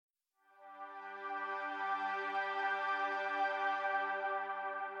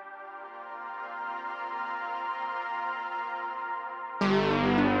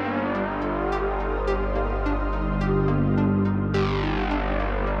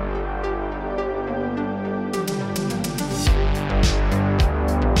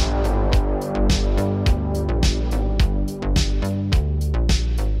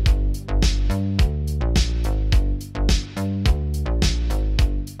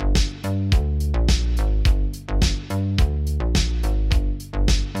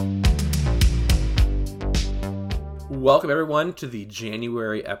Welcome everyone to the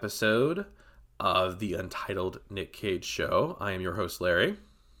January episode of the Untitled Nick Cage Show. I am your host, Larry.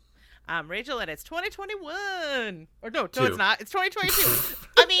 I'm Rachel, and it's 2021. Or no, Two. it's not. It's 2022.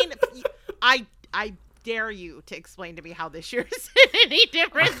 I mean, I dare you to explain to me how this year is any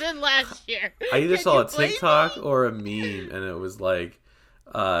different than last year. I either Can saw you a blame TikTok me? or a meme, and it was like,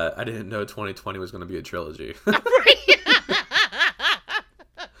 I didn't know 2020 was going to be a trilogy.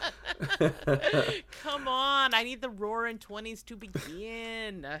 Come on, I need the Roaring 20s to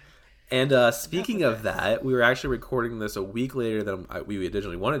begin. And speaking of that, we were actually recording this a week later than we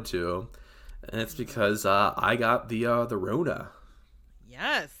originally wanted to, and it's because I got the Rona.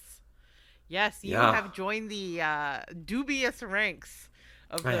 Yes, you have joined the dubious ranks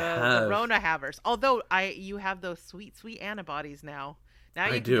of the Rona havers. Although you have those sweet antibodies now. Now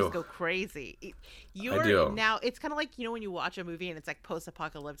you can just go crazy. I do. Now it's kind of like, when you watch a movie and it's like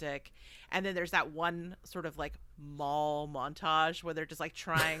post-apocalyptic, and then there's that one sort of like mall montage where they're just like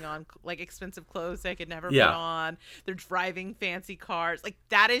trying on like expensive clothes they could never put on. They're driving fancy cars. Like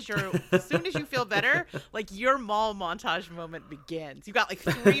that is as soon as you feel better, like your mall montage moment begins. You got like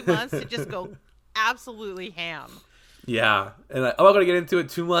 3 months to just go absolutely ham. Yeah, and I'm not going to get into it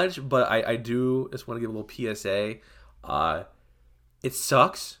too much, but I do just want to give a little PSA. It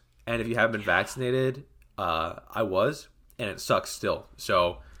sucks, and if you haven't been vaccinated, I was, and it sucks still.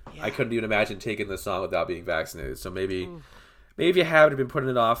 So I couldn't even imagine taking this on without being vaccinated. So maybe if you haven't been putting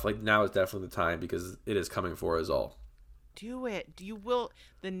it off, like now is definitely the time because it is coming for us all. Do it. You will.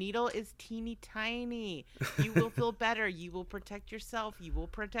 The needle is teeny tiny. You will feel better. You will protect yourself. You will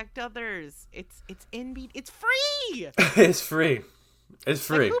protect others. It's free. It's free. It's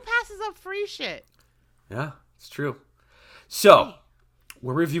free. Like, who passes up free shit? Yeah, it's true. So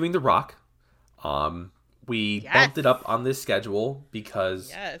we're reviewing The Rock. We bumped it up on this schedule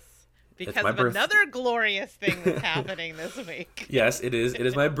because of another glorious thing that's happening this week. Yes, it is. It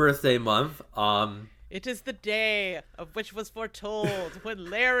is my birthday month. It is the day of which was foretold when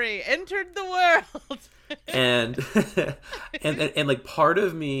Larry entered the world. and like part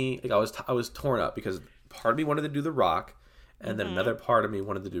of me, like I was torn up because part of me wanted to do The Rock, and then another part of me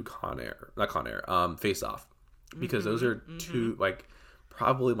wanted to do Face Off, because those are two like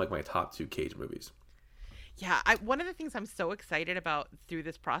probably like my top 2 Cage movies. Yeah, one of the things I'm so excited about through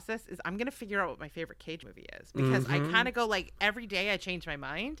this process is I'm going to figure out what my favorite Cage movie is, because I kind of go like every day I change my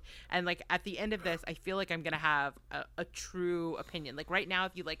mind, and like at the end of this I feel like I'm going to have a true opinion. Like right now,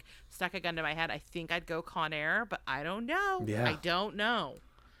 if you like stuck a gun to my head, I think I'd go Con Air, but I don't know. Yeah. I don't know.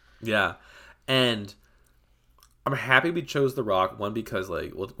 Yeah. And I'm happy we chose The Rock, one because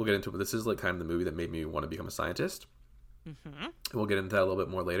like we'll get into it, but this is like kind of the movie that made me want to become a scientist. Mm-hmm. We'll get into that a little bit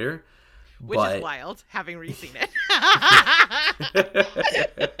more later. Which is wild, having re-seen it.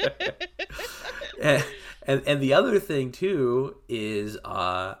 and the other thing, too, is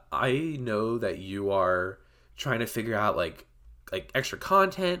I know that you are trying to figure out, like extra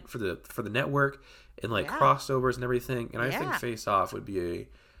content for the network and, like, crossovers and everything. And I think Face Off would be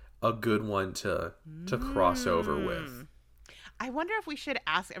a good one to cross over with. I wonder if we should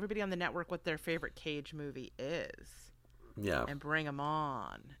ask everybody on the network what their favorite Cage movie is. Yeah. And bring them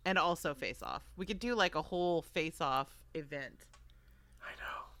on. And also Face Off. We could do like a whole Face Off event. I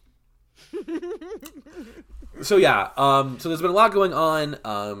know. So there's been a lot going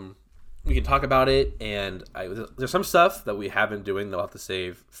on. We can talk about it, and there's some stuff that we have been doing that I'll have to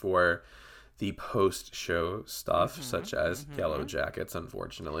save for the post-show stuff, such as Yellow Jackets,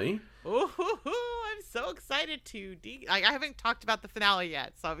 unfortunately. Ooh, I'm so excited to. I haven't talked about the finale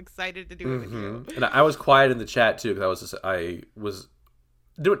yet, so I'm excited to do it with you. And I was quiet in the chat too because I was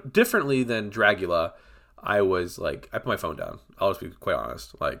doing differently than Dragula. I was like, I put my phone down. I'll just be quite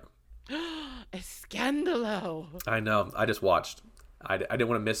honest. Like, Scandalo. I know. I just watched. I didn't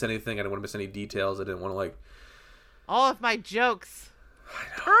want to miss anything. I didn't want to miss any details. I didn't want to like. All of my jokes.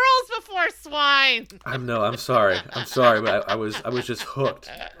 Pearls before swine. I'm sorry, but I was just hooked.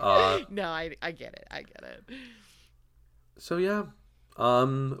 No, I get it. So yeah,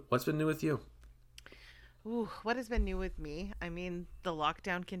 what's been new with you? Ooh, what has been new with me? I mean, the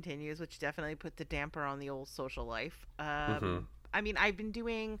lockdown continues, which definitely put the damper on the old social life. I mean, I've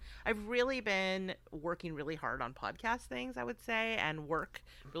really been working really hard on podcast things, I would say, and work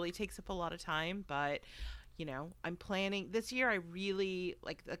really takes up a lot of time, but I'm planning this year. I really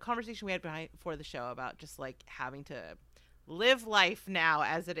like the conversation we had before the show about just like having to live life now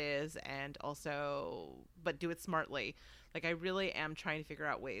as it is, and also, but do it smartly. Like I really am trying to figure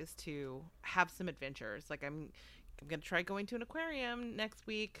out ways to have some adventures. Like I'm going to try going to an aquarium next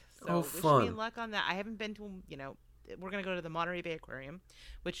week. So wish me luck on that. I haven't been to, we're going to go to the Monterey Bay Aquarium,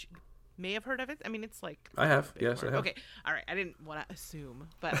 which may have heard of it. I mean, it's like I have. big Yes, I market. have. Okay, all right. I didn't want to assume,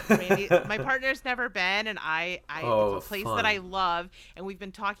 but Randy, my partner's never been, and Oh, it's a place fun. that I love, and we've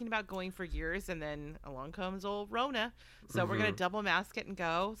been talking about going for years, and then along comes old Rona, so we're gonna double mask it and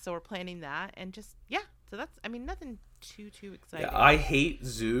go. So we're planning that, and just So that's, I mean, nothing too exciting. Yeah, I hate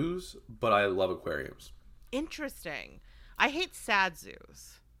zoos, but I love aquariums. Interesting. I hate sad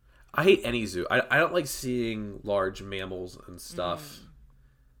zoos. I hate any zoo. I don't like seeing large mammals and stuff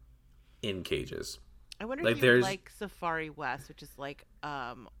in cages. I wonder Like, if you there's- like Safari West, which is like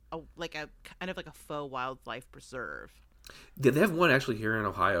a kind of like a faux wildlife preserve. Yeah, they have one actually here in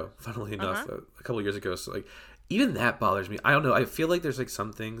Ohio, funnily enough, a couple of years ago. So, like, even that bothers me. I don't know. I feel like there's, like,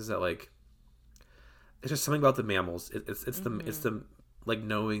 some things that, like, it's just something about the mammals. It's the like,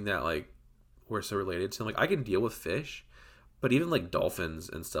 knowing that, like, we're so related to them. Like, I can deal with fish, but even, like, dolphins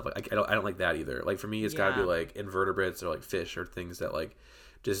and stuff, like, I don't like that either. Like, for me, it's gotta be, like, invertebrates or, like, fish or things that, like,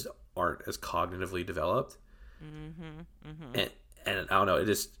 just aren't as cognitively developed. And I don't know, it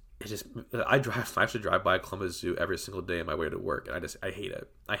just I have to drive by Columbus Zoo every single day on my way to work, and I hate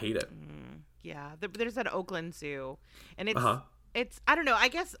it. Yeah, there's that Oakland Zoo, and Uh-huh. it's I don't know. I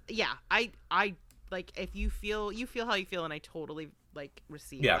guess I like, if you feel how you feel, and I totally like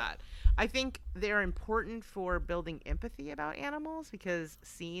receive that. I think they're important for building empathy about animals because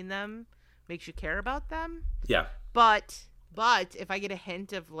seeing them makes you care about them. Yeah. But if I get a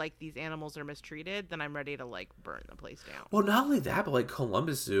hint of, like, these animals are mistreated, then I'm ready to, like, burn the place down. Well, not only that, but, like,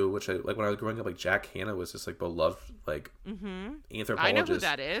 Columbus Zoo, which I like when I was growing up, like, Jack Hanna was this, like, beloved, like, anthropologist. I know who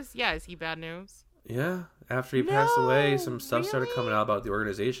that is. Yeah, is he bad news? Yeah. After he passed away, some stuff really? started coming out about the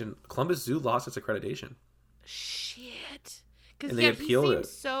organization. Columbus Zoo lost its accreditation. Shit. Because And they appealed he seems it.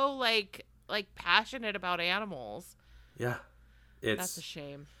 so like passionate about animals. Yeah. That's a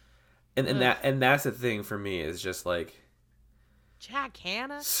shame. And that's the thing for me is just like Jack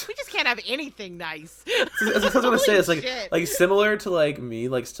Hanna? We just can't have anything nice. That's what I was gonna say. It's shit. like similar to like me,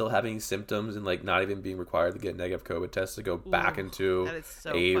 like still having symptoms and like not even being required to get negative COVID tests to go back into that is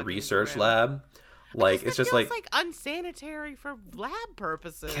so a fucking research grim. lab. Like it's just feels like unsanitary for lab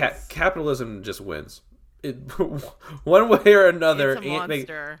purposes. capitalism just wins. It, one way or another. It's a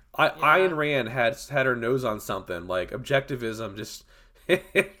monster. Ayn Rand had her nose on something. Like objectivism just.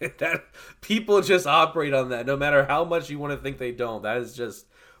 That people just operate on that no matter how much you want to think they don't. That is just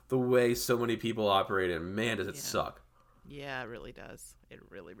the way so many people operate, and man does it suck. Yeah, it really does. It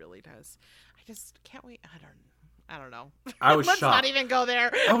really, really does. I just can't wait. I don't know. I was Let's shocked. not even go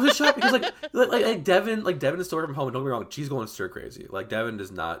there. I was shocked because like Devin is still working from home, and don't get me wrong, she's going stir crazy. Like Devin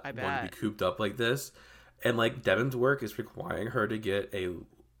does not want to be cooped up like this, and like Devin's work is requiring her to get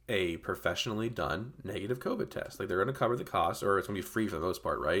a professionally done negative COVID test. Like they're going to cover the cost, or it's going to be free for the most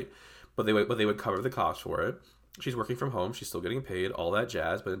part, right? But they would cover the cost for it. She's working from home. She's still getting paid, all that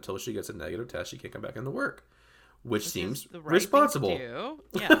jazz. But until she gets a negative test, she can't come back into work, which seems the right responsible. thing to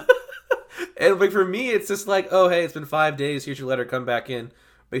do. Yeah. And like for me, it's just like, oh hey, it's been 5 days. Here's your letter. Come back in.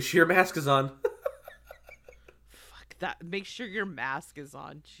 Make sure your mask is on. Fuck that. Make sure your mask is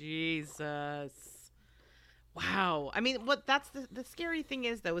on. Jesus. Wow. I mean, that's the scary thing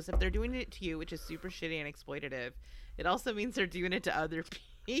is, though, is if they're doing it to you, which is super shitty and exploitative, it also means they're doing it to other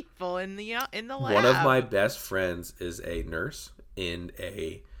people in the lab. One of my best friends is a nurse in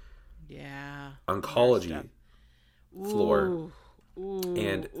a oncology floor.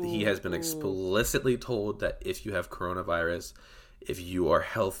 And he has been explicitly told that if you have coronavirus, if you are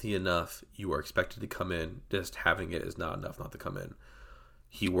healthy enough, you are expected to come in. Just having it is not enough not to come in.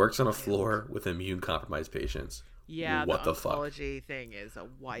 He works on a floor with immune-compromised patients. Yeah, what the the fuck? oncology thing is a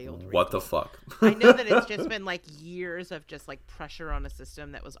wild. What the fuck? I know that it's just been like years of just like pressure on a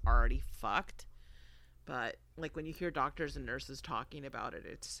system that was already fucked. But like when you hear doctors and nurses talking about it,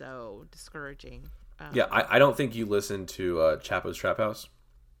 it's so discouraging. Yeah, I don't think you listened to Chapo's Trap House.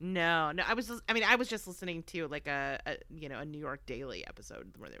 No, I was just listening to like a New York Daily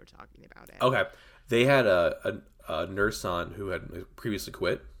episode where they were talking about it. Okay, they had a nurse on who had previously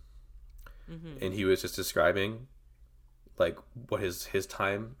quit, and he was just describing like what his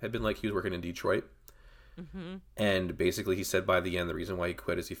time had been like. He was working in Detroit, and basically he said by the end the reason why he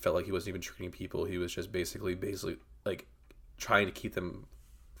quit is he felt like he wasn't even treating people. He was just basically like trying to keep them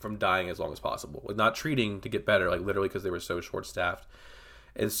from dying as long as possible, like not treating to get better, like literally because they were so short staffed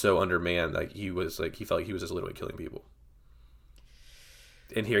and so undermanned. Like he felt like he was just literally killing people.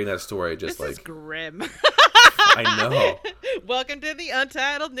 And hearing that story, just this is grim. I know. Welcome to the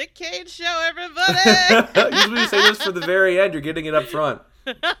Untitled Nick Cage show, everybody. Usually you say this for the very end. You're getting it up front.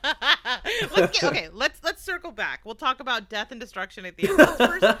 Let's circle back. We'll talk about death and destruction at the end.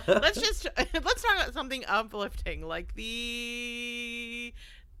 Let's talk about something uplifting, like the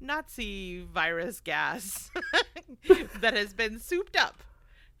Nazi virus gas that has been souped up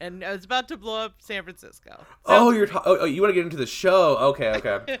and is about to blow up San Francisco. So, you want to get into the show? Okay.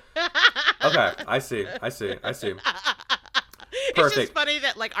 Okay, I see. Perfect. It's just funny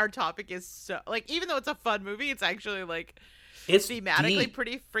that like our topic is so like, even though it's a fun movie, it's actually like it's thematically deep.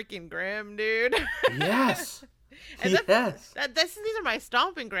 pretty freaking grim, dude. Yes. And yes. These are my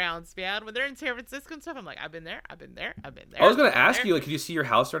stomping grounds, man. When they're in San Francisco and stuff, I'm like, I've been there. I was going to ask you, like, could you see your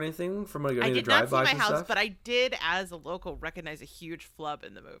house or anything from like, I any did of the not see drive-bys my house, stuff? but I did, as a local, recognize a huge flub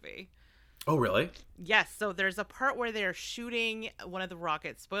in the movie. Oh, really? Yes. So there's a part where they're shooting one of the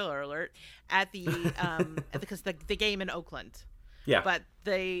rockets. Spoiler alert! At the because the game in Oakland. Yeah. But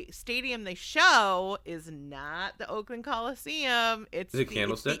the stadium they show is not the Oakland Coliseum. Is it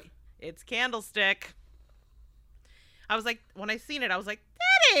Candlestick? It's Candlestick. I was like, when I seen it, I was like,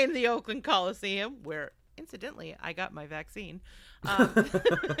 that ain't the Oakland Coliseum, where, incidentally, I got my vaccine. That's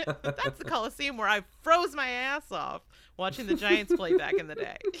the Coliseum where I froze my ass off watching the Giants play back in the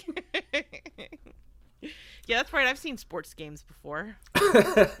day. Yeah, that's right. I've seen sports games before.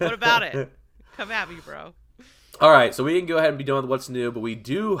 What about it? Come at me, bro. All right, so we can go ahead and be done with what's new, but we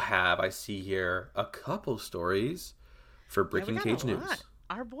do have, I see here, a couple stories for Breaking Cage News. Lot.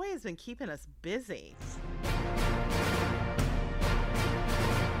 Our boy has been keeping us busy.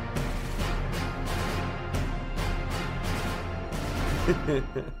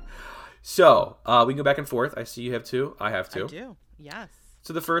 So, we can go back and forth. I see you have two. I have two. I do, yes.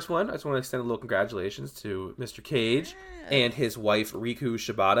 So the first one, I just want to extend a little congratulations to Mr. Cage and his wife, Riku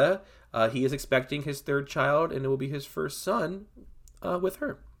Shibata. He is expecting his third child, and it will be his first son with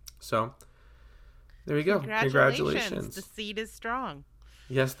her. So, there you go. Congratulations. The seed is strong.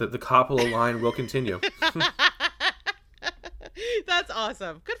 Yes, the Coppola line will continue. That's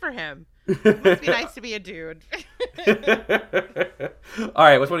awesome. Good for him. Must be nice to be a dude. All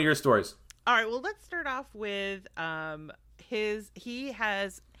right, what's one of your stories? All right, well, let's start off with he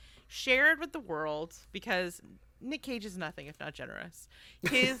has shared with the world, because Nick Cage is nothing if not generous,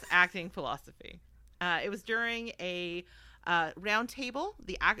 his acting philosophy. It was during a roundtable,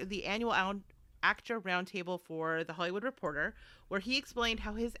 the annual actor roundtable for The Hollywood Reporter, where he explained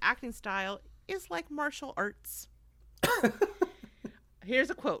how his acting style is like martial arts. Here's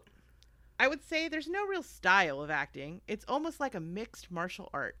a quote. I would say there's no real style of acting. It's almost like a mixed martial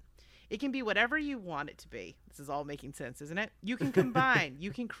art. It can be whatever you want it to be. This is all making sense, isn't it? You can combine.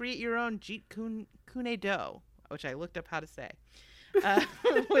 You can create your own Jeet Kune Do, which I looked up how to say,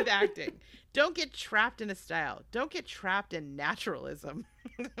 with acting. Don't get trapped in a style. Don't get trapped in naturalism,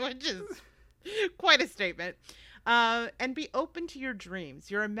 which is quite a statement. And be open to your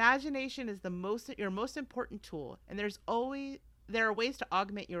dreams. Your imagination is your most important tool, and there are ways to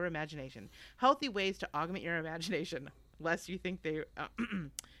augment your imagination. Healthy ways to augment your imagination, lest you think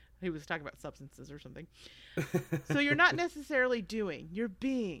he was talking about substances or something. So you're not necessarily doing, you're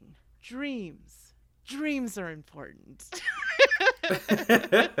being. Dreams. Dreams are important.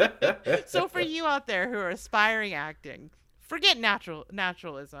 So for you out there who are aspiring acting, forget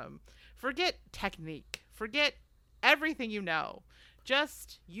naturalism. Forget technique. Forget everything you know.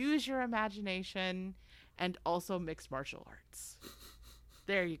 Just use your imagination and also mixed martial arts.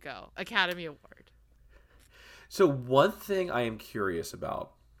 There you go. Academy Award. So one thing I am curious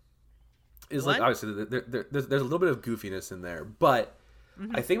about is like, obviously there's a little bit of goofiness in there, but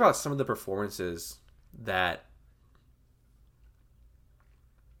I think about some of the performances that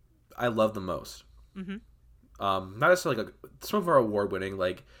I love the most. Not necessarily like some of our award winning,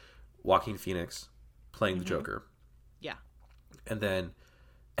 like Joaquin Phoenix playing the Joker. Yeah. And then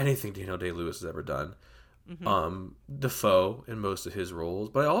anything Daniel Day-Lewis has ever done. Defoe in most of his roles,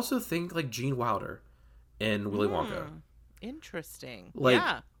 but I also think like Gene Wilder in Willy Wonka. Interesting. Like,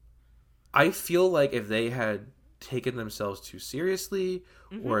 yeah. I feel like if they had taken themselves too seriously,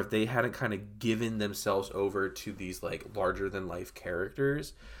 or if they hadn't kind of given themselves over to these like larger than life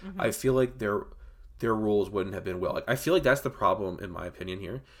characters, I feel like their roles wouldn't have been well. Like, I feel like that's the problem, in my opinion,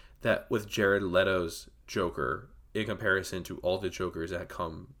 here, that with Jared Leto's Joker in comparison to all the Jokers that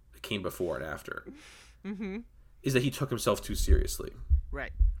came before and after. Is that he took himself too seriously.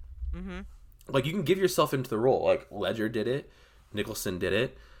 Right. Like, you can give yourself into the role. Like, Ledger did it. Nicholson did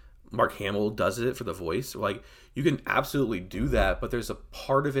it. Mark Hamill does it for the voice. Like, you can absolutely do that, but there's a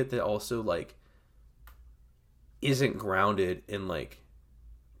part of it that also, like, isn't grounded in, like,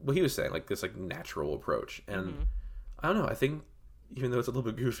 what he was saying, like, this, like, natural approach. And I don't know. I think, even though it's a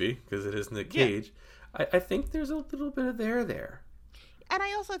little bit goofy, because it is Nick Cage, I think there's a little bit of there. And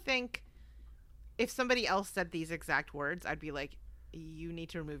I also think if somebody else said these exact words, I'd be like, you need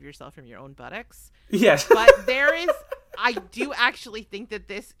to remove yourself from your own buttocks. Yes. But there is, I do actually think that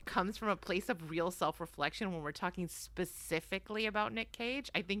this comes from a place of real self-reflection when we're talking specifically about Nick Cage.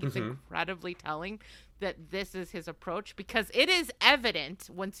 I think it's incredibly telling that this is his approach, because it is evident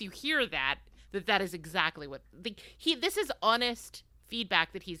once you hear that that is exactly what this is honest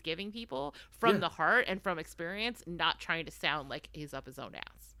feedback that he's giving people from the heart and from experience, not trying to sound like he's up his own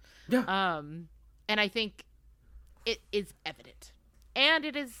ass. Yeah. And I think it is evident. And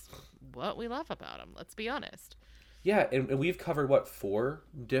it is what we love about him, let's be honest. Yeah, and we've covered, what, 4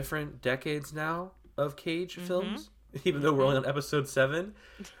 different decades now of Cage films? Even though we're only on episode 7.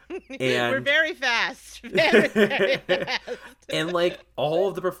 And we're very fast. Very, very fast. And, like, all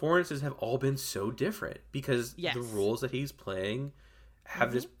of the performances have all been so different because yes. the roles that he's playing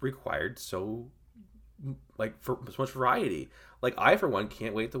have just required so, like, for so much variety. Like, I, for one,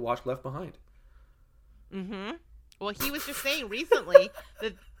 can't wait to watch Left Behind. Well, he was just saying recently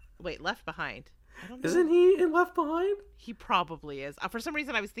that... Wait, Left Behind. I don't know. Isn't he in Left Behind? He probably is. For some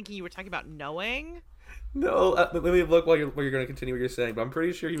reason, I was thinking you were talking about Knowing. No, let me look while you're going to continue what you're saying, but I'm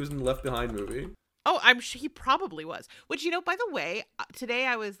pretty sure he was in the Left Behind movie. Oh, I'm sure he probably was. Which, you know, by the way, today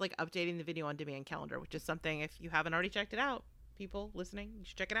I was, like, updating the video on demand calendar, which is something, if you haven't already checked it out, people listening, you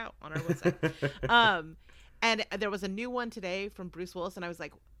should check it out on our website. And there was a new one today from Bruce Willis, and I was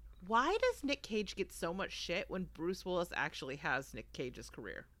like, why does Nick Cage get so much shit when Bruce Willis actually has Nick Cage's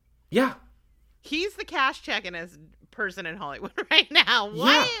career? Yeah. He's the cash checking as person in Hollywood right now.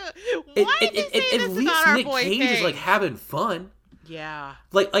 Why do you say this about our boy Cage? Nick Cage is, like, having fun. Yeah.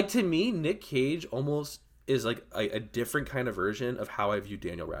 Like to me, Nick Cage almost is like a different kind of version of how I view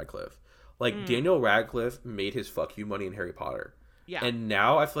Daniel Radcliffe. Like, Daniel Radcliffe made his fuck you money in Harry Potter. Yeah. And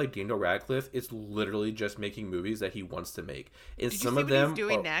now I feel like Daniel Radcliffe is literally just making movies that he wants to make. And Did some you see of what them he's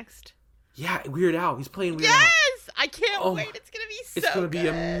doing next? Yeah, Weird Al. He's playing Weird Al. Yes! I can't wait. It's going to be so It's going to good. be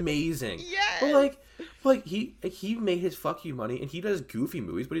amazing. Yes! But like he made his fuck you money, and he does goofy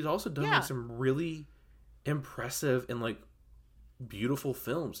movies, but he's also done like some really impressive and like beautiful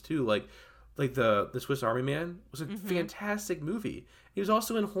films too. Like the Swiss Army Man was a fantastic movie. He was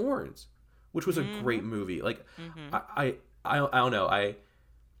also in Horns, which was a great movie. Like I don't know.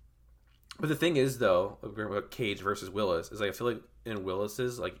 But the thing is, though, about Cage versus Willis is, like, I feel like in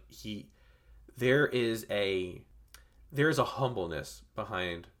Willis's, like, there is a humbleness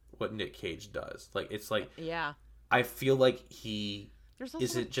behind what Nick Cage does. Like, it's like, I feel like he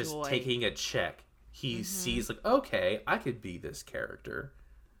isn't just taking a check. He sees, like, okay, I could be this character.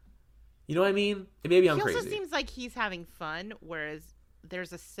 You know what I mean? And maybe I'm crazy. He also seems like he's having fun, whereas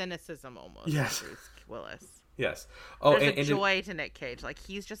there's a cynicism almost. Yes. To Bruce Willis. Yes. Oh, there's a joy to Nick Cage. Like,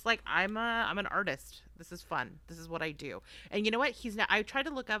 he's just like, I'm an artist. This is fun. This is what I do. And you know what? I tried to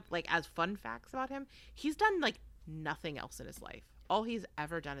look up, like, as fun facts about him. He's done, like, nothing else in his life. All he's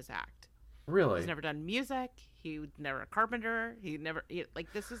ever done is act. Really? He's never done music. He was never a carpenter. He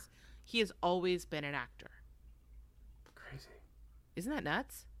has always been an actor. Crazy. Isn't that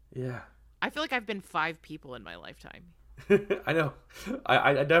nuts? Yeah. I feel like I've been 5 people in my lifetime. I know.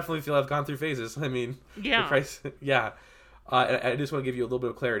 I definitely feel I've gone through phases. I mean, yeah. Yeah. I just want to give you a little bit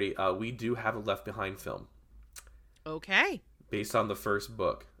of clarity. We do have a Left Behind film. Okay. Based on the first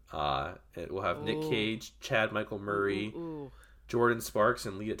book. It will have Nick Cage, Chad Michael Murray, Jordan Sparks,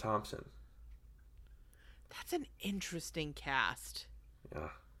 and Leah Thompson. That's an interesting cast. Yeah.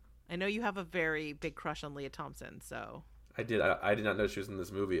 I know you have a very big crush on Leah Thompson, so... I did not know she was in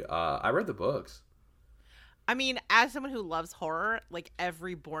this movie. I read the books. I mean, as someone who loves horror, like,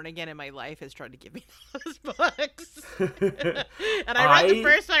 every born again in my life has tried to give me those books. And I read the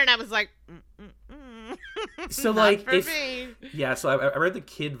first one and I was like, so, not like, for me. Yeah, so I read the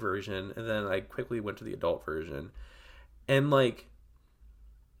kid version and then I quickly went to the adult version. And, like,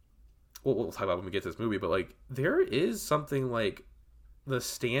 we'll talk about when we get to this movie, but, like, there is something, like, the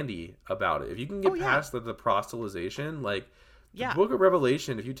standee about it. If you can get past the proselytization, like, the Book of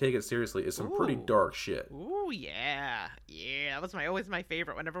Revelation, if you take it seriously, is some pretty dark shit. Ooh, yeah. Yeah, that was always my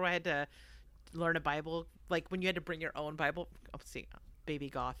favorite. Whenever I had to learn a Bible, like when you had to bring your own Bible, baby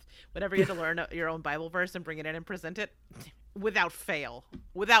goth. Whenever you had to learn your own Bible verse and bring it in and present it, without fail,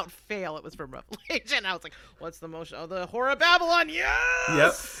 it was from Revelation. I was like, what's the most of the Whore of Babylon?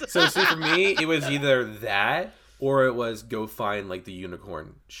 Yes! Yep. So for me, it was either that or it was go find, like, the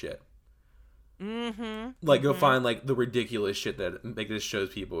unicorn shit. Like, go find, like, the ridiculous shit that, like, this shows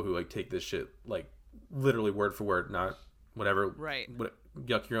people who, like, take this shit, like, literally word for word, not whatever. Right.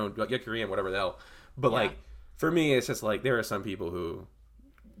 Yuck your in, whatever the hell. But, like, for me, it's just, like, there are some people who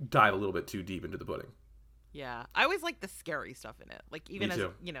dive a little bit too deep into the pudding. Yeah, I always like the scary stuff in it. Like even Me as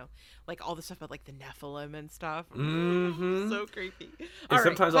too. like all the stuff about like the Nephilim and stuff. Mm-hmm. So creepy. And All right,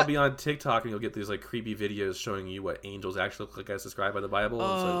 sometimes I'll be on TikTok and you'll get these like creepy videos showing you what angels actually look like as described by the Bible.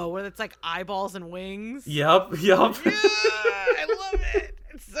 And it's oh, like, where it's like eyeballs and wings. yep. Yeah, I love it.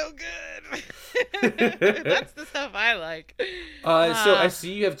 It's so good. That's the stuff I like. So I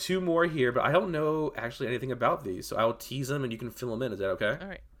see you have 2 more here, but I don't know actually anything about these. So I'll tease them and you can fill them in. Is that okay? All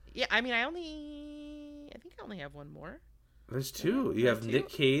right. Yeah, I mean, I think I only have one more. There's 2. You have 2? Nick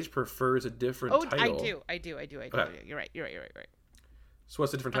Cage prefers a different title. I do. Okay. You're right. So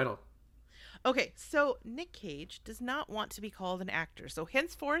what's the different title? Okay, so Nick Cage does not want to be called an actor. So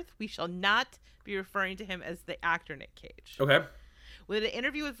henceforth, we shall not be referring to him as the actor Nick Cage. Okay. With an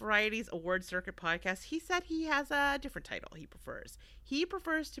interview with Variety's Award Circuit podcast, he said he has a different title he prefers. He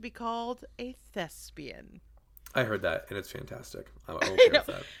prefers to be called a thespian. I heard that, and it's fantastic. I'm okay with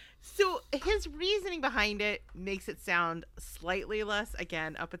that. So his reasoning behind it makes it sound slightly less,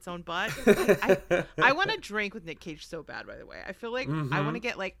 again, up its own butt. I want to drink with Nick Cage so bad, by the way. I feel like I want to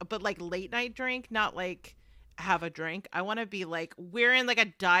get but late night drink, not like have a drink. I want to be like, we're in like a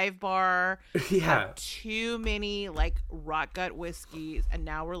dive bar. Yeah. Too many like rot gut whiskeys, and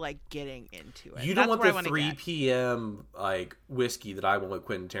now we're like getting into it. You don't want the 3 p.m. like whiskey that I want with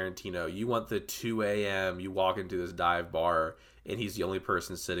Quentin Tarantino. You want the 2 a.m. You walk into this dive bar and he's the only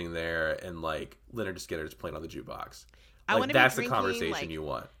person sitting there, and like Leonard Skinner's playing on the jukebox. Like that's the conversation you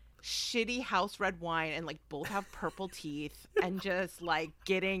want. Shitty house red wine, and like both have purple teeth, and just like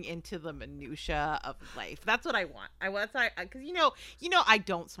getting into the minutia of life. That's what I want. Because I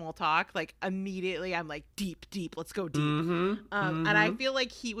don't small talk. Like immediately I'm like deep. Let's go deep. And I feel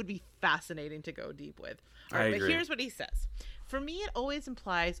like he would be fascinating to go deep with. All right, but here's what he says. For me, it always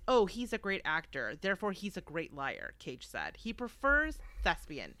implies, oh, he's a great actor, therefore he's a great liar, Cage said. He prefers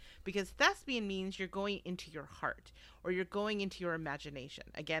thespian, because thespian means you're going into your heart, or you're going into your imagination.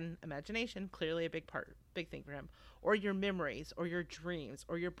 Again, imagination, clearly a big thing for him. Or your memories, or your dreams,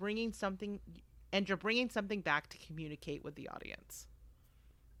 or you're bringing something back to communicate with the audience.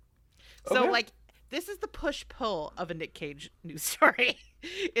 Okay. So, like, this is the push-pull of a Nick Cage news story,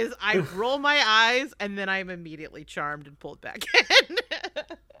 is I roll my eyes, and then I'm immediately charmed and pulled back in.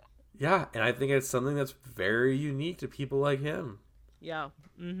 Yeah, and I think it's something that's very unique to people like him. Yeah,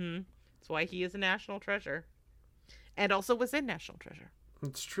 That's why he is a national treasure. And also was in National Treasure.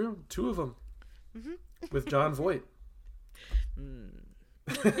 It's true. 2 of them. With John Voight.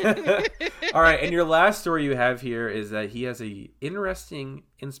 All right, and your last story you have here is that he has a interesting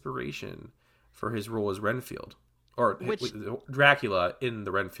inspiration for his role as Renfield, or Dracula in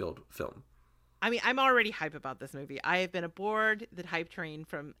the Renfield film. I mean, I'm already hype about this movie. I have been aboard the hype train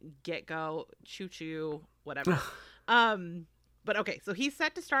from get-go, choo-choo, whatever. But okay, so he's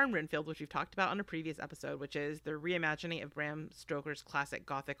set to star in Renfield, which we've talked about on a previous episode, which is the reimagining of Bram Stoker's classic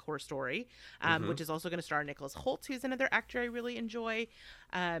gothic horror story, which is also going to star Nicholas Hoult, who's another actor I really enjoy,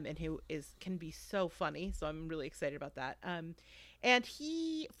 and who can be so funny. So I'm really excited about that. And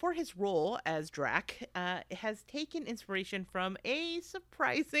he, for his role as Drac, has taken inspiration from a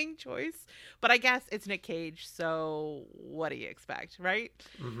surprising choice. But I guess it's Nick Cage, so what do you expect, right?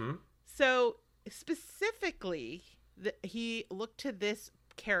 So specifically, he looked to this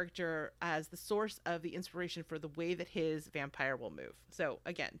character as the source of the inspiration for the way that his vampire will move. So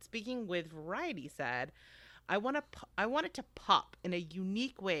again, speaking with Variety, said, I want it to pop in a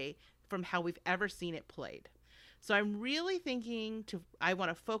unique way from how we've ever seen it played. So I'm really thinking I want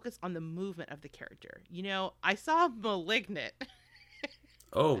to focus on the movement of the character. You know, I saw Malignant.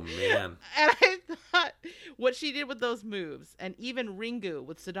 Oh, man. And I thought what she did with those moves, and even Ringu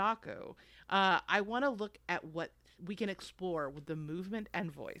with Sadako, I want to look at what we can explore with the movement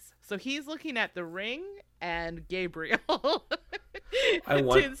and voice. So he's looking at The Ring and Gabriel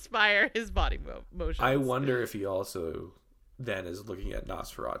to inspire his body motions. I wonder if he also then is looking at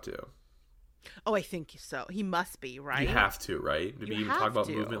Nosferatu. Oh, I think so. He must be, right? You have to, right? To even talk about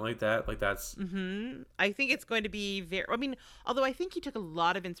movement like that, like that's. I think it's going to be very. I mean, although I think he took a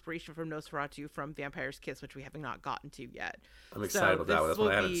lot of inspiration from Nosferatu from Vampire's Kiss, which we have not gotten to yet. I'm excited about that one. That's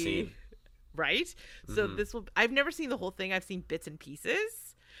one I haven't seen. Right? So this will. I've never seen the whole thing. I've seen bits and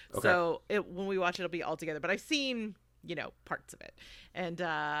pieces. Okay. So when we watch it, it'll be all together. But I've seen, parts of it, and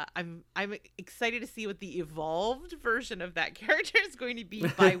I'm excited to see what the evolved version of that character is going to be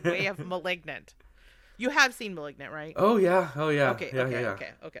by way of Malignant. You have seen Malignant, right? Oh yeah. Okay.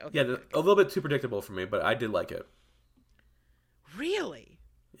 Yeah, a little bit too predictable for me, but I did like it. Really?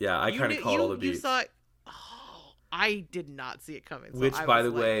 Yeah, I kind of called all the beats. You saw it. Oh, I did not see it coming. So Which, by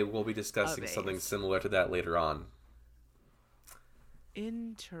the way, we'll be discussing something similar to that later on.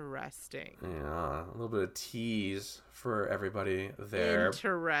 Interesting. Yeah, a little bit of tease for everybody there.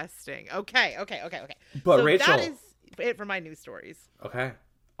 Interesting. Okay. But So Rachel, that is it for my news stories. okay,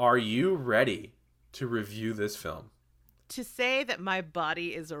 are you ready to review this film? To say that my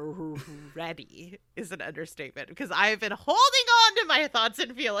body is ready is an understatement because I've been holding on to my thoughts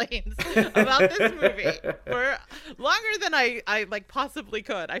and feelings about this movie for longer than I like possibly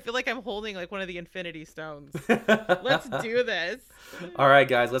could. I feel like I'm holding like one of the Infinity Stones. Let's do this. All right,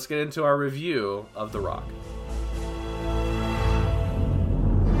 guys, let's get into our review of The Rock.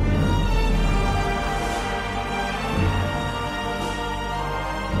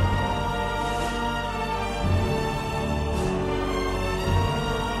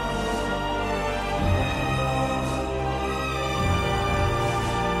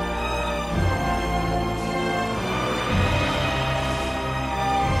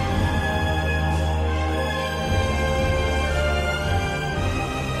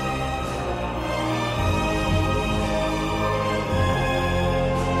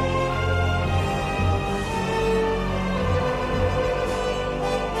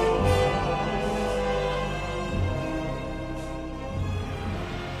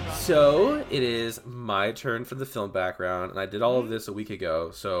 So it is my turn for the film background, and I did all of this a week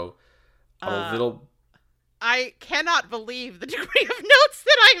ago, so I'm a little... I cannot believe the degree of notes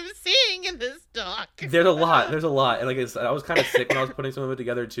that I am seeing in this doc. There's a lot, and like I was kind of sick when I was putting some of it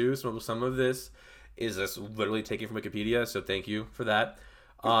together too, so some of this is just literally taken from Wikipedia, so thank you for that.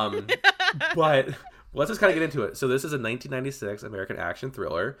 But let's just kind of get into it. So this is a 1996 American action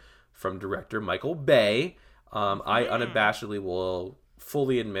thriller from director Michael Bay. I unabashedly will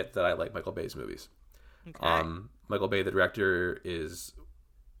fully admit that I like Michael Bay's movies. Okay. Michael Bay, the director, has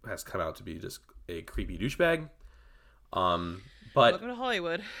come out to be just a creepy douchebag. But Welcome to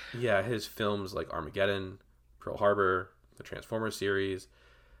Hollywood. Yeah, his films like Armageddon, Pearl Harbor, the Transformers series.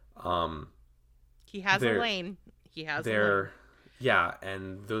 He has a lane. Yeah,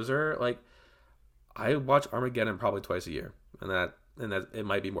 and those are like, I watch Armageddon probably twice a year, and that it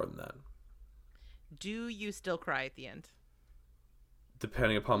might be more than that. Do you still cry at the end?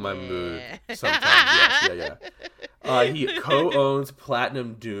 Depending upon my mood, sometimes, yes, yeah. He co-owns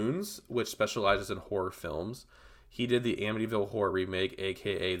Platinum Dunes, which specializes in horror films. He did the Amityville Horror remake,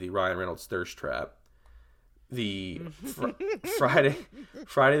 aka the Ryan Reynolds Thirst Trap. The Friday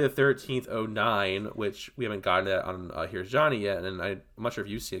the 13th 09, which we haven't gotten that on Here's Johnny yet, and I'm not sure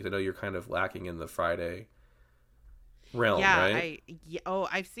if you've seen it, because I know you're kind of lacking in the Friday realm, right?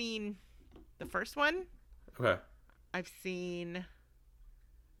 I've seen the first one. Okay. I've seen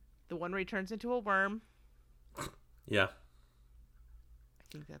the one where he turns into a worm. Yeah.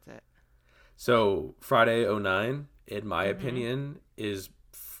 I think that's it. So Friday 09, in my opinion, is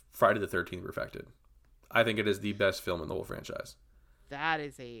Friday the 13th perfected. I think it is the best film in the whole franchise. That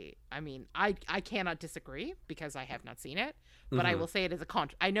is I cannot disagree because I have not seen it, but I will say it is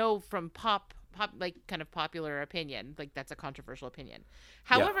I know from pop like kind of popular opinion, like that's a controversial opinion.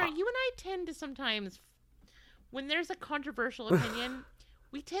 However, you and I tend to sometimes, when there's a controversial opinion,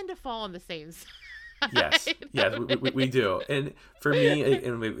 we tend to fall on the same side. Yes, we do. And for me,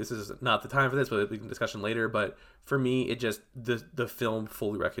 and maybe this is not the time for this, but we can discussion later. But for me, it just the film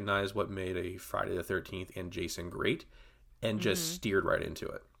fully recognized what made a Friday the 13th and Jason great, and just steered right into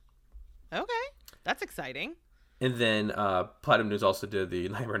it. Okay, that's exciting. And then Platinum News also did the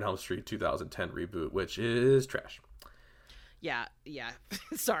Nightmare on Elm Street 2010 reboot, which is trash. Yeah.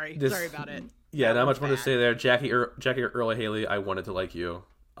 Sorry about it. Yeah, not much more to say there. Jackie Earle Haley, I wanted to like you.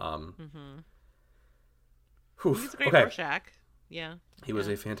 He was a great Rorschach. Yeah. He was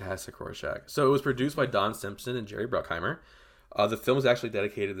a fantastic Rorschach. So it was produced by Don Simpson and Jerry Bruckheimer. The film is actually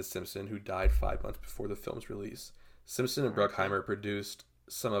dedicated to Simpson, who died 5 months before the film's release. Simpson and Bruckheimer produced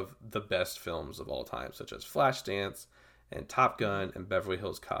some of the best films of all time, such as Flashdance and Top Gun and Beverly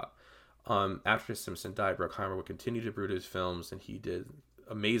Hills Cop. After Simpson died, Bruckheimer would continue to produce films, and he did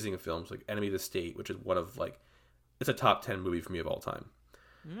amazing films like Enemy of the State, which is one of it's a top 10 movie for me of all time.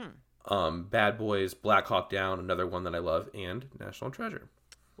 Bad Boys, Black Hawk Down, another one that I love, and National Treasure.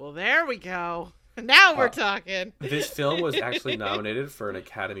 Well, there we go. Now we're talking. This film was actually nominated for an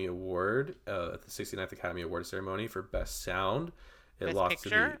Academy Award at the 69th Academy Award ceremony for Best Sound. Best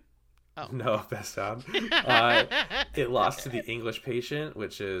Picture? No, Best Sound. It lost to The English Patient,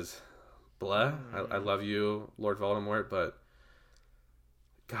 which is blah. I love you, Lord Voldemort, but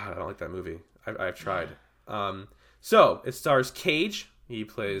God, I don't like that movie. I've tried. So it stars Cage. He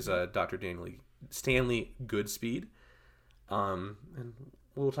plays Dr. Stanley Goodspeed. And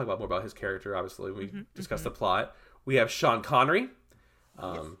we'll talk more about his character, obviously, when we discuss the plot. We have Sean Connery.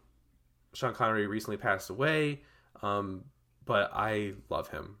 Sean Connery recently passed away, but but I love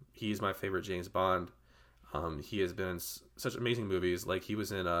him. He's my favorite James Bond. He has been in such amazing movies. Like he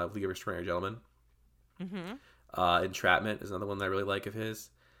was in League of Extraordinary Gentlemen. Mm-hmm. Entrapment is another one that I really like of his.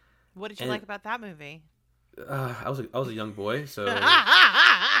 What did you like about that movie? I was a young boy, so.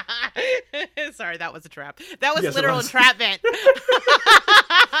 Sorry, that was a trap. That was literal entrapment.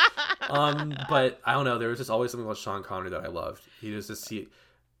 But I don't know. There was just always something about Sean Connery that I loved. He was just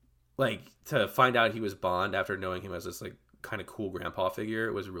like to find out he was Bond after knowing him as this like kind of cool grandpa figure.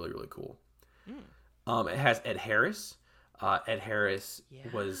 It was really really cool. It has Ed Harris. Ed Harris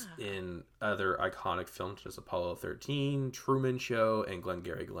was in other iconic films such as Apollo 13, Truman Show, and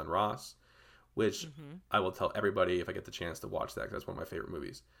Glengarry Glen Ross, which I will tell everybody if I get the chance to watch that because that's one of my favorite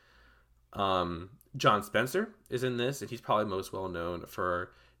movies. John Spencer is in this, and he's probably most well known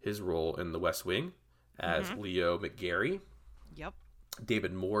for his role in The West Wing as Leo McGarry. Yep.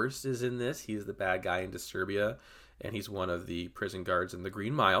 David Morse is in this. He's the bad guy in Disturbia, and he's one of the prison guards in The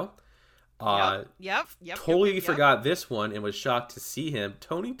Green Mile. Yep. Totally forgot this one and was shocked to see him.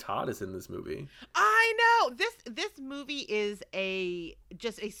 Tony Todd is in this movie. I know. This movie is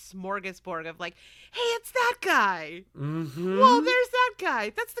just a smorgasbord of like, hey, it's that guy. Mm-hmm. Well, there's that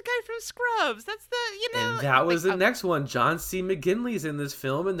guy. That's the guy from Scrubs. That's the, And that was the next one. John C. McGinley's in this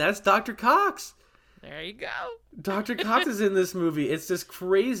film, and that's Dr. Cox. There you go. Dr. Cox is in this movie. It's just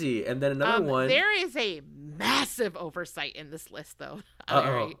crazy. And then another one. There is a massive oversight in this list, though.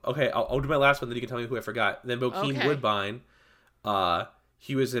 Okay, I'll do my last one, then you can tell me who I forgot. Then Bokeem Woodbine.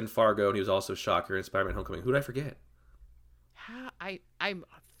 He was in Fargo, and he was also Shocker in Spider-Man Homecoming. Who did I forget? I'm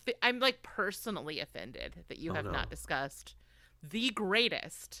like personally offended that you have not discussed the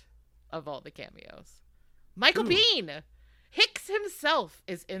greatest of all the cameos. Michael Biehn. Hicks himself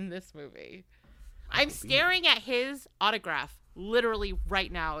is in this movie. I'm staring at his autograph literally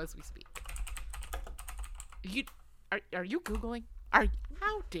right now as we speak. Are you Googling?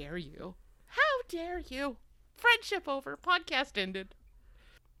 How dare you? How dare you? Friendship over. Podcast ended.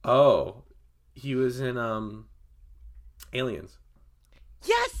 Oh, he was in Aliens.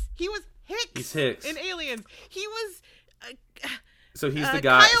 Yes, he was Hicks. He's Hicks in Aliens. He was. So he's the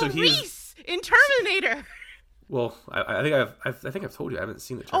guy. Kyle Reese in Terminator. Well, I think I've told you I haven't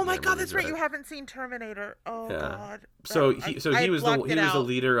seen the Terminator. Oh my god, that's right. You haven't seen Terminator. Oh god. So he was the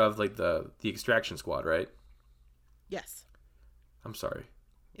leader of like the extraction squad, right? Yes. I'm sorry.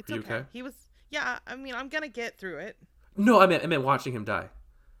 It's okay. He was. Yeah, I mean, I'm gonna get through it. No, I meant watching him die.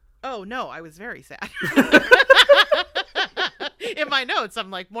 Oh no, I was very sad. In my notes,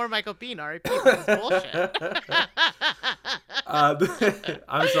 I'm like, more Michael Biehn, R.I.P. This is bullshit.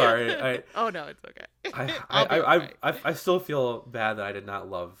 I'm sorry. Oh no, it's okay. I still feel bad that I did not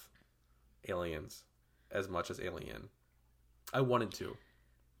love Aliens as much as Alien. I wanted to.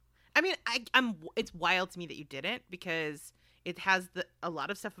 I mean, it's wild to me that you didn't, because it has a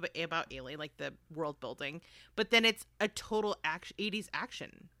lot of stuff about Alien, like the world building, but then it's a total 80s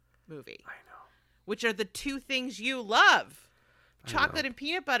action movie. I know. Which are the two things you love. Chocolate and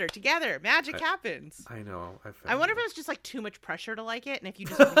peanut butter together. Magic happens. I know. I wonder if it was just like too much pressure to like it, and if you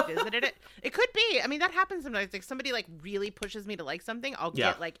just revisited it. It could be. I mean, that happens sometimes. Like somebody like really pushes me to like something, I'll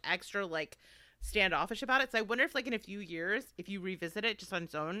get like extra like standoffish about it. So I wonder if like in a few years, if you revisit it just on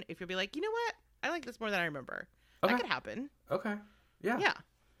its own, if you'll be like, you know what? I like this more than I remember. Okay. That could happen. Okay. Yeah. Yeah.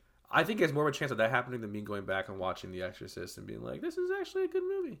 I think there's more of a chance of that happening than me going back and watching The Exorcist and being like, this is actually a good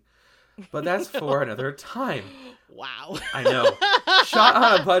movie. But that's for another time. Wow. I know. Shot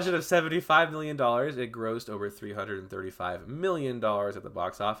on a budget of $75 million, it grossed over $335 million at the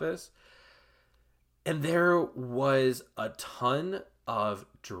box office. And there was a ton of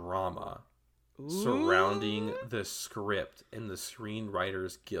drama surrounding the script and the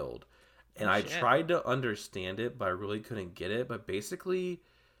Screenwriters Guild. And I tried to understand it, but I really couldn't get it. But basically,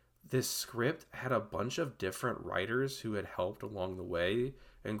 this script had a bunch of different writers who had helped along the way,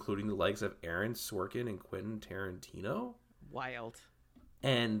 including the likes of Aaron Sorkin and Quentin Tarantino. Wild.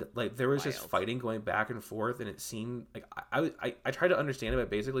 And like there was just fighting going back and forth, and it seemed like I tried to understand it,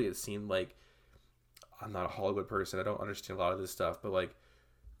 but basically it seemed like, I'm not a Hollywood person, I don't understand a lot of this stuff, but like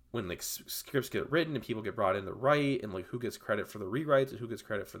when like scripts get written and people get brought in to write, and like who gets credit for the rewrites and who gets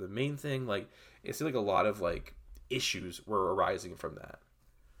credit for the main thing, like it seemed like a lot of like issues were arising from that.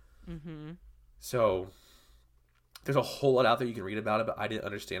 Mm-hmm. So there's a whole lot out there you can read about it, but I didn't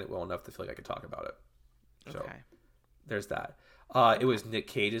understand it well enough to feel like I could talk about it. So there's that. It was Nick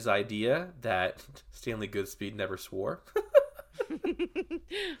Cage's idea that Stanley Goodspeed never swore. Did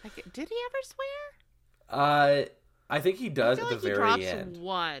he ever swear? I think he does at the very end.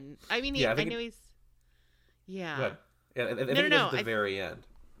 One. I mean, I know he's. Yeah. Yeah, I think he does at the very end.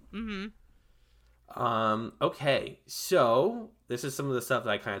 Mm-hmm. Okay, so this is some of the stuff that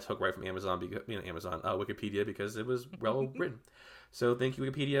I kind of took right from Amazon, because Wikipedia, because it was well written. So thank you,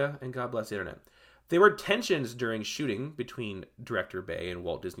 Wikipedia, and God bless the internet. There were tensions during shooting between director Bay and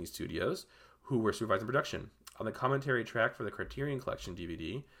Walt Disney Studios, who were supervising production. On the commentary track for the Criterion Collection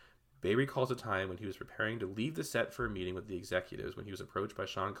DVD, Bay recalls a time when he was preparing to leave the set for a meeting with the executives when he was approached by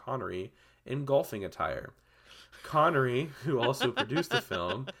Sean Connery in golfing attire. Connery, who also produced the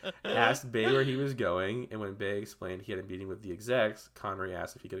film, asked Bay where he was going, and when Bay explained he had a meeting with the execs, Connery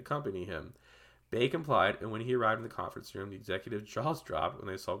asked if he could accompany him. Bay complied, and when he arrived in the conference room, the executive's jaws dropped when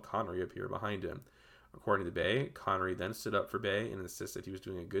they saw Connery appear behind him. According to Bay, Connery then stood up for Bay and insisted he was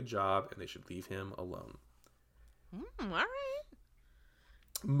doing a good job and they should leave him alone. All right.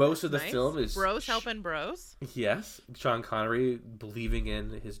 Most of the film is... Bros helping bros. Yes. Sean Connery believing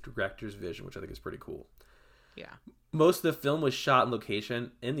in his director's vision, which I think is pretty cool. Yeah. Most of the film was shot in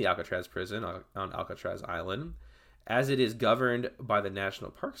location in the Alcatraz prison on Alcatraz Island. As it is governed by the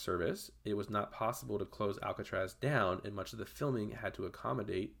National Park Service, it was not possible to close Alcatraz down, and much of the filming had to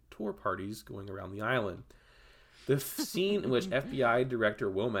accommodate tour parties going around the island. The scene in which FBI Director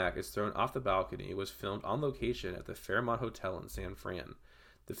Womack is thrown off the balcony was filmed on location at the Fairmont Hotel in San Fran.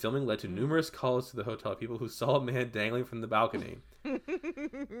 The filming led to numerous calls to the hotel people who saw a man dangling from the balcony.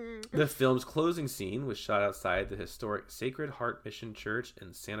 The film's closing scene was shot outside the historic Sacred Heart Mission Church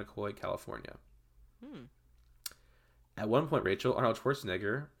in Santa Coy, California. At one point, Rachel, Arnold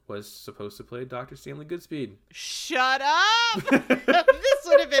Schwarzenegger was supposed to play Dr. Stanley Goodspeed. Shut up! This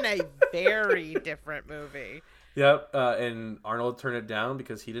would have been a very different movie. Yep, and Arnold turned it down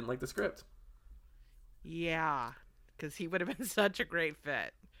because he didn't like the script. Yeah, because he would have been such a great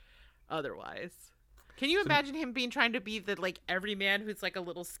fit otherwise. Can you imagine him trying to be the, like, everyman who's, like, a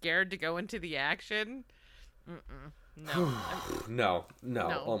little scared to go into the action? No.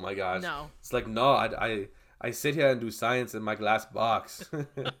 No. Oh, my gosh. No. It's like, no, I sit here and do science in my glass box.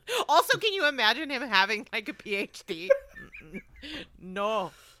 Also, can you imagine him having, like, a PhD?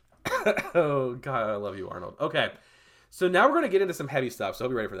 No. Oh, God, I love you, Arnold. Okay, so now we're going to get into some heavy stuff, so I'll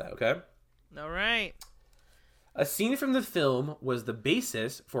be ready for that, okay? All right. A scene from the film was the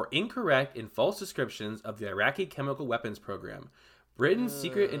basis for incorrect and false descriptions of the Iraqi chemical weapons program. Britain's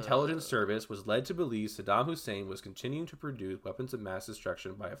secret intelligence service was led to believe Saddam Hussein was continuing to produce weapons of mass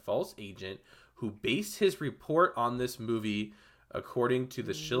destruction by a false agent who based his report on this movie, according to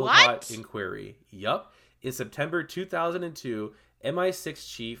the Chilcot Inquiry. Yup. In September 2002, MI6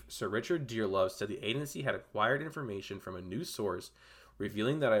 chief Sir Richard Dearlove said the agency had acquired information from a news source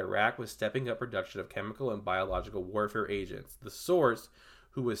revealing that Iraq was stepping up production of chemical and biological warfare agents. The source,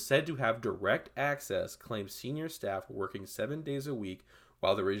 who was said to have direct access, claimed senior staff were working 7 days a week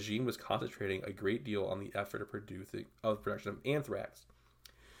while the regime was concentrating a great deal on the effort of production of anthrax.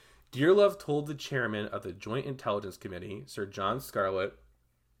 Dearlove told the chairman of the Joint Intelligence Committee, Sir John Scarlett,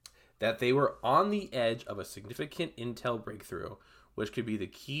 that they were on the edge of a significant intel breakthrough, which could be the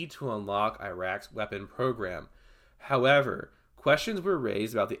key to unlock Iraq's weapon program. However, questions were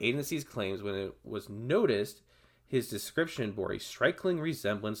raised about the agency's claims when it was noticed his description bore a striking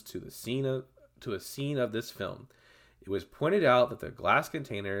resemblance to a scene of this film. It was pointed out that the glass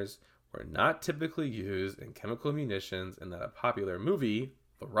containers were not typically used in chemical munitions and that a popular movie,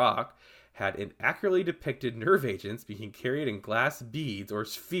 The Rock, had inaccurately depicted nerve agents being carried in glass beads or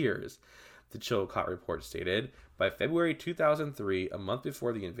spheres. The Chilcot report stated, by February 2003, a month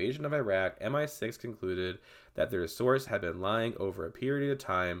before the invasion of Iraq, MI6 concluded that their source had been lying over a period of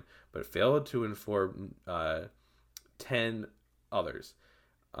time, but failed to inform 10 others.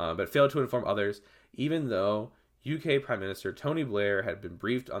 Even though UK Prime Minister Tony Blair had been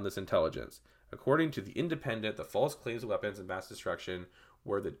briefed on this intelligence. According to The Independent, the false claims of weapons of mass destruction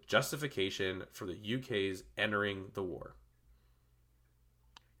were the justification for the UK's entering the war.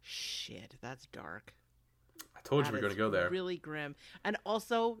 Shit, that's dark. I told you we were going to go there. Really grim. And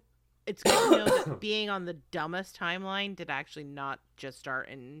also, it's good to know that being on the dumbest timeline did actually not just start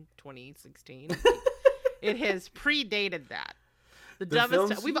in 2016. It has predated that.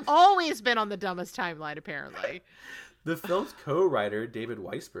 We've always been on the dumbest timeline, apparently. The film's co-writer, David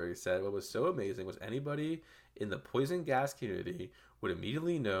Weisberg, said what was so amazing was anybody in the poison gas community would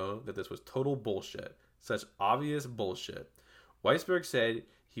immediately know that this was total bullshit. Such obvious bullshit. Weisberg said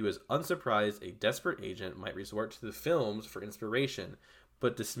he was unsurprised a desperate agent might resort to the films for inspiration,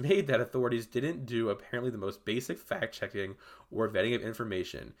 but dismayed that authorities didn't do apparently the most basic fact-checking or vetting of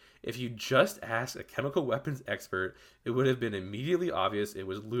information. If you just asked a chemical weapons expert, it would have been immediately obvious it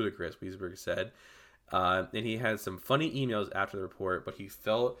was ludicrous, Weisberg said. And he had some funny emails after the report, but he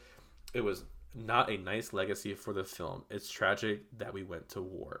felt it was not a nice legacy for the film. It's tragic that we went to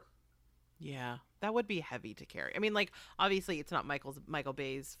war. Yeah, that would be heavy to carry. I mean, like obviously it's not Michael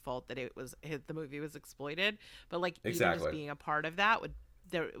Bay's fault that the movie was exploited, but like even just Exactly. being a part of that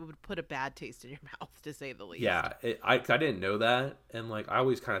it would put a bad taste in your mouth to say the least. Yeah, I didn't know that, and like I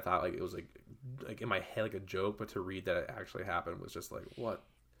always kind of thought like it was like in my head like a joke, but to read that it actually happened was just like what?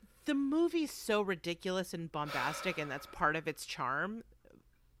 The movie's so ridiculous and bombastic, and that's part of its charm.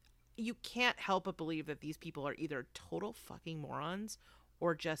 You can't help but believe that these people are either total fucking morons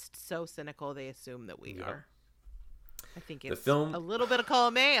or just so cynical they assume that we are. I think The it's film, a little bit of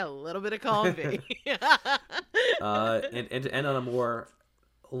column A, a little bit of column B. and to end on a more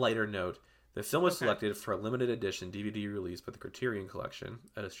lighter note, the film was Okay. selected for a limited edition DVD release by the Criterion Collection,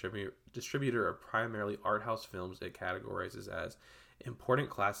 a distributor of primarily art house films it categorizes as important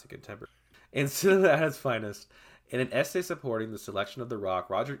classic contemporary and cinema at its finest. In an essay supporting the selection of The Rock,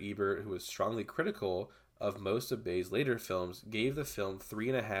 Roger Ebert, who was strongly critical of most of Bay's later films, gave the film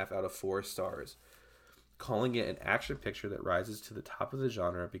 3.5 out of 4 stars, calling it an action picture that rises to the top of the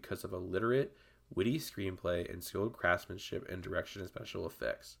genre because of a literate, witty screenplay and skilled craftsmanship and direction and special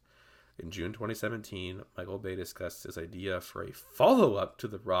effects. In June 2017, Michael Bay discussed his idea for a follow-up to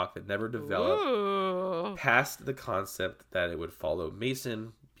The Rock that never developed Ooh. past the concept that it would follow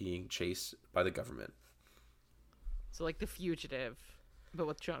Mason being chased by the government. So like The Fugitive, but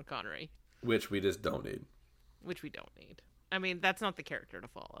with Sean Connery, Which we just don't need. which we don't need. I mean, that's not the character to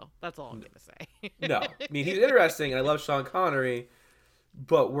follow. That's all I'm going to say. No. I mean, he's interesting, and I love Sean Connery,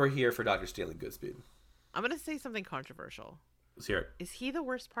 but we're here for Dr. Stanley Goodspeed. I'm going to say something controversial. Let's hear it. Is he the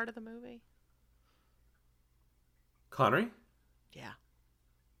worst part of the movie? Connery? Yeah.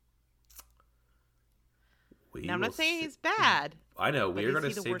 We Now, I'm will not saying see- he's bad. I know. But We're is going he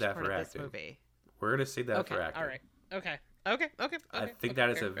to the save worst that part for of this acting. movie? We're going to save that Okay. for acting. All right. Okay. I think Okay, that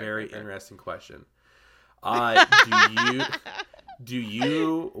is fair, a fair, very fair, fair. interesting question. Do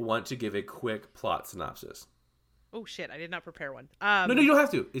you want to give a quick plot synopsis? Oh shit! I did not prepare one. No, you don't have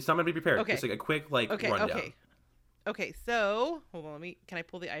to. It's not going to be prepared. Okay. Just like a quick Okay. rundown. Okay. So hold on. Can I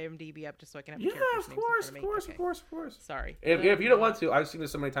pull the IMDb up just so I can have the Yeah, characters' of names in course, front of me? course, Okay. of course, of course. Sorry. If you don't want to, I've seen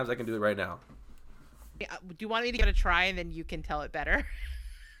this so many times I can do it right now. Do you want me to give it a try and then you can tell it better?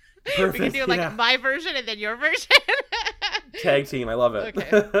 Perfect. We can do like yeah. my version and then your version. Tag team. I love it.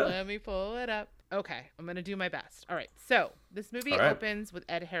 Okay, let me pull it up. Okay, I'm gonna do my best. All right, so this movie All right. opens with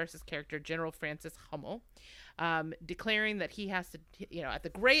Ed Harris's character, General Francis Hummel, declaring that he has to,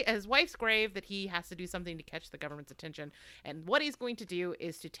 at his wife's grave, that he has to do something to catch the government's attention. And what he's going to do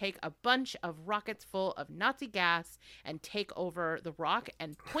is to take a bunch of rockets full of Nazi gas and take over the rock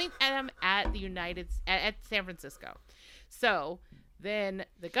and point them at at San Francisco. So then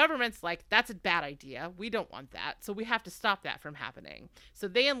the government's like, that's a bad idea. We don't want that. So we have to stop that from happening. So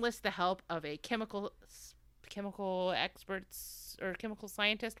they enlist the help of a chemical experts or chemical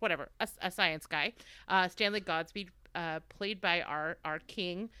scientist, whatever, a science guy, Stanley Godspeed, played by our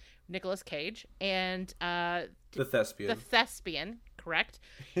king, Nicolas Cage, and The thespian. the thespian, correct?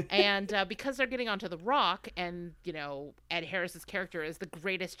 And because they're getting onto the rock, and Ed Harris's character is the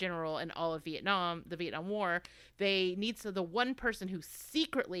greatest general in all of Vietnam, the Vietnam War, they need the one person who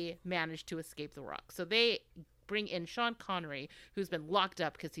secretly managed to escape the rock. So they bring in Sean Connery, who's been locked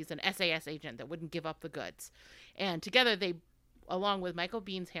up because he's an SAS agent that wouldn't give up the goods. And together they, along with Michael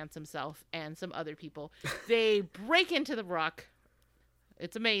Bihn's handsome self and some other people, they break into the rock.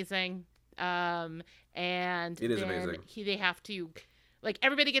 It's amazing. And It is amazing. They have to, like,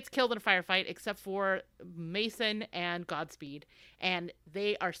 everybody gets killed in a firefight except for Mason and Godspeed, and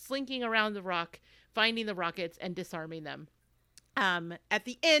they are slinking around the rock, finding the rockets and disarming them. At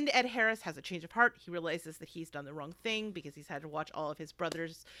the end, Ed Harris has a change of heart. He realizes that he's done the wrong thing because he's had to watch all of his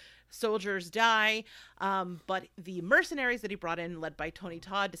brother's soldiers die. But the mercenaries that he brought in, led by Tony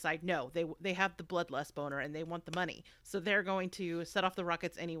Todd, decide no, they have the bloodlust boner and they want the money. So they're going to set off the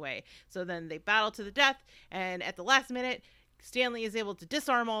rockets anyway. So then they battle to the death, and at the last minute, Stanley is able to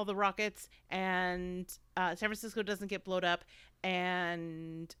disarm all the rockets, and San Francisco doesn't get blown up,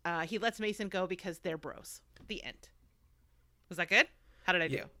 and he lets Mason go because they're bros. The end. Was that good? How did I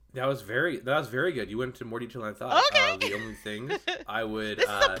do? That was very good. You went into more detail than I thought. Okay. The only things I would This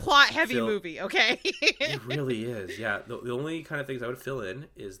is a plot-heavy movie, okay? It really is. Yeah. The only kind of things I would fill in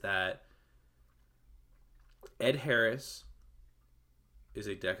is that Ed Harris is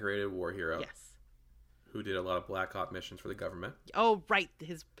a decorated war hero. Yes. Who did a lot of black op missions for the government. Oh, right.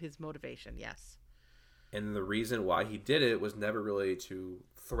 His motivation, yes. And the reason why he did it was never really to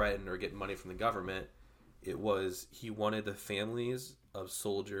threaten or get money from the government. It was he wanted the families of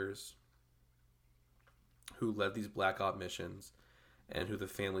soldiers who led these black op missions and who the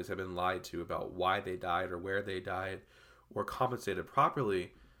families have been lied to about why they died or where they died or compensated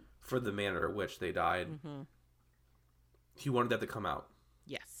properly for the manner in which they died. Mm-hmm. He wanted that to come out.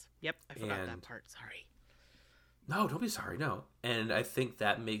 Yes. Yep. I forgot that part. Sorry. No, don't be sorry. No. And I think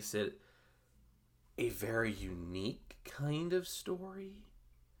that makes it a very unique kind of story.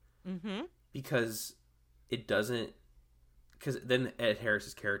 Mm-hmm. Because it doesn't... Because then Ed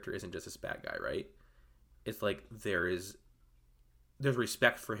Harris's character isn't just this bad guy, right? It's like there's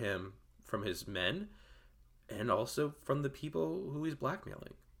respect for him from his men and also from the people who he's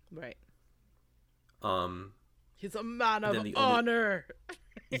blackmailing. Right. He's a man of honor.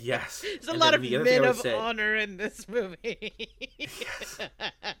 Yes. There's a lot of men of honor in this movie. Yes.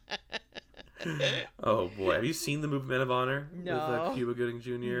 Oh boy, have you seen the movie Men of Honor? No. With Cuba Gooding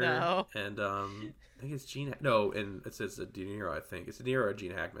Jr. No. And I think it's Gene. No, and it's De Niro. I think it's De Niro or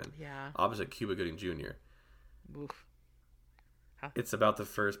Gene Hackman. Yeah. Opposite Cuba Gooding Jr. Oof. It's about the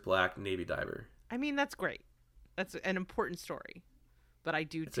first black Navy diver. I mean, that's great. That's an important story. But I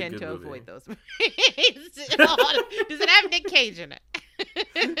do tend to avoid those movies. Does it have Nick Cage in it?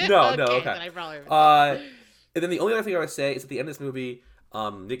 No, okay. Then I probably and then the only other thing I would say is at the end of this movie,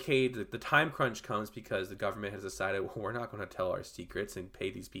 Nick Cage, the time crunch comes because the government has decided, well, we're not going to tell our secrets and pay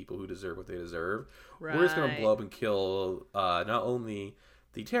these people who deserve what they deserve. Right. We're just going to blow up and kill not only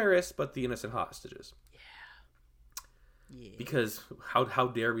the terrorists, but the innocent hostages. Yeah. Because how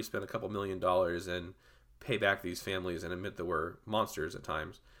dare we spend a couple $1 million and pay back these families and admit that we're monsters at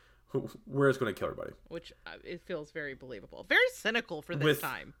times. We're just going to kill everybody. Which it feels very believable. Very cynical for this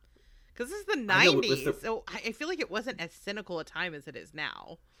time. Because this is the 90s. So I feel like it wasn't as cynical a time as it is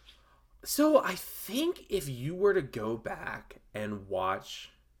now. So I think if you were to go back and watch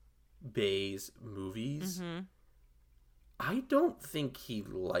Bay's movies, I don't think he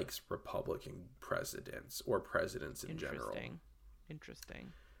likes Republican presidents or presidents in general.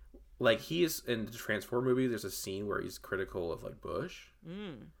 Interesting. Like, he is in the Transform movie. There's a scene where he's critical of like Bush,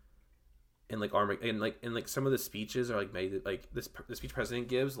 and like and some of the speeches are like made like the speech president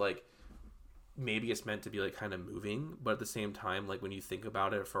gives, like maybe it's meant to be like kind of moving, but at the same time, like when you think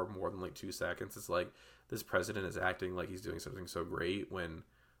about it for more than like 2 seconds, it's like this president is acting like he's doing something so great when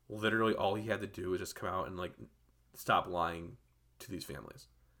literally all he had to do was just come out and like stop lying to these families.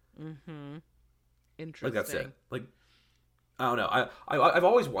 Interesting. Like that's it. Like, I don't know. I've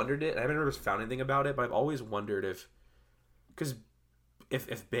always wondered it. I haven't ever found anything about it, but I've always wondered if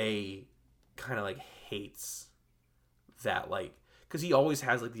Bay kind of like hates that, like, because he always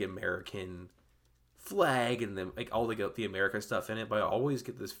has like the American flag and then like all the America stuff in it, but I always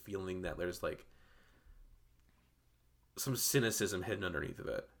get this feeling that there's like some cynicism hidden underneath of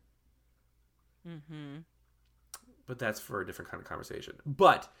it. But that's for a different kind of conversation.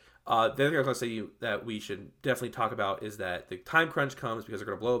 But the other thing I was going to say that we should definitely talk about is that the time crunch comes because they're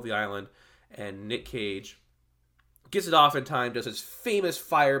going to blow up the island, and Nick Cage gets it off in time, does his famous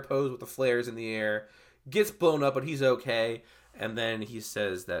fire pose with the flares in the air, gets blown up, but he's okay, and then he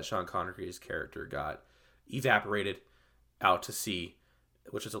says that Sean Connery's character got evaporated out to sea,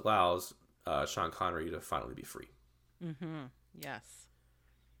 which just allows Sean Connery to finally be free. Yes.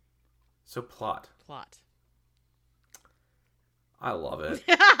 So plot. I love it.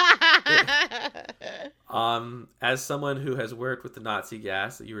 As someone who has worked with the Nazi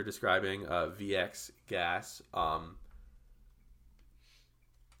gas that you were describing, VX gas, I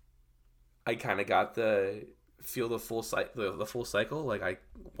kind of got the full cycle. Like I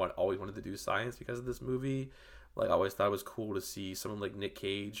always wanted to do science because of this movie. Like I always thought it was cool to see someone like Nick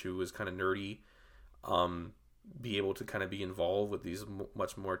Cage, who was kind of nerdy, be able to kind of be involved with these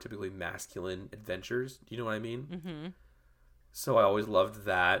much more typically masculine adventures. Do you know what I mean? So I always loved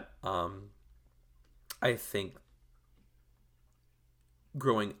that. I think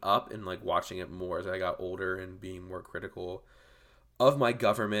growing up and like watching it more as I got older and being more critical of my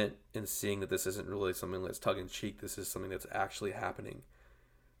government and seeing that this isn't really something that's tongue in cheek, this is something that's actually happening.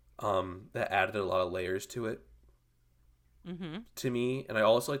 That added a lot of layers to it. To me. And I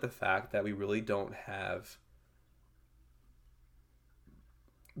also like the fact that we really don't have,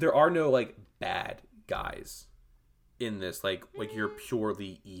 there are no like bad guys in this, like you're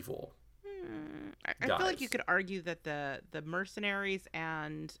purely evil. I feel like you could argue that the mercenaries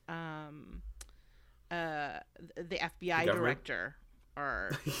and the FBI director are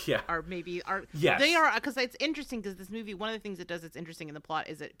yes. They are, because it's interesting because this movie, one of the things it does that's interesting in the plot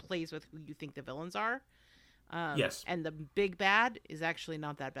is it plays with who you think the villains are. Yes. And the big bad is actually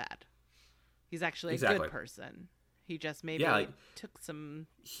not that bad. He's actually a good person. He just maybe took some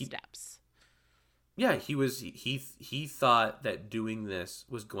steps. Yeah, he thought that doing this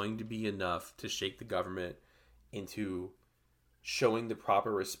was going to be enough to shake the government into showing the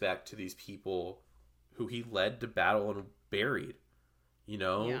proper respect to these people who he led to battle and buried. you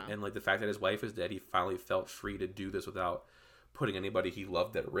know? Yeah. And like the fact that his wife is dead, he finally felt free to do this without putting anybody he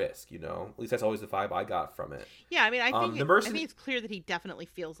loved at risk, you know? At least that's always the vibe I got from it. Yeah, I mean, I think The I think it's clear that he definitely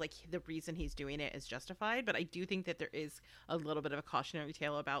feels like the reason he's doing it is justified, but I do think that there is a little bit of a cautionary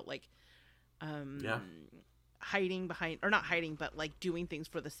tale about like hiding behind, or not hiding, but like doing things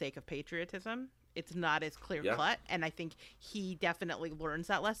for the sake of patriotism. It's not as clear cut, and I think he definitely learns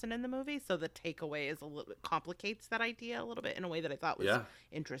that lesson in the movie. So the takeaway is a little bit complicates that idea a little bit in a way that I thought was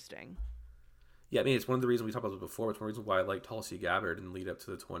interesting. Yeah, I mean, it's one of the reasons we talked about this before. It's one of the reasons why I liked Tulsi Gabbard in the lead up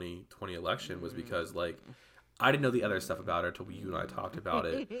to the 2020 election was because, like, I didn't know the other stuff about her until you and I talked about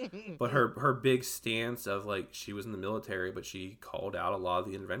it. But her big stance of, like, she was in the military, but she called out a lot of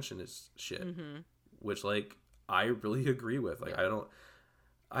the interventionist shit, which, like, I really agree with. Like,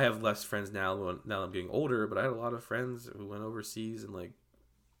 I have less friends now that I'm getting older, but I had a lot of friends who went overseas and, like,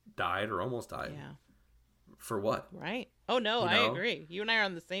 died or almost died. Yeah. For what? Right. Oh, no, I agree. You and I are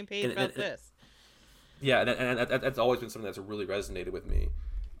on the same page about this. Yeah, and that's always been something that's really resonated with me.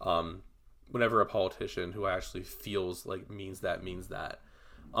 Whenever a politician who actually feels like means that.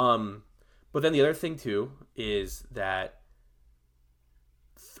 But then the other thing, too, is that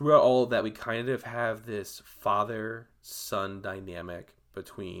throughout all of that, we kind of have this father-son dynamic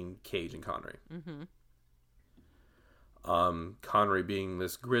between Cage and Connery. Connery being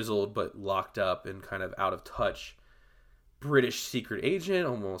this grizzled but locked up and kind of out of touch British secret agent,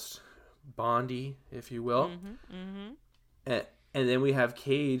 almost Bondy, if you will. And then we have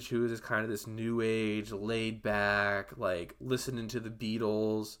Cage, who is kind of this new age, laid back, like listening to the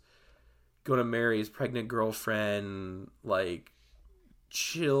Beatles, going to marry his pregnant girlfriend, like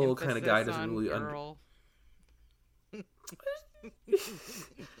chill kind of guy. Doesn't really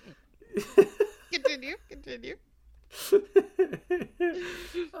Continue.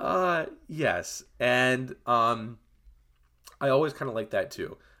 Yes, and I always kind of liked that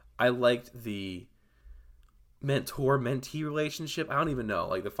too. I liked the mentor-mentee relationship. I don't even know,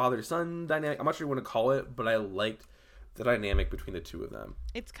 like the father-son dynamic. I'm not sure what you want to call it, but I liked the dynamic between the two of them.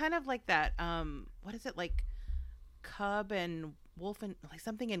 It's kind of like that. What is it, like Cub and Wolf and like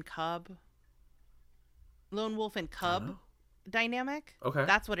something in Cub, Lone Wolf and Cub dynamic. Okay,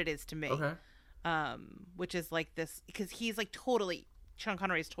 that's what it is to me. Okay, which is like this because he's like totally Sean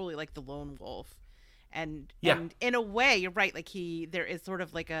Connery is totally like the lone wolf. And in a way, you're right. Like there is sort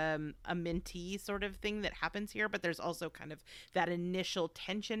of like a mentee sort of thing that happens here, but there's also kind of that initial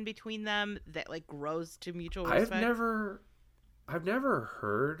tension between them that like grows to mutual respect. I've never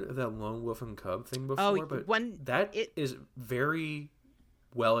heard that lone wolf and cub thing before, but is very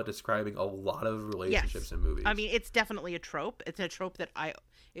well at describing a lot of relationships in movies. I mean, it's definitely a trope. It's a trope that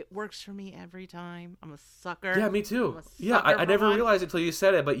it works for me every time. I'm a sucker. Yeah, me too. Yeah, I never realized it until you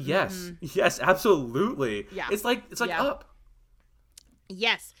said it, but yes, absolutely. Yeah, it's like Up.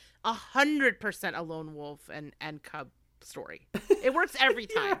 Yes, 100% a lone wolf and cub story. It works every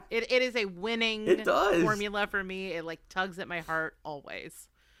time. It is a winning formula for me. It like tugs at my heart always.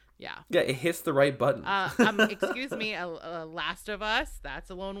 Yeah, it hits the right button. Excuse me, Last of Us. That's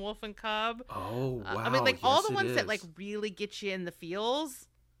a lone wolf and cub. Oh wow! I mean, like all the ones that like really get you in the feels.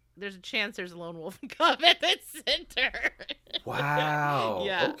 There's a chance there's a lone wolf and cub at the center. Wow.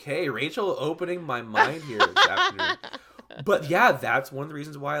 Yeah. Okay, Rachel, opening my mind here this afternoon. But yeah, that's one of the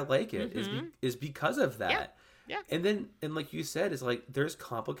reasons why I like it is because of that. Yeah. And like you said, it's like there's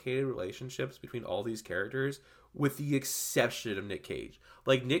complicated relationships between all these characters, with the exception of Nick Cage.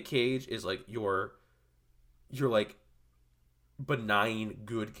 Like Nick Cage is like your like benign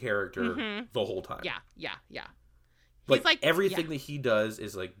good character the whole time. Yeah. Like everything that he does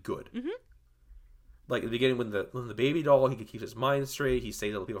is like good. Like at the beginning when the baby doll, he could keep his mind straight. He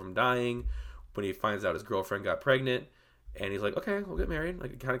saves other people from dying. When he finds out his girlfriend got pregnant, and he's like, okay, we'll get married.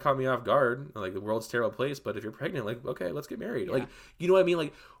 Like it kind of caught me off guard. Like the world's a terrible place, but if you're pregnant, like okay, let's get married. Yeah. Like you know what I mean?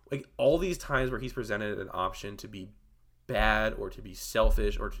 Like all these times where he's presented an option to be bad or to be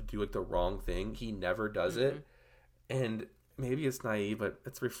selfish or to do like the wrong thing, he never does it. And maybe it's naive, but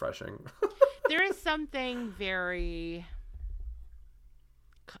it's refreshing. There is something very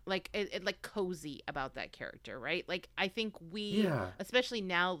like cozy about that character, right? Like I think we especially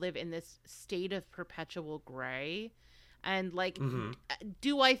now live in this state of perpetual gray. And like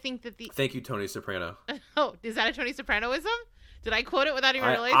do I think that Thank you, Tony Soprano. Oh, is that a Tony Sopranoism? Did I quote it without even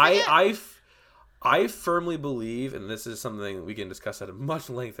realizing it? I firmly believe, and this is something we can discuss at much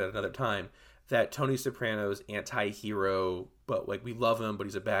length at another time, that Tony Soprano's anti-hero, but like we love him, but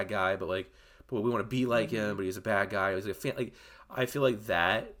he's a bad guy, but we want to be like him, but he's a bad guy. He's a fan. Like I feel like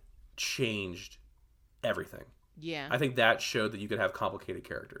that changed everything. Yeah. I think that showed that you could have complicated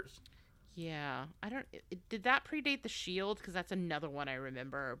characters. Yeah, I don't. Did that predate the Shield? Because that's another one I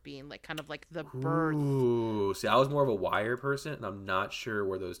remember being like kind of like the birth. Ooh, see, I was more of a Wire person, and I'm not sure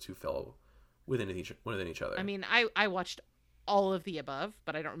where those two fell within each other. I mean, I watched all of the above,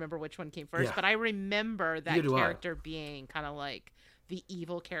 but I don't remember which one came first. Yeah. But I remember that Neither do I. character being kind of like the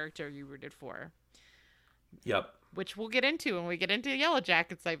evil character you rooted for. Yep. Which we'll get into when we get into Yellow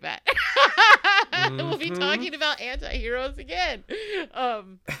Jackets, I bet. We'll be talking about anti-heroes again.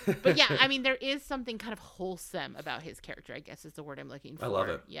 But yeah, I mean, there is something kind of wholesome about his character, I guess is the word I'm looking for. I love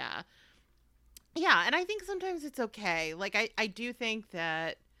it. Yeah. Yeah, and I think sometimes it's okay. Like, I do think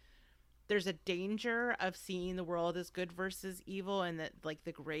that there's a danger of seeing the world as good versus evil, and that like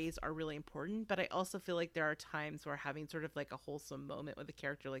the grays are really important. But I also feel like there are times where having sort of like a wholesome moment with a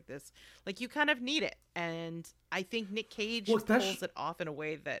character like this, like you kind of need it. And I think Nick Cage pulls it off in a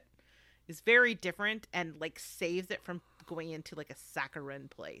way that is very different and like saves it from going into like a saccharine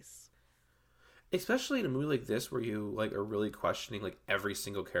place. Especially in a movie like this where you like are really questioning like every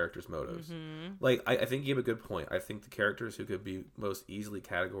single character's motives. Mm-hmm. Like I think you have a good point. I think the characters who could be most easily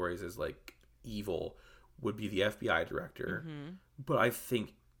categorized as like evil would be the FBI director. Mm-hmm. But I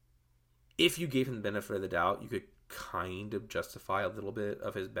think if you gave him the benefit of the doubt, you could kind of justify a little bit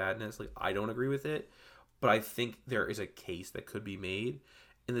of his badness. Like I don't agree with it, but I think there is a case that could be made.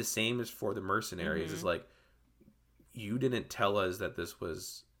 And the same is for the mercenaries. Mm-hmm. Is like you didn't tell us that this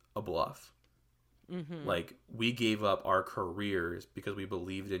was a bluff. Mm-hmm. Like we gave up our careers because we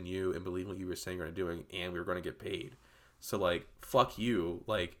believed in you and believed what you were saying you were doing, and we were going to get paid. So like, fuck you.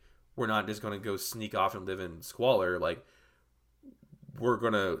 Like we're not just going to go sneak off and live in squalor. Like we're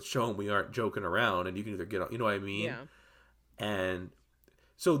going to show them we aren't joking around, and you can either get on. You know what I mean? Yeah. And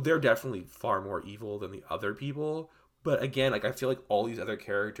so they're definitely far more evil than the other people. But again, like I feel like all these other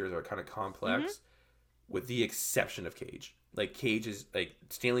characters are kind of complex, with the exception of Cage. Like Cage is like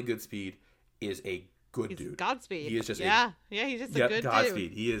Stanley Goodspeed is a good dude. Godspeed. He is just he's just a good Godspeed.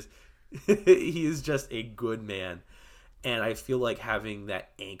 dude. He is he is just a good man. And I feel like having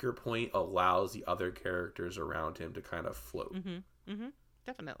that anchor point allows the other characters around him to kind of float. Mm-hmm. Mm-hmm.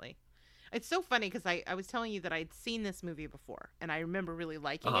 Definitely. It's so funny because I was telling you that I'd seen this movie before, and I remember really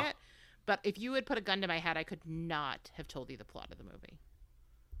liking it. But if you had put a gun to my head, I could not have told you the plot of the movie.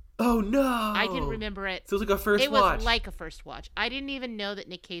 Oh, no. I didn't remember it. So it was like a first watch. It was like a first watch. I didn't even know that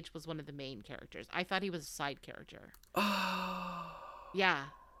Nick Cage was one of the main characters. I thought he was a side character. Oh. Yeah.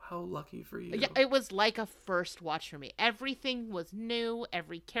 How lucky for you. Yeah, it was like a first watch for me. Everything was new.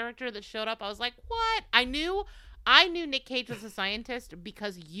 Every character that showed up, I was like, what? I knew Nick Cage was a scientist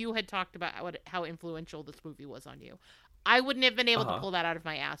because you had talked about how influential this movie was on you. I wouldn't have been able to pull that out of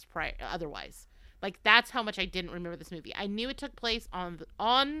my ass otherwise. Like, that's how much I didn't remember this movie. I knew it took place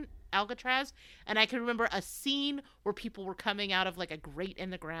on Alcatraz, and I can remember a scene where people were coming out of, like, a grate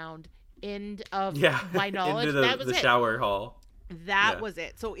in the ground. End of my knowledge. Into that was the it. shower hall. That was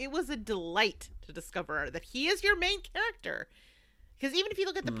it. So it was a delight to discover that he is your main character. Because even if you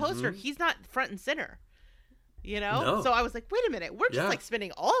look at the poster, he's not front and center. You know? No. So I was like, wait a minute. We're just like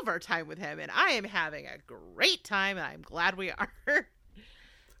spending all of our time with him, and I am having a great time, and I'm glad we are.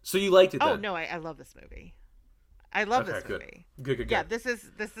 So you liked it then? Oh, no, I love this movie. I love this movie. Good. Yeah, this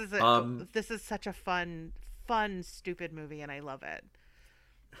is such a fun, stupid movie, and I love it.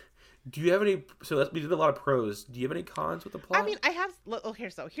 Do you have any? So we did a lot of pros. Do you have any cons with the plot? I mean, I have. Oh,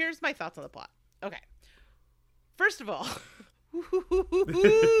 here's my thoughts on the plot. Okay, first of all,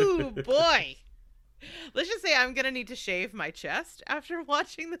 boy, let's just say I'm gonna need to shave my chest after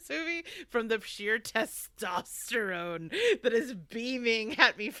watching this movie from the sheer testosterone that is beaming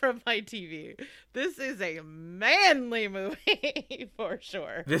at me from my TV. This is a manly movie for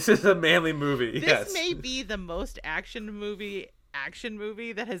sure. This is a manly movie. This may be the most action movie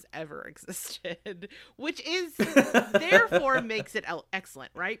that has ever existed, which is therefore makes it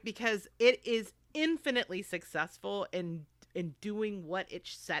excellent, right? Because it is infinitely successful in doing what it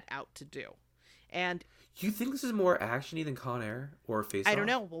set out to do. And you think this is more actiony than Con Air or Face Off? I don't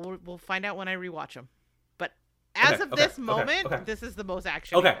know. We'll find out when I rewatch them. But as of this moment, this is the most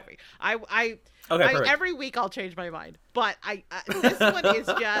action movie. I every week I'll change my mind, but this one is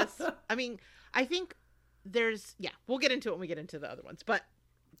just. I mean, I think there's we'll get into it when we get into the other ones, but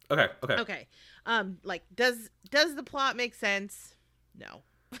okay. Like, does the plot make sense? No.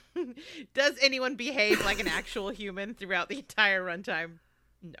 Does anyone behave like an actual human throughout the entire runtime?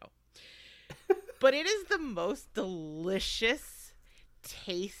 No. But it is the most delicious,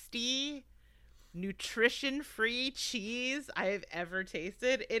 tasty, nutrition-free cheese I have ever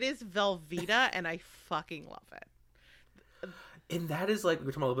tasted. It is Velveeta, and I fucking love it. And that is like we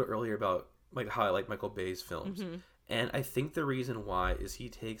were talking a little bit earlier about like how I like Michael Bay's films. And I think the reason why is he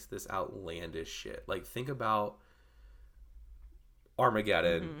takes this outlandish shit. Like, think about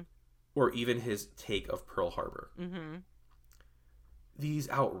Armageddon, or even his take of Pearl Harbor. These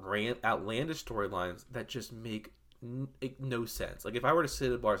outlandish storylines that just make no sense. Like, if I were to sit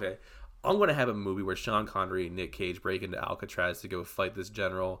at a bar and say, I'm going to have a movie where Sean Connery and Nick Cage break into Alcatraz to go fight this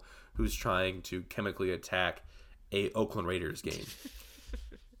general who's trying to chemically attack a Oakland Raiders game.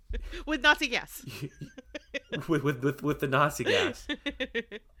 With Nazi gas. with the Nazi gas.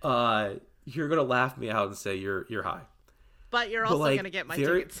 You're going to laugh me out and say you're high. But you're also going to get my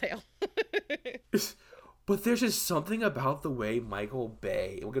ticket sale. But there's just something about the way Michael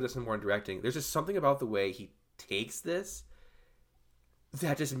Bay, and we'll get to some more in directing, there's just something about the way he takes this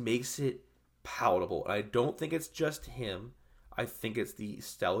that just makes it palatable. And I don't think it's just him. I think it's the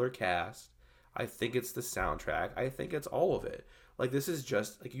stellar cast. I think it's the soundtrack. I think it's all of it. Like, this is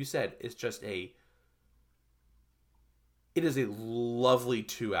just, like you said, it's just it is a lovely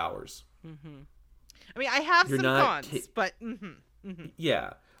 2 hours. I mean, I have some cons, but...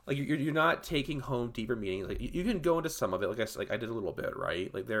 Yeah. Like, you're not taking home deeper meaning. Like, you can go into some of it. Like I did a little bit,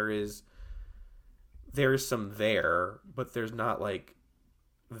 right? Like, there is some there, but there's not, like,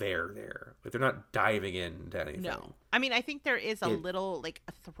 there. Like, they're not diving into anything. No. I mean, I think there is a little, like,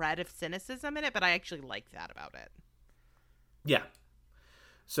 a thread of cynicism in it, but I actually like that about it. Yeah.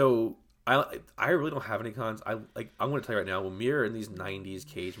 So, I really don't have any cons. I'm going to tell you right now, when we were in these 90s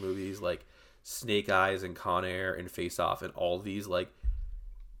Cage movies, like Snake Eyes and Con Air and Face Off and all these, like,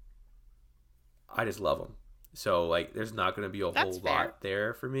 I just love them. So, like, there's not going to be a whole lot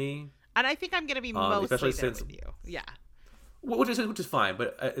there for me. And I think I'm going to be mostly there with you. Yeah. Which is fine,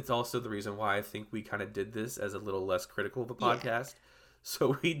 but it's also the reason why I think we kind of did this as a little less critical of a podcast. Yeah.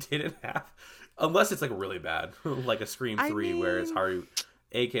 So we didn't have, unless it's like really bad, like a Scream 3 where it's Harvey,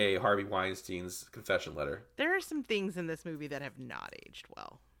 a.k.a. Harvey Weinstein's confession letter. There are some things in this movie that have not aged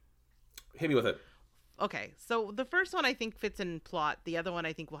well. Hit me with it. Okay, so the first one I think fits in plot. The other one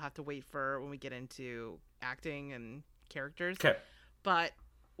I think we'll have to wait for when we get into acting and characters. Okay. But,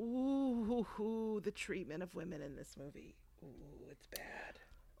 the treatment of women in this movie. Ooh, it's bad.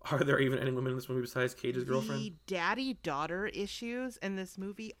 Are there even any women in this movie besides Cage's girlfriend? The daddy-daughter issues in this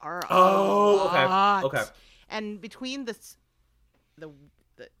movie are okay. And between the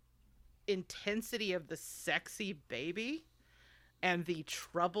intensity of the sexy baby and the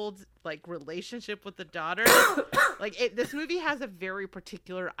troubled, like, relationship with the daughter, like, this movie has a very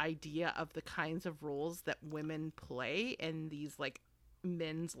particular idea of the kinds of roles that women play in these, like,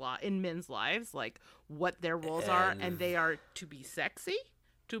 men's lives, like what their roles are, and they are to be sexy,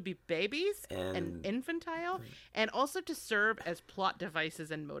 to be babies and infantile, and also to serve as plot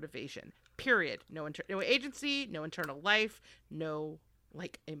devices and motivation. Period. No agency, no internal life, no,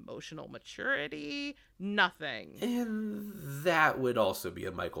 like, emotional maturity, nothing. And that would also be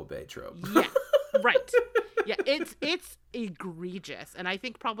a Michael Bay trope. Yeah, right. Yeah, it's egregious. And I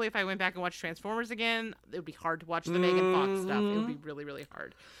think probably if I went back and watched Transformers again, it would be hard to watch the Megan Fox stuff. It would be really, really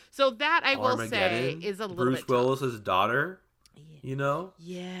hard. So that, I will say, is a little bit Bruce Willis's daughter, you know?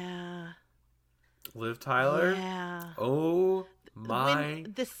 Yeah. Liv Tyler? Yeah. Oh, my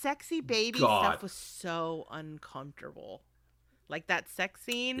the sexy baby God. stuff was so uncomfortable. Like, that sex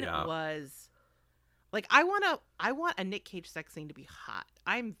scene was... Like, I want a Nick Cage sex scene to be hot.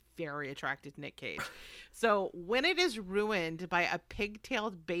 I'm very attracted to Nick Cage. So when it is ruined by a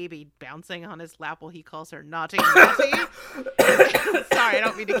pigtailed baby bouncing on his lap while he calls her naughty, sorry, I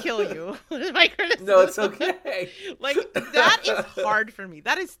don't mean to kill you. My criticism. No, it's okay. Like, that is hard for me.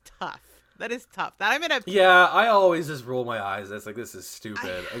 That is tough. That I'm in a... Yeah, I always just roll my eyes. That's like, this is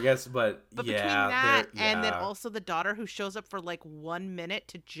stupid, I guess. But between that and then also the daughter who shows up for like 1 minute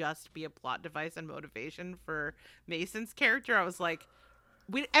to just be a plot device and motivation for Mason's character, I was like,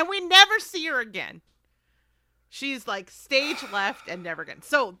 we never see her again. She's like stage left and never again.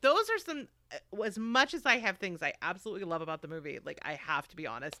 So those are some, as much as I have things I absolutely love about the movie, like, I have to be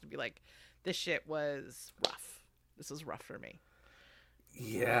honest and be like, this shit was rough. This was rough for me.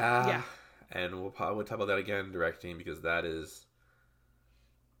 Yeah. And we'll probably talk about that again, directing, because that's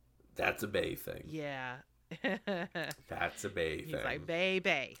a Bay thing. Yeah. That's a Bay thing. He's like,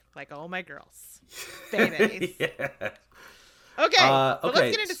 Bay. Like all my girls. Bays. Yeah. Okay. But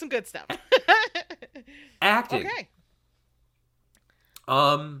let's get into some good stuff. Acting. Okay.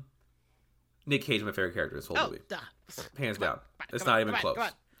 Nick Cage is my favorite character in this whole movie. Hands down. It's not even close.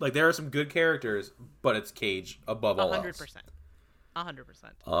 Like, there are some good characters, but it's Cage above all else. 100%.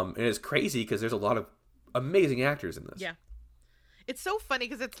 100%. And it's crazy because there's a lot of amazing actors in this. Yeah. It's so funny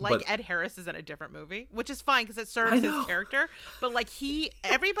because it's like But Ed Harris is in a different movie, which is fine because it I serves his know. character. But like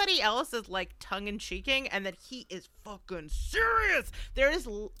everybody else is like tongue in cheeking, and that he is fucking serious. There is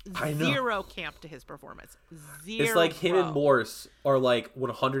I know. zero camp to his performance. Zero. It's like him and Morse are like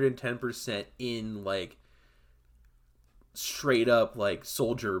 110% in like straight up like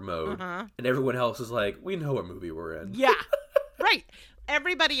soldier mode, and everyone else is like, we know what movie we're in. Yeah, right.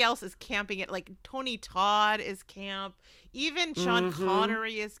 Everybody else is camping it. Like Tony Todd is camp. Even Sean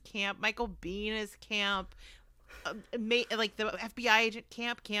Connery is camp. Michael Biehn is camp. Like the FBI agent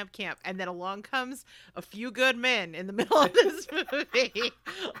camp. And then along comes A Few Good Men in the middle of this movie.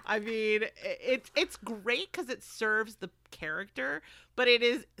 I mean, it's great because it serves the character, but it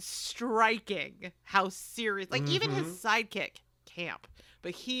is striking how serious. Like even his sidekick camp,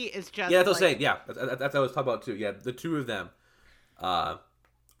 but he is just that's what I'm saying. Yeah, that's what I was talking about too. Yeah, the two of them are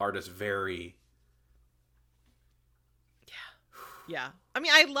just very yeah. I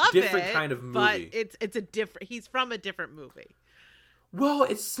mean, I love different it, kind of movie. but it's a different. He's from a different movie. Well,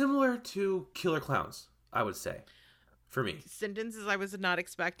 it's similar to Killer Clowns, I would say, for me. Sentences I was not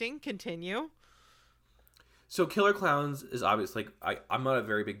expecting. Continue. So Killer Clowns is obviously like I'm not a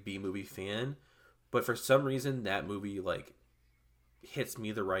very big B movie fan, but for some reason that movie like hits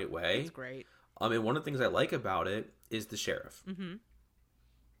me the right way. It's great. And one of the things I like about it is the sheriff.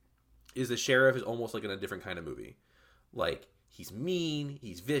 Is the sheriff is almost like in a different kind of movie. Like, he's mean,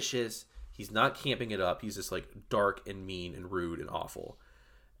 he's vicious, he's not camping it up, he's just like dark and mean and rude and awful.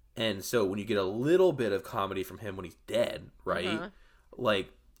 And so when you get a little bit of comedy from him when he's dead, right?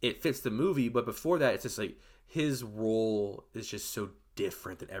 Like, it fits the movie, but before that, it's just like his role is just so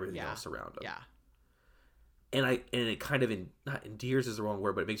different than everything else around him. Yeah. And it kind of not endears is the wrong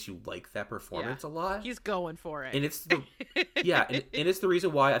word, but it makes you like that performance a lot. He's going for it. And it's the and it's the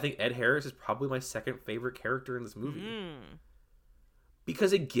reason why I think Ed Harris is probably my second favorite character in this movie.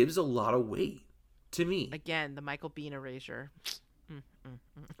 Because it gives a lot of weight to me. Again, the Michael Biehn erasure.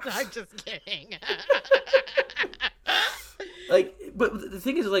 I'm just kidding. Like, but the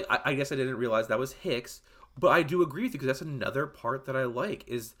thing is, like, I guess I didn't realize that was Hicks, but I do agree with you because that's another part that I like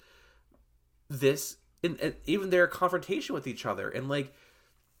is this. And even their confrontation with each other, and like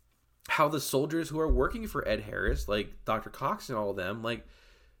how the soldiers who are working for Ed Harris, like Dr. Cox and all of them, like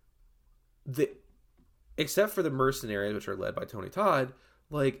except for the mercenaries, which are led by Tony Todd,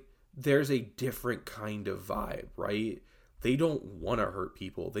 like there's a different kind of vibe, right? They don't want to hurt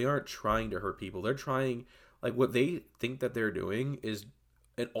people. They aren't trying to hurt people. They're trying, like what they think that they're doing is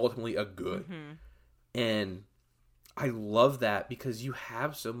ultimately a good. And I love that because you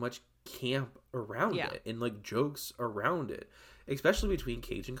have so much camp around it and like jokes around it, especially between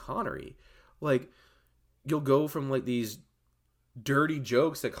Cage and Connery. Like you'll go from like these dirty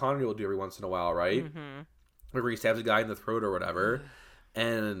jokes that Connery will do every once in a while, right? Where he stabs a guy in the throat or whatever,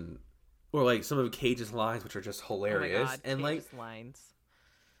 and or like some of Cage's lines, which are just hilarious. Oh my God, and Cage's like lines.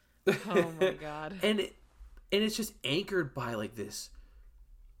 Oh my God. and it's just anchored by like this.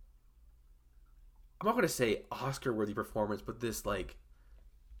 I'm not going to say Oscar-worthy performance, but this like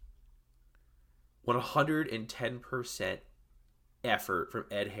 110% effort from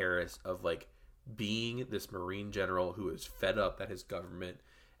Ed Harris of like being this Marine general who is fed up that his government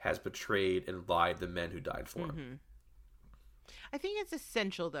has betrayed and lied the men who died for him. I think it's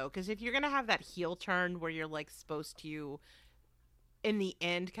essential though, because if you're gonna have that heel turn where you're like supposed to, in the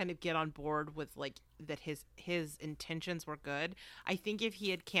end, kind of get on board with like that his intentions were good. I think if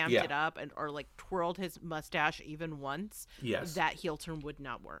he had camped it up or like twirled his mustache even once, that heel turn would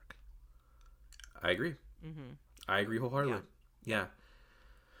not work. I agree. I agree wholeheartedly. Yeah.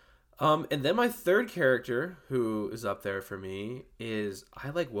 And then my third character who is up there for me is I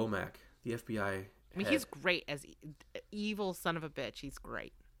like Womack, the FBI head. I mean, he's great as evil son of a bitch. He's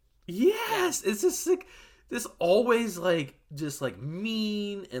great. Yes, it's just like this always like just like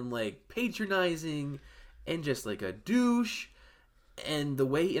mean and like patronizing and just like a douche, and the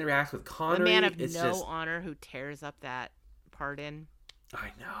way he interacts with Connery, a man of no honor who tears up that pardon.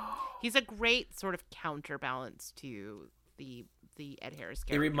 I know. He's a great sort of counterbalance to the Ed Harris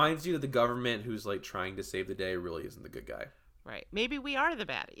character. It reminds you that the government who's like trying to save the day really isn't the good guy. Right. Maybe we are the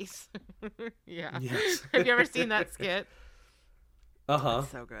baddies. Yeah. Yes. Have you ever seen that skit? Uh-huh.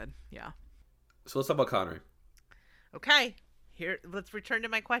 It's so good. Yeah. So let's talk about Connery. Okay. Here, let's return to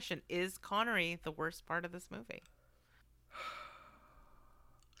my question. Is Connery the worst part of this movie?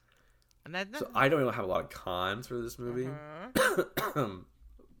 And then, so I don't have a lot of cons for this movie.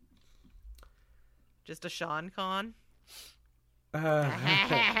 Just a Sean con?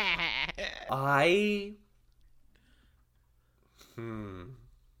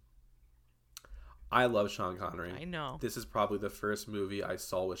 I love Sean Connery. I know. This is probably the first movie I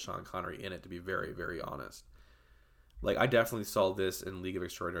saw with Sean Connery in it, to be very, very honest. Like, I definitely saw this in League of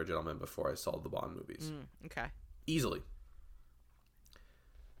Extraordinary Gentlemen before I saw the Bond movies. Okay. Easily.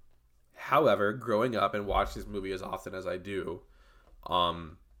 However, growing up and watching this movie as often as I do, I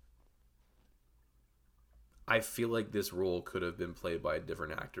feel like this role could have been played by a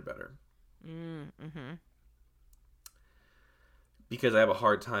different actor better. Mm-hmm. Because I have a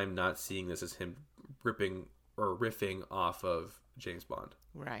hard time not seeing this as him riffing off of James Bond.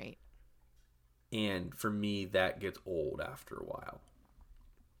 Right. And for me, that gets old after a while.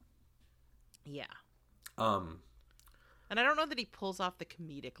 Yeah. And I don't know that he pulls off the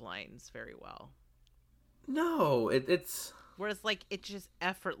comedic lines very well. No, it's... Whereas, like, it's just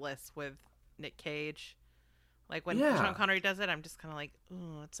effortless with Nick Cage. Like, when Sean Connery does it, I'm just kind of like,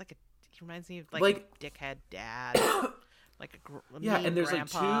 oh, it's like he reminds me of, like a dickhead dad. Like a mean and there's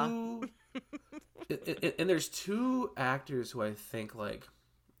grandpa. Like two... and there's two actors who I think, like,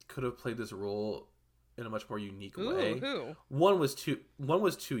 could have played this role in a much more unique way. Who? One was too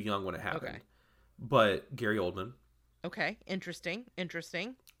young when it happened. Okay. But Gary Oldman. Okay, interesting.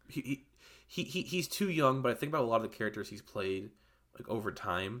 He's too young, but I think about a lot of the characters he's played like over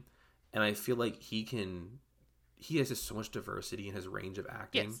time, and I feel like he has just so much diversity in his range of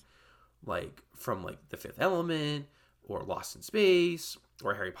acting. Yes. Like from like The Fifth Element or Lost in Space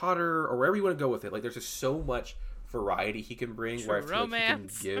or Harry Potter or wherever you want to go with it. Like there's just so much variety he can bring. True where I feel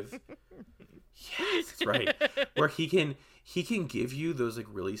romance. Like he can give. Yes, that's right. Where he can give you those like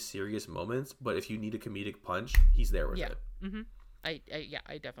really serious moments, but if you need a comedic punch, he's there with it. Mm-hmm. I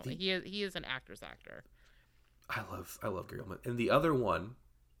definitely. He is an actor's actor. I love Gary Oldman. And the other one,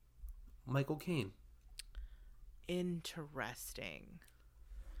 Michael Caine. Interesting.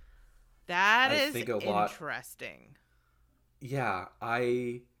 That is interesting. Yeah,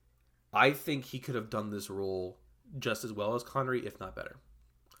 I think he could have done this role just as well as Connery, if not better.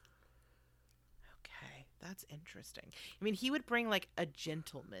 Okay, that's interesting. I mean, he would bring like a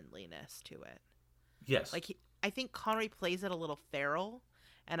gentlemanliness to it. Yes. Like I think Connery plays it a little feral,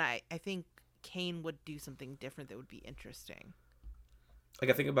 and I think Caine would do something different that would be interesting. Like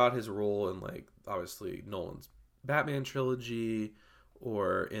I think about his role in like obviously Nolan's Batman trilogy,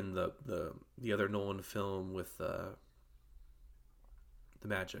 or in the other Nolan film with the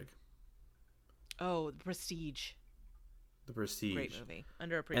Magic. Oh, The Prestige. The Prestige. Great movie.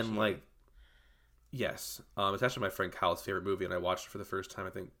 Underappreciated. And like, yes, it's actually my friend Kyle's favorite movie, and I watched it for the first time I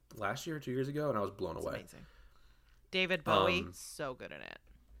think last year or 2 years ago, and I was blown away. Amazing. David Bowie, so good in it.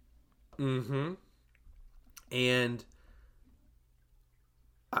 Mm-hmm. And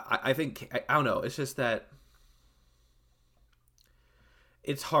I think I don't know. It's just that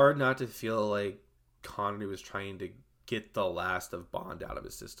it's hard not to feel like Connery was trying to get the last of Bond out of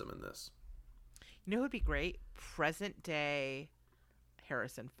his system in this. You know who would be great? Present day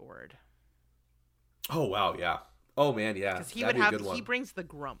Harrison Ford. Oh wow, yeah. Oh man, yeah. Because he would have. He brings the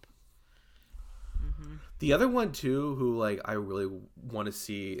grump. Mm-hmm. The other one too, who like I really want to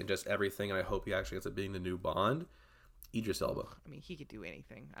see in just everything, and I hope he actually ends up being the new Bond, Idris Elba. I mean, he could do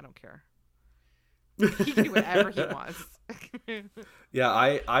anything. I don't care. He can do whatever he wants. Yeah,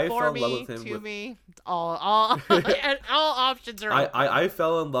 I For fell me, in love with him. To me, it's all options are. I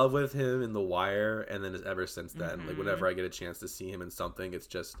fell in love with him in The Wire, and then ever since then, Mm-hmm. like whenever I get a chance to see him in something, it's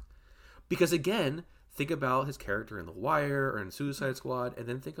just because again, think about his character in The Wire or in Suicide Squad, and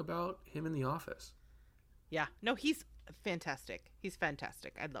then think about him in The Office. Yeah, no, he's fantastic. He's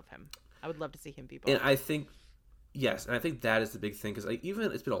fantastic. I love him. I would love to see him be Bond. And I think. Yes, and I think that is the big thing, because like,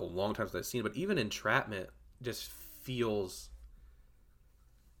 even it's been a long time since I've seen it, but even Entrapment just feels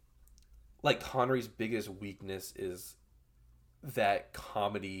like Connery's biggest weakness is that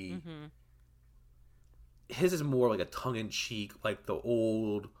comedy. Mm-hmm. His is more like a tongue-in-cheek, like the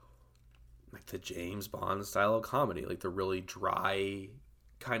old, like the James Bond style of comedy, like the really dry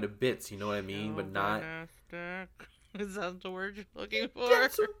kind of bits, you know what I mean? But not... Is that the word you're looking for?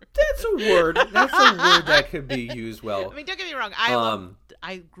 That's a word. That's a word that could be used well. I mean, don't get me wrong.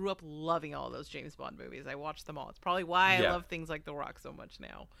 I grew up loving all those James Bond movies. I watched them all. It's probably why I love things like The Rock so much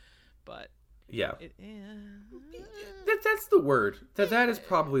now. But yeah, that's the word. That is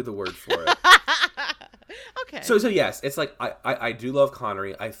probably the word for it. Okay. So yes, it's like I do love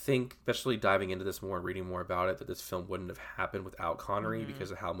Connery. I think, especially diving into this more and reading more about it, that this film wouldn't have happened without Connery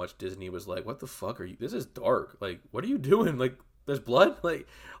because of how much Disney was like, "What the fuck are you? This is dark. Like, what are you doing? Like, there's blood. Like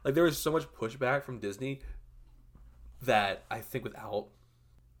there was so much pushback from Disney that I think without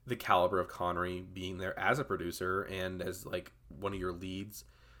the caliber of Connery being there as a producer and as like one of your leads,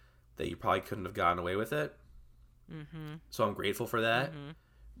 that you probably couldn't have gotten away with it. Mm-hmm. So I'm grateful for that. Mm-hmm.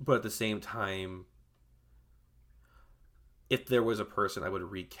 But at the same time, if there was a person I would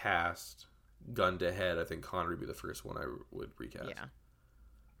recast gun to head, I think Connery would be the first one I would recast. Yeah.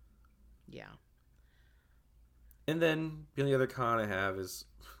 Yeah. And then the only other con I have is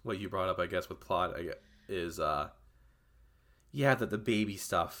what you brought up, I guess, with plot. Is the baby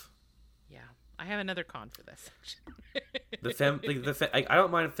stuff. Yeah, I have another con for this. I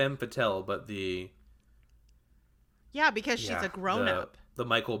don't mind femme fatale, but because she's a grown up. The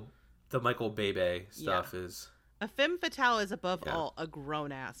Michael Bebe stuff is a femme fatale is above all a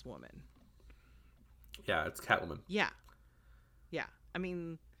grown ass woman. Yeah, it's Catwoman. Yeah. I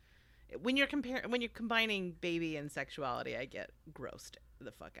mean, when you're combining baby and sexuality, I get grossed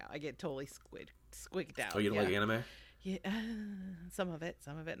the fuck out. I get totally squigged out. Oh, you don't like anime? Yeah, some of it,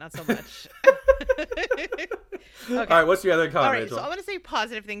 not so much. Okay. All right, what's your other comment? All right, so I want to say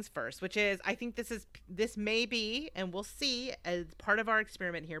positive things first, which is I think this may be, and we'll see as part of our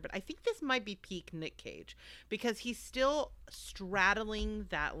experiment here, but I think this might be peak Nick Cage because he's still straddling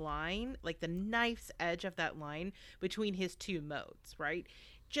that line, like the knife's edge of that line between his two modes, right?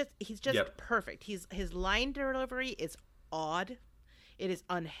 He's just perfect. His line delivery is odd. It is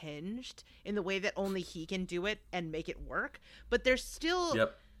unhinged in the way that only he can do it and make it work. But there's still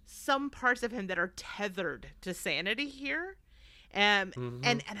some parts of him that are tethered to sanity here. And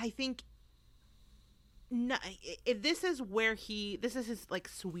I think this is his like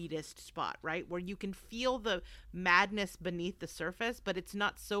sweetest spot, right? Where you can feel the madness beneath the surface, but it's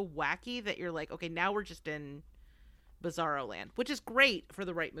not so wacky that you're like, okay, now we're just in Bizarro land, which is great for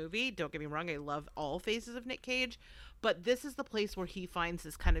the right movie. Don't get me wrong, I love all phases of Nick Cage, but this is the place where he finds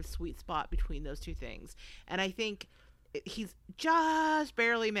this kind of sweet spot between those two things. And I think he's just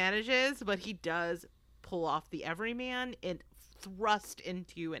barely manages, but he does pull off the everyman and thrust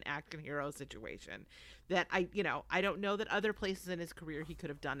into an action hero situation that I don't know that other places in his career he could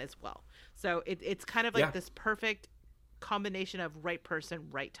have done as well. So it's kind of like this perfect combination of right person,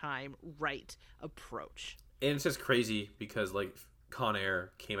 right time, right approach. And it's just crazy because like Con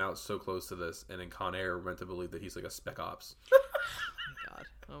Air came out so close to this, and in Con Air we're meant to believe that he's like a spec ops.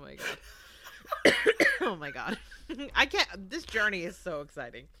 Oh my god. Oh my god. I can't. This journey is so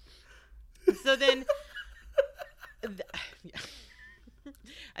exciting. So then,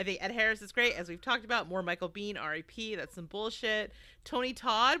 I think Ed Harris is great, as we've talked about. More Michael Biehn, R.I.P. That's some bullshit. Tony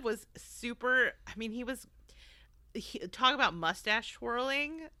Todd was super. I mean, talk about mustache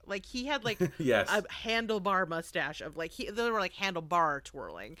twirling. Like he had like a handlebar mustache of like they were like handlebar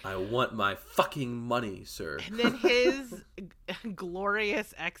twirling. I want my fucking money, sir. And then his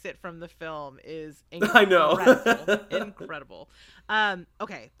glorious exit from the film is incredible.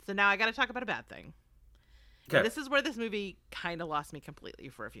 Okay, so now I got to talk about a bad thing. Okay. This is where this movie kind of lost me completely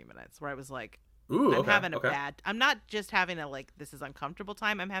for a few minutes, where I was like, I'm having a bad. I'm not just having a like this is uncomfortable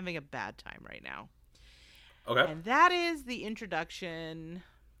time. I'm having a bad time right now. Okay. And that is the introduction,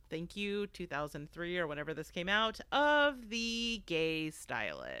 thank you, 2003 or whenever this came out, of the gay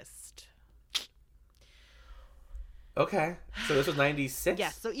stylist. Okay. So this was 96?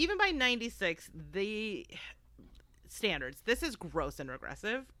 Yes. So even by 96, the standards, this is gross and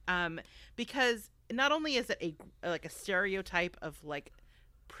regressive, because not only is it a stereotype of like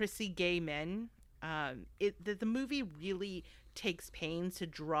prissy gay men, the movie really takes pains to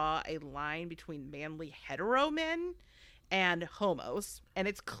draw a line between manly hetero men and homos, and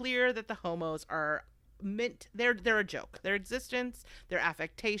it's clear that the homos are they're a joke. Their existence, their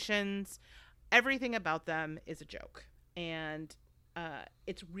affectations, everything about them is a joke, and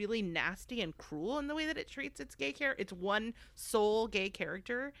it's really nasty and cruel in the way that it treats its gay character. It's one sole gay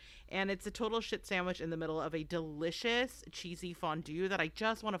character, and it's a total shit sandwich in the middle of a delicious cheesy fondue that I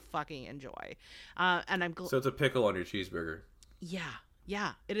just want to fucking enjoy. And so it's a pickle on your cheeseburger.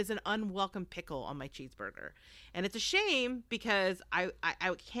 Yeah, it is an unwelcome pickle on my cheeseburger, and it's a shame because I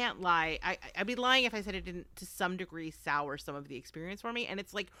can't lie. I'd be lying if I said it didn't to some degree sour some of the experience for me. And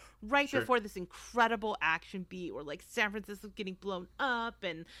it's like right before this incredible action beat where like San Francisco's getting blown up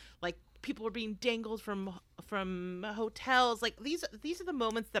and like people are being dangled from hotels. Like these are the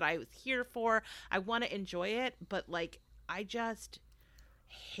moments that I was here for. I want to enjoy it, but like I just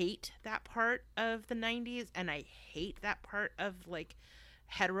hate that part of the 90s, and I hate that part of like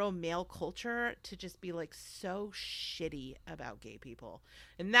hetero male culture to just be like so shitty about gay people.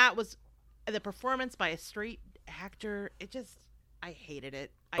 And that was the performance by a straight actor. I hated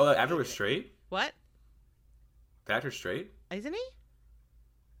it. The actor was straight? What? The actor's straight? Isn't he?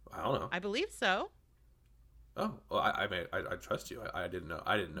 I don't know. I believe so. Oh, well, I trust you. I didn't know.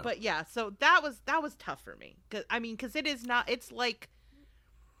 But yeah, so that was tough for me. Because it is not. It's like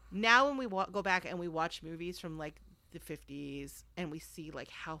now when we go back and we watch movies from like the 50s and we see like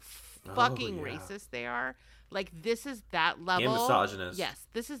how Oh fucking yeah. racist they are. Like this is that level. And misogynist. Yes,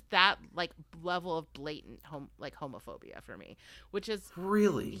 this is that like level of blatant homophobia for me, which is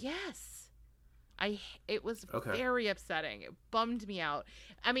Really? yes. It was Okay. very upsetting. It bummed me out.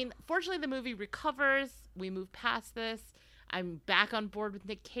 I mean, fortunately the movie recovers. We move past this. I'm back on board with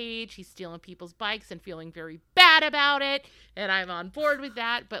Nick Cage. He's stealing people's bikes and feeling very bad about it, and I'm on board with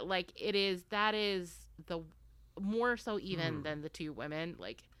that. But like, that is the more so even than the two women.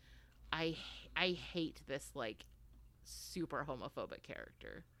 Like, I hate this like super homophobic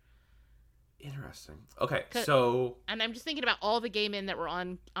character. Interesting. Okay, so and I'm just thinking about all the gay men that were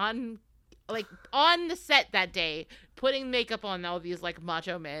on like on the set that day, putting makeup on all these like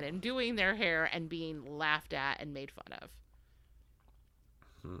macho men and doing their hair and being laughed at and made fun of.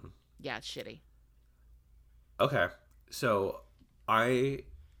 Yeah, it's shitty. Okay, so I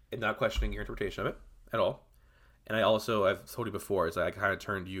am not questioning your interpretation of it at all, and I've told you before is I kind of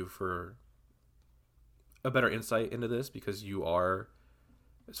turned you for a better insight into this because you are,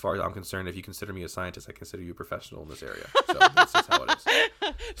 as far as I'm concerned, if you consider me a scientist, I consider you a professional in this area. So that's just how it is.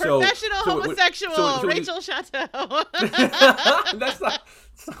 Professional homosexual Rachel Chateau. That's not.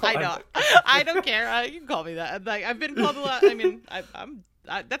 I know. I don't care. You can call me that. Like I've been called a lot. I mean,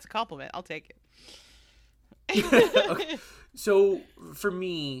 that's a compliment. I'll take it. Okay. So for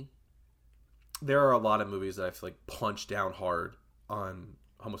me, there are a lot of movies that I feel like punch down hard on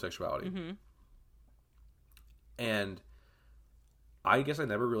homosexuality, and I guess I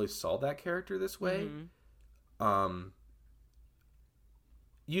never really saw that character this way.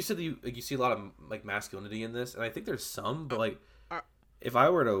 You said that you see a lot of like masculinity in this, and I think there's some, but like if I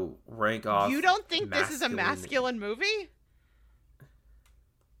were to rank off, you don't think this is a masculine movie?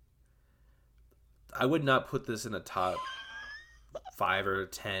 I would not put this in the top 5 or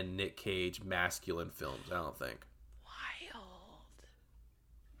 10 Nick Cage masculine films. I don't think.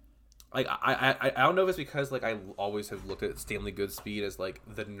 Like I don't know if it's because like I always have looked at Stanley Goodspeed as like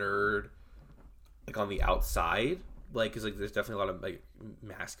the nerd, like on the outside, like because like there's definitely a lot of like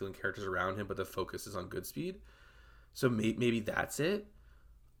masculine characters around him, but the focus is on Goodspeed, so maybe that's it.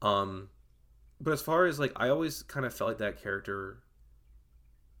 But as far as like I always kind of felt like that character.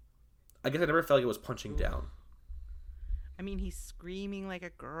 I guess I never felt like it was punching down. I mean, he's screaming like a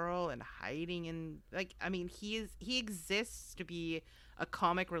girl and hiding in like. I mean, he exists to be a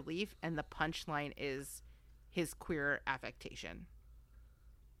comic relief, and the punchline is his queer affectation.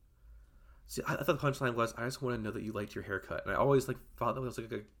 See, I thought the punchline was, "I just want to know that you liked your haircut," and I always like thought that was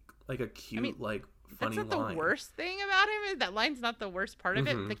like a cute like funny line. That's not the worst thing about him. Is that line's not the worst part of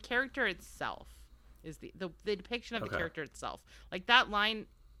it. The character itself is the depiction of the character itself. Like that line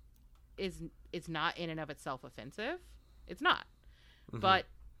is not in and of itself offensive. It's not. But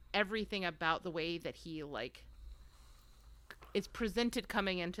everything about the way that he like is presented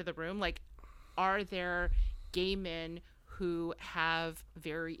coming into the room, like, are there gay men who have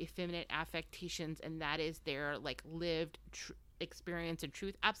very effeminate affectations and that is their like lived experience and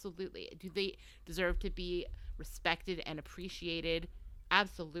truth? Absolutely. Do they deserve to be respected and appreciated?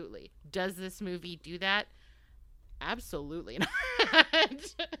 Absolutely. Does this movie do that? Absolutely not.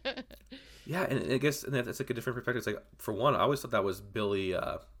 Yeah, and I guess that's like a different perspective. It's like, for one, I always thought that was Billy.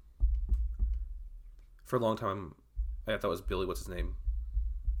 For a long time, I thought it was Billy. What's his name?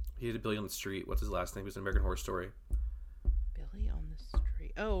 He did Billy on the Street. What's his last name? He was in American Horror Story. Billy on the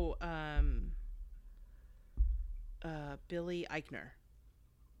Street. Oh, Billy Eichner.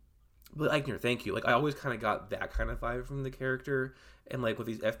 Billy Eichner, thank you. Like, I always kind of got that kind of vibe from the character. And, like, with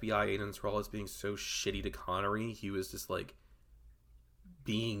these FBI agents for always being so shitty to Connery, he was just, like,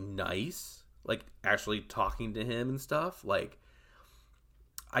 being nice. Like, actually talking to him and stuff. Like,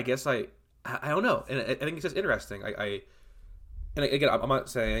 I guess I don't know. And I think it's just interesting. And again, I'm not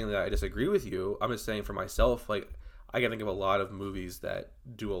saying that I disagree with you. I'm just saying for myself, like, I can think of a lot of movies that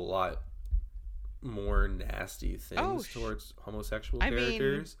do a lot more nasty things towards homosexual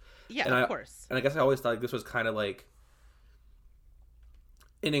characters. Of course. And I guess I always thought like this was kind of like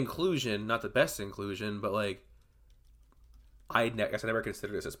an inclusion, not the best inclusion, but like I guess I never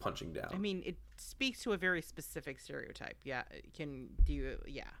considered this as punching down. I mean, it speaks to a very specific stereotype. Yeah,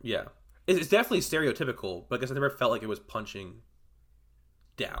 yeah. It's definitely stereotypical, but I guess I never felt like it was punching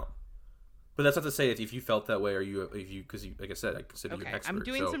down. But that's not to say if you felt that way, or because like I said, I consider you an expert. I'm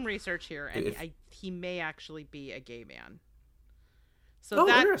doing some research here, and he may actually be a gay man. So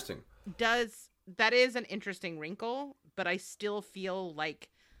interesting. That is an interesting wrinkle, but I still feel like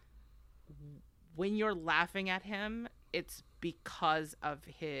when you're laughing at him, it's because of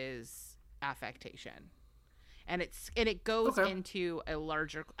his affectation, and it goes into a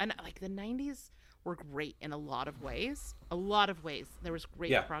larger, and like the 90s were great in a lot of ways. A lot of ways. There was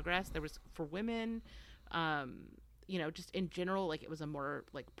great progress. There was for women, you know, just in general, like it was a more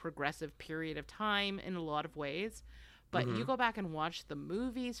like progressive period of time in a lot of ways. But you go back and watch the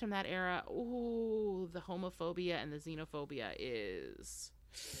movies from that era. Ooh, the homophobia and the xenophobia is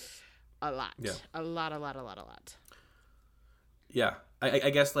a lot. Yeah. A lot. Yeah, I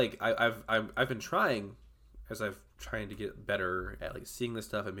guess like I've been trying, as I've trying to get better at like seeing this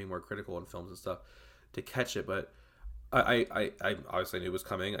stuff and being more critical in films and stuff to catch it. But I obviously knew it was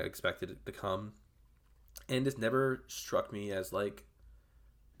coming. I expected it to come, and it's never struck me as like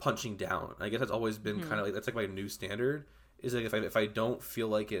punching down. I guess that's always been kind of like that's like my new standard is like if I don't feel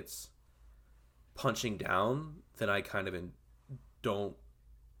like it's punching down, then I kind of don't.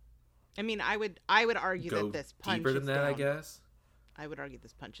 I mean, I would argue that this punch deeper than that, down. I guess. I would argue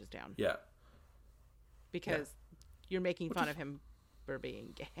this punch is down. Yeah. Because you're making fun of him for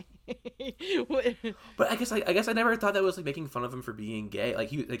being gay. But I guess I never thought that was like making fun of him for being gay. Like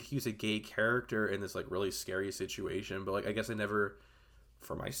he was a gay character in this like really scary situation. But like I guess I never,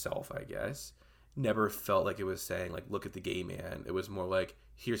 for myself, I guess, never felt like it was saying like look at the gay man. It was more like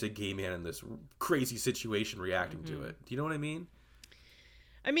here's a gay man in this crazy situation reacting to it. Do you know what I mean?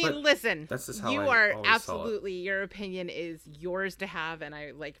 I mean, listen, that's just how you are absolutely, your opinion is yours to have, and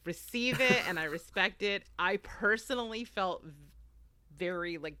I like receive it and I respect it. I personally felt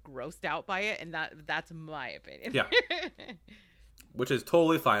very like grossed out by it, and that's my opinion. Yeah. Which is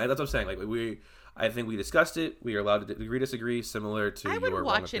totally fine. That's what I'm saying. Like I think we discussed it. We are allowed to agree, disagree, similar to your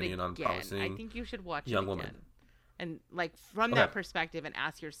wrong opinion on promising I think you should watch young it again. Woman. And like from that perspective and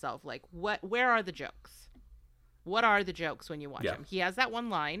ask yourself like where are the jokes? What are the jokes when you watch him? He has that one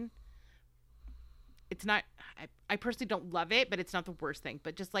line. It's not, I personally don't love it, but it's not the worst thing.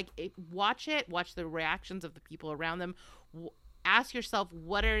 But just like watch the reactions of the people around them. Ask yourself,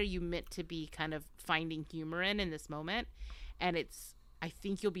 what are you meant to be kind of finding humor in this moment? And I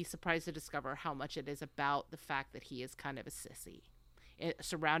think you'll be surprised to discover how much it is about the fact that he is kind of a sissy.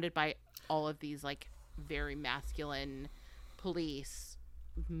 Surrounded by all of these like very masculine police,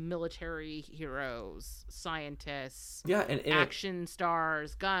 military heroes, scientists, and action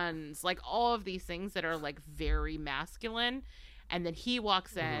stars, guns, like all of these things that are like very masculine, and then he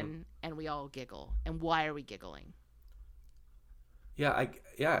walks in and we all giggle. And why are we giggling? I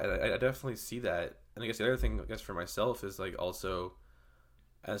definitely see that. And I guess the other thing, I guess for myself, is like also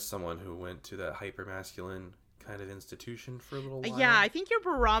as someone who went to that hyper masculine kind of institution for a little while. Yeah, I think your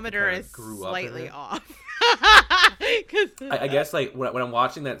barometer is slightly off. I guess like when I'm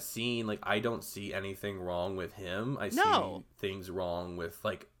watching that scene, like I don't see anything wrong with him. I see things wrong with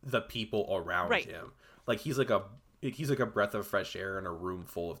like the people around him. Like he's like a breath of fresh air in a room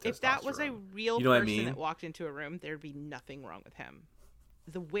full of testosterone. If that was a real person that walked into a room, there'd be nothing wrong with him.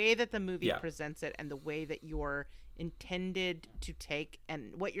 The way that the movie presents it and the way that you're intended to take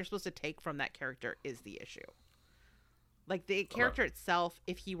and what you're supposed to take from that character is the issue. Like the character itself,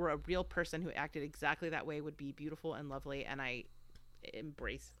 if he were a real person who acted exactly that way, would be beautiful and lovely, and I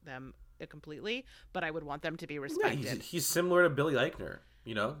embrace them completely. But I would want them to be respected. Yeah, he's similar to Billy Eichner,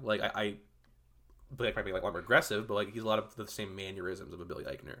 you know. Like Billy Eichner might be like more aggressive, but like he's a lot of the same mannerisms of a Billy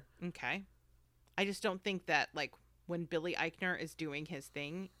Eichner. Okay, I just don't think that like when Billy Eichner is doing his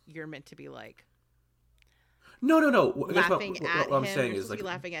thing, you're meant to be like. No. Laughing at what I'm him. saying You're is like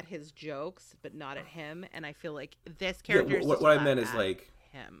laughing at his jokes, but not at him. And I feel like this character. Yeah, what I meant is like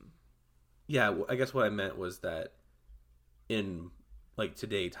him. Yeah, I guess what I meant was that in like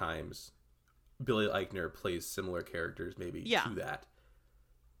today times, Billy Eichner plays similar characters maybe to that,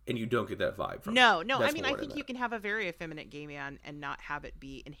 and you don't get that vibe from. No. I mean, I think you can have a very effeminate gay man and not have it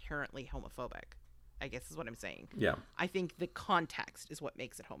be inherently homophobic. I guess is what I'm saying. Yeah. I think the context is what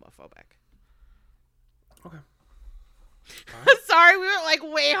makes it homophobic. Okay. Right. Sorry, we went like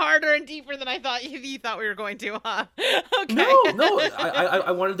way harder and deeper than I thought you thought we were going to, huh? Okay. No.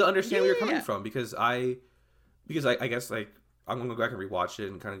 I wanted to understand where you're coming from because I guess like I'm gonna go back and rewatch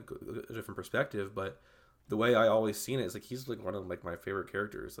it and kind of go a different perspective, but the way I always seen it is like he's like one of like my favorite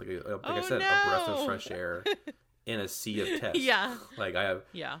characters. Like I said, a breath of fresh air in a sea of tests. Yeah. Like I have.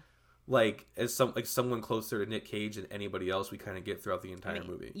 Yeah. Like as someone closer to Nick Cage than anybody else we kind of get throughout the entire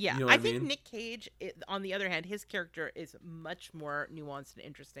movie. Yeah, you know what I think Nick Cage, on the other hand, his character is much more nuanced and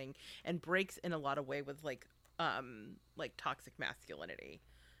interesting, and breaks in a lot of way with like toxic masculinity,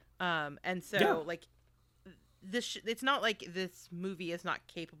 and so like this. It's not like this movie is not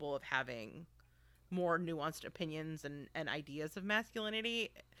capable of having more nuanced opinions and ideas of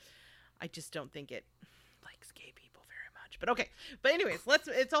masculinity. I just don't think it likes gay people very much. But okay. But anyways,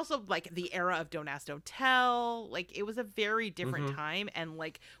 it's also like the era of Don't Ask, Don't Tell. Like it was a very different time, and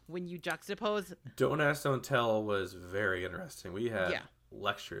like when you juxtapose Don't Ask, Don't Tell was very interesting. We had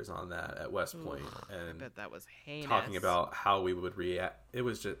lectures on that at West Point, and I bet that was heinous. Talking about how we would react. It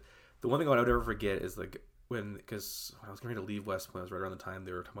was just the one thing I would never forget is like because when I was going to leave West Point, I was right around the time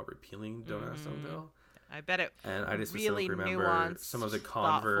they were talking about repealing Don't Ask, Don't Tell. I bet it. And I just really remember nuanced, some of the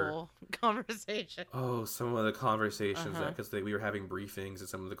conversation. Oh, some of the conversations that because we were having briefings and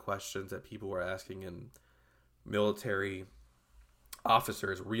some of the questions that people were asking, and military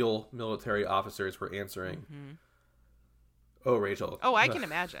officers, real military officers, were answering. Oh, Rachel. Oh, I can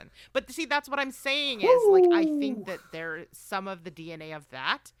imagine. But see, that's what I'm saying is like I think that some of the DNA of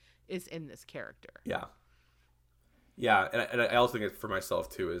that is in this character. Yeah. Yeah, and I also think it for myself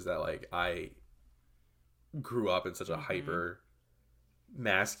too is that like I grew up in such a hyper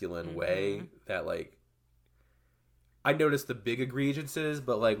masculine way that like I notice the big egregiouses,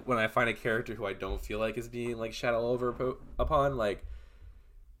 but like when I find a character who I don't feel like is being like shat all over upon, like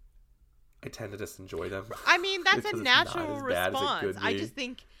I tend to just enjoy them. I mean, that's a natural response. I just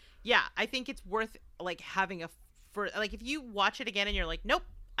think, I think it's worth like having like if you watch it again and you're like, nope,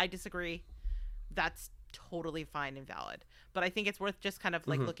 I disagree. That's totally fine and valid. But I think it's worth just kind of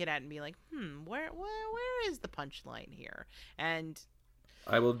like looking at it and be like, where is the punchline here? And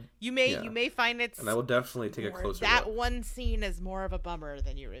I will. You may find it's. And I will definitely take a closer that look. one scene is more of a bummer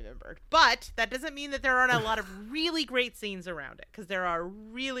than you remembered. But that doesn't mean that there aren't a lot of really great scenes around it, because there are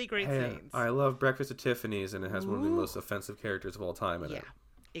really great scenes. I love Breakfast at Tiffany's, and it has one of the most offensive characters of all time in it.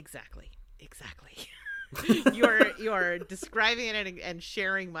 Exactly. You're describing it and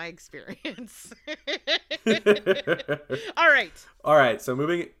sharing my experience. All right. So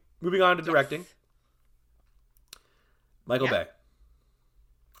moving on to directing. Michael Bay.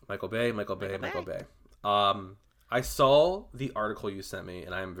 I saw the article you sent me,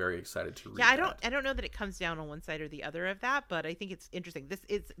 and I'm very excited to read. I don't know that it comes down on one side or the other of that, but I think it's interesting. This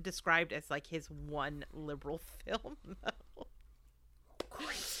is described as like his one liberal film.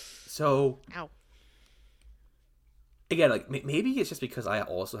 Great. So. Ow. Again, like maybe it's just because I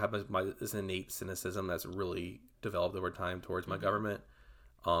also have this innate cynicism that's really developed over time towards my government.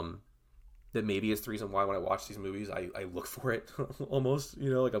 That maybe it's the reason why when I watch these movies, I look for it almost.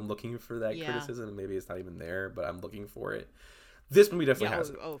 Like I'm looking for that criticism, and maybe it's not even there, but I'm looking for it. This movie definitely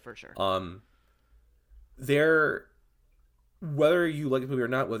has it. Oh, for sure. Whether you like the movie or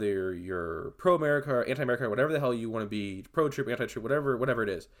not, whether you're pro-America or anti-America, or whatever the hell you want to be, pro-troop, anti-troop, whatever it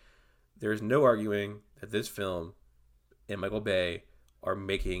is, there's no arguing that this film and Michael Bay are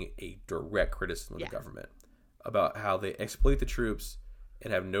making a direct criticism of the government about how they exploit the troops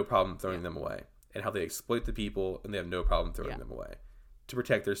and have no problem throwing them away, and how they exploit the people and they have no problem throwing them away to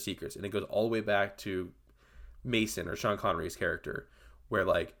protect their secrets. And it goes all the way back to Mason, or Sean Connery's character, where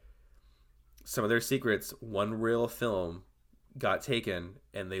like some of their secrets, one real film got taken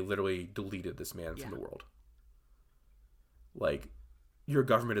and they literally deleted this man from the world. Like, your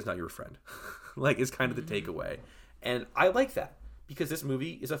government is not your friend. Like, it's kind of the takeaway. And I like that, because this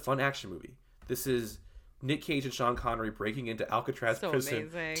movie is a fun action movie. This is Nick Cage and Sean Connery breaking into Alcatraz prison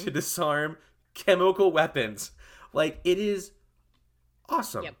to disarm chemical weapons. Like, it is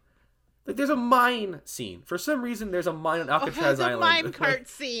awesome. Yep. Like, there's a mine scene. For some reason, there's a mine on Alcatraz Island. The minecart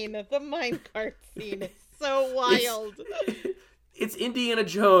scene is so wild. It's Indiana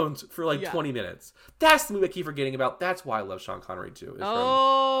Jones for like 20 minutes. That's the movie I keep forgetting about. That's why I love Sean Connery too.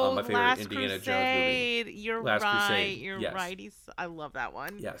 From, my favorite Last Indiana Jones movie. You're Last right. Crusade. You're right. I love that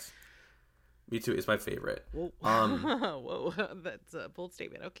one. Yes. Me too. It's my favorite. Whoa. Whoa. That's a bold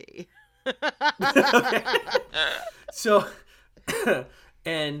statement. Okay. So,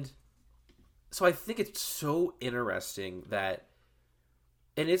 and so I think it's so interesting that,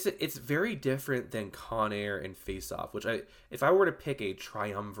 and it's very different than Con Air and Face Off, which if I were to pick a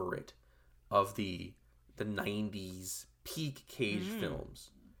triumvirate of the 90s peak Cage films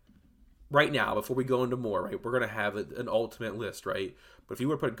right now, before we go into more, right, we're going to have an ultimate list, right? But if you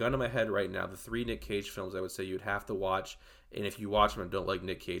were to put a gun to my head right now, the 3 Nick Cage films I would say you'd have to watch, and if you watch them and don't like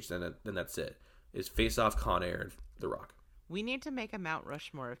Nick Cage, then that's it. Is Face Off, Con Air, and The Rock. We need to make a Mount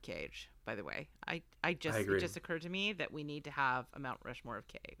Rushmore of Cage, by the way. It just occurred to me that we need to have a Mount Rushmore of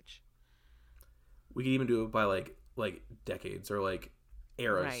Cage. We could even do it by like decades or like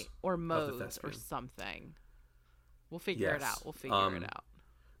eras. Right. Or modes or something. We'll figure it out.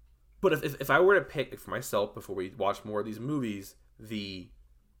 But if I were to pick for myself before we watch more of these movies, the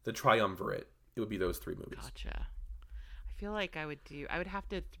triumvirate, it would be those 3 movies. Gotcha. I feel like I would have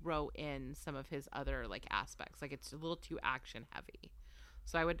to throw in some of his other like aspects. Like, it's a little too action heavy.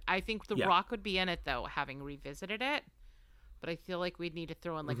 So I think The Rock would be in it though, having revisited it. but I feel like we'd need to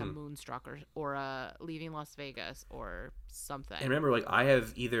throw in like a Moonstruck or a Leaving Las Vegas or something. And remember, like, I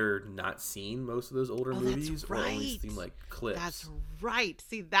have either not seen most of those older movies that's or only right. seen like clips. That's right.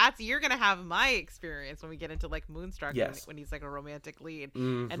 See, you're gonna have my experience when we get into like Moonstruck, when he's like a romantic lead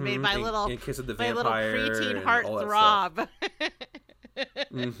and made my little Kiss of the my Vampire, little preteen and heart all that throb.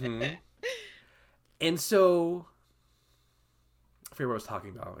 And so, I forget what I was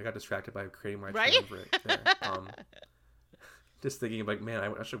talking about. I got distracted by creating my triumvirate there. Just thinking, like,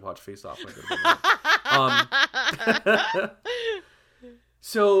 man, I should watch Face Off. When I go to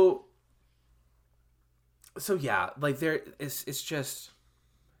So yeah, like it's just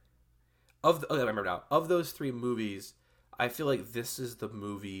I remember now. Of those three movies, I feel like this is the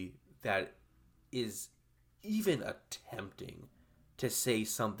movie that is even attempting to say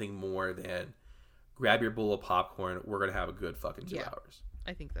something more than grab your bowl of popcorn. We're gonna have a good fucking 2 hours.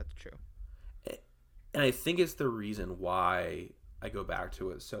 I think that's true. And I think it's the reason why I go back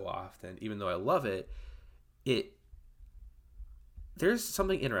to it so often, even though I love it. There's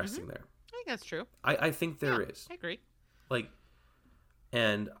something interesting there. I think that's true. I think there is. I agree. Like,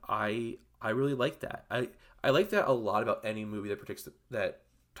 and I really like that. I like that a lot about any movie that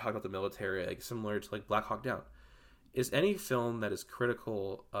talk about the military, like similar to like Black Hawk Down. Is any film that is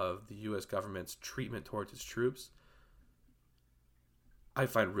critical of the U.S. government's treatment towards its troops, I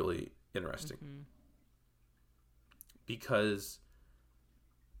find really interesting. Because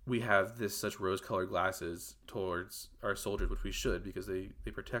we have such rose-colored glasses towards our soldiers, which we should, because they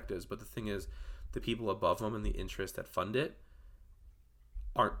protect us. But the thing is, the people above them and the interests that fund it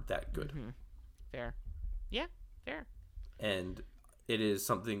aren't that good. Fair. Yeah, fair. And it is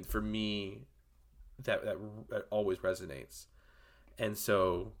something for me that always resonates. And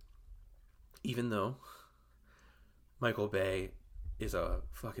so, even though Michael Bay is a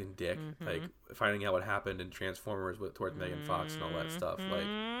fucking dick, like finding out what happened in Transformers towards Megan Fox and all that stuff, like,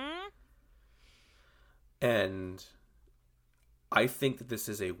 and I think that this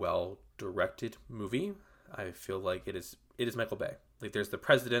is a well-directed movie. I feel like it is Michael Bay. Like, there's the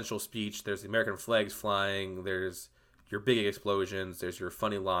presidential speech, there's the American flags flying, there's your big explosions, there's your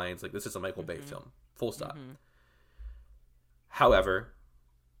funny lines. Like, this is a Michael Bay film. Full stop. However,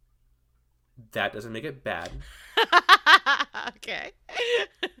 that doesn't make it bad. Okay.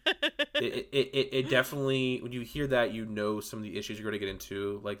 it definitely, when you hear that, you know some of the issues you're going to get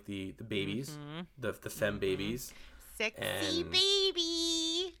into, like the babies, the femme babies. Sexy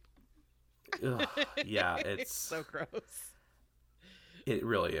baby. Ugh, yeah, it's so gross. It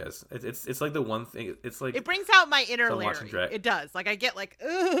really is. It's like the one thing. It's like it brings out my inner so Larry. It does. Like, I get like,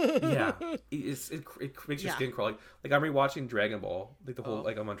 ugh. Yeah, it makes your skin crawl. Like I'm rewatching Dragon Ball, like the whole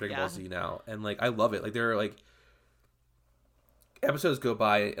like I'm on Dragon Ball Z now, and like I love it. Like there are like episodes go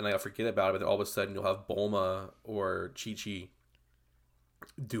by and I'll forget about it, but then all of a sudden you'll have Bulma or Chi-Chi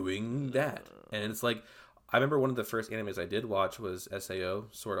doing that, and it's like I remember one of the first animes I did watch was SAO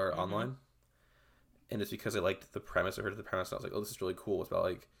Sword Art Online. And it's because I liked the premise. I heard the premise, and I was like, "Oh, this is really cool." It's about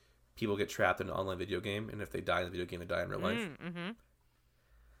like people get trapped in an online video game, and if they die in the video game, they die in real life.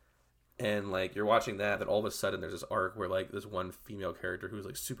 And like you're watching that, then all of a sudden there's this arc where like this one female character who's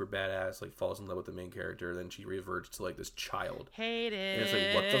like super badass, like falls in love with the main character, and then she reverts to like this child. Hate it. And it's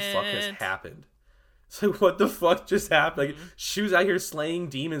like, what the fuck has happened? It's like, what the fuck just happened? Like she was out here slaying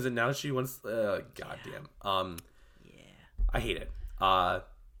demons, and now she wants. Goddamn. Yeah. I hate it.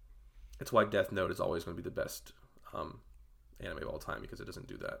 It's why Death Note is always going to be the best anime of all time, because it doesn't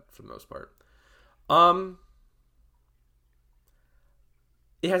do that for the most part.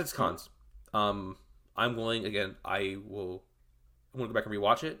 It has its cons. I'm willing, again, I'm going to go back and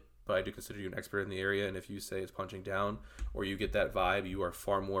rewatch it, but I do consider you an expert in the area, and if you say it's punching down, or you get that vibe, you are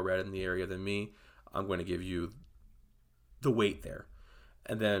far more read in the area than me, I'm going to give you the weight there.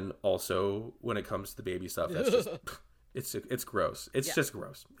 And then also, when it comes to the baby stuff, that's just... It's gross. It's just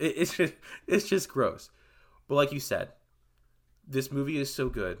gross. It's just gross. But like you said, this movie is so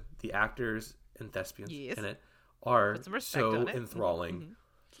good. The actors and thespians in it are so enthralling.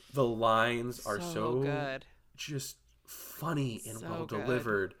 The lines are so good, just funny and well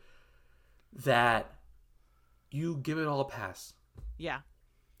delivered that you give it all a pass. Yeah.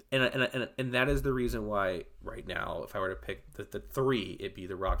 And that is the reason why right now, if I were to pick the three, it'd be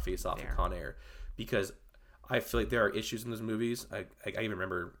The Rock, Face Off, and Con Air, because I feel like there are issues in those movies. I even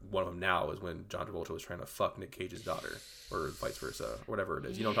remember one of them now is when John Travolta was trying to fuck Nick Cage's daughter, or vice versa, or whatever it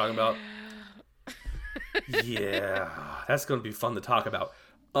is. You know what I'm talking about? Yeah, that's going to be fun to talk about.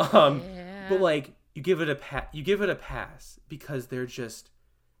 But like, you give it a pass because they're just,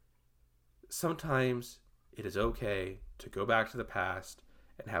 sometimes it is okay to go back to the past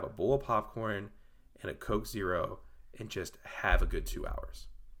and have a bowl of popcorn and a Coke Zero and just have a good 2 hours.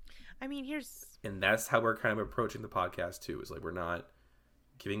 I mean, here's... And that's how we're kind of approaching the podcast, too. Is like, we're not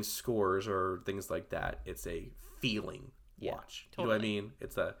giving scores or things like that. It's a feeling watch. Totally. You know what I mean?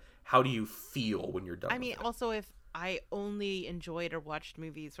 It's a, how do you feel when you're done with it? Also, if I only enjoyed or watched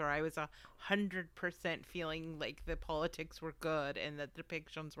movies where I was 100% feeling like the politics were good and the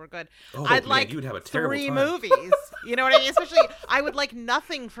depictions were good, I'd like you'd have a terrible 3 time. Movies. You know what I mean? Especially, I would like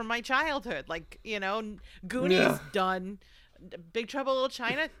nothing from my childhood. Like, you know, Goonies, done. Big Trouble in Little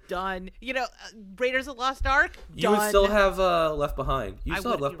China, done. You know, Raiders of the Lost Ark, done. You would still have Left Behind. You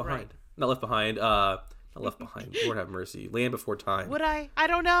still have Left Behind. Right. Not Left Behind. Not Left Behind. Lord have mercy. Land Before Time. Would I? I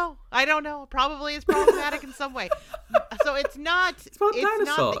don't know. Probably it's problematic in some way. So it's not. It's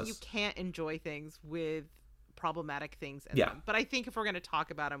not that you can't enjoy things with problematic things in them. But I think if we're going to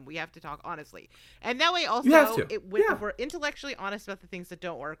talk about them, we have to talk honestly. And that way also, if we're intellectually honest about the things that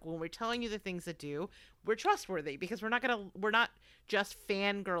don't work, when we're telling you the things that do, we're trustworthy, because we're not just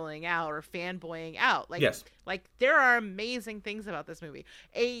fangirling out or fanboying out. Like there are amazing things about this movie.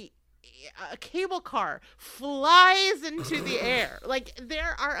 A cable car flies into the air. Like,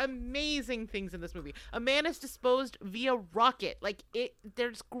 there are amazing things in this movie. A man is disposed via rocket. Like,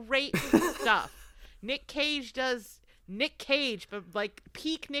 there's great stuff. Nick Cage does Nick Cage, but like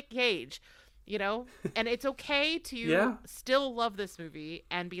peak Nick Cage, you know? And it's okay to still love this movie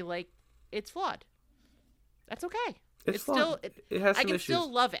and be like, it's flawed. That's okay. It's flawed. It has some issues.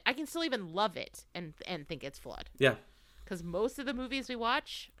 Still love it. I can still even love it and think it's flawed. Yeah. Because most of the movies we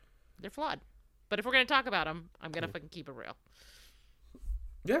watch, they're flawed. But if we're going to talk about them, I'm going to fucking keep it real.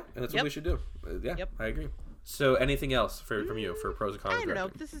 Yeah, and that's what we should do. I agree. So anything else from you for pros and cons? I don't know.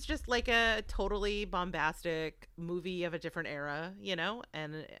 This is just like a totally bombastic movie of a different era, you know?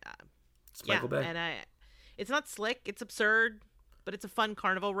 And it's Michael Bay. And it's not slick. It's absurd. But it's a fun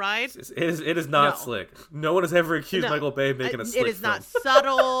carnival ride. It is not slick. No one has ever accused Michael Bay of making a slick film. It is not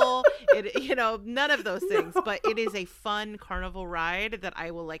subtle. None of those things. But it is a fun carnival ride that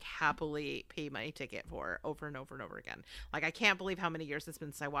I will like happily pay my ticket for over and over and over again. Like, I can't believe how many years it's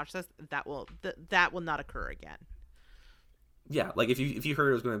been since I watched this. That will not occur again. Yeah, like if you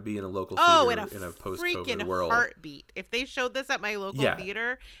heard it was going to be in a local theater in a post-COVID world. Heartbeat. If they showed this at my local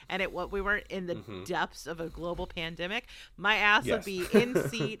theater and we weren't in the depths of a global pandemic, my ass would be in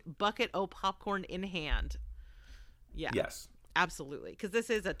seat, bucket of popcorn in hand. Yeah. Yes. Absolutely, because this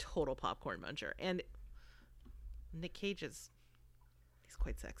is a total popcorn muncher, and Nick Cage he's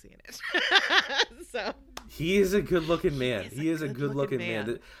quite sexy in it. So he is a good-looking man. He is a good-looking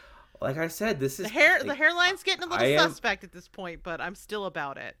man. Like I said, this is the hairline's getting a little suspect at this point, but I'm still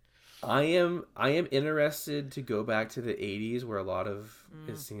about it. I am interested to go back to the 80s, where a lot of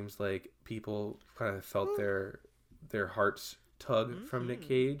it seems like people kind of felt their hearts tug from Nick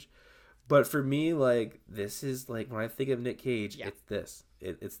Cage. But for me, like, this is like, when I think of Nick Cage, it's this.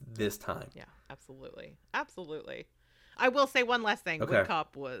 It's this time. Yeah, absolutely. Absolutely. I will say one last thing. Okay.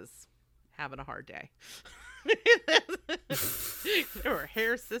 Woodcop was having a hard day. There were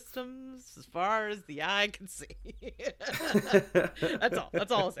hair systems as far as the eye could see. That's all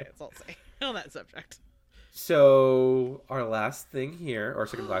I'll say on that subject. So our last thing here, or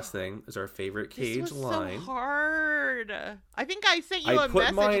second last thing, is our favorite Cage this was line. So hard. I think I sent you a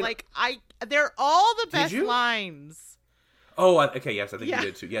message. They're all the best lines. Oh, okay, yes, I think you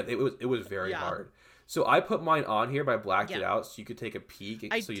did too. Yeah, it was very hard. So I put mine on here, but I blacked it out so you could take a peek,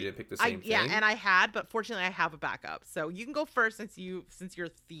 so you didn't pick the same thing. Yeah, and I had, but fortunately I have a backup. So you can go first since you're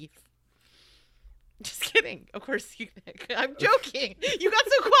a thief. Just kidding. Of course you pick. I'm joking. You got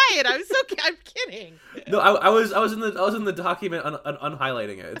so quiet. I'm kidding. No, I was in the document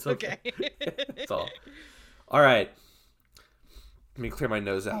unhighlighting it. It's okay. That's all. All right. Let me clear my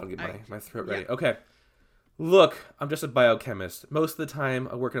nose out and get my throat ready. Okay. Look, I'm just a biochemist. Most of the time,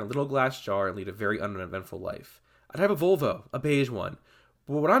 I work in a little glass jar and lead a very uneventful life. I drive a Volvo, a beige one.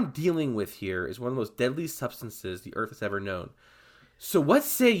 But what I'm dealing with here is one of the most deadly substances the Earth has ever known. So what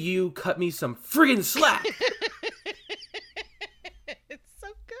say you cut me some friggin' slack? It's so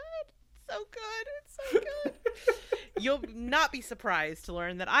good. So good. It's so good. You'll not be surprised to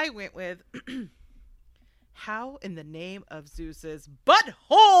learn that I went with... How in the name of Zeus's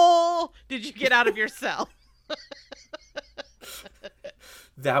butthole did you get out of your cell?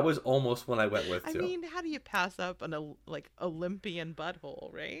 That was almost what I went with too. I mean, how do you pass up an Olympian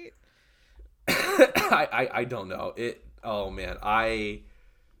butthole, right? I don't know. Oh man,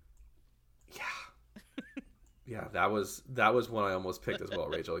 yeah, that was one I almost picked as well,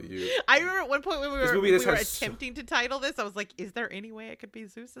 Rachel. I remember at one point when we were attempting to title this, I was like, is there any way it could be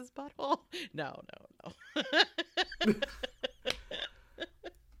Zeus's butthole? No.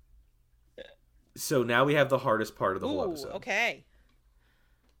 So now we have the hardest part of the whole episode. Okay.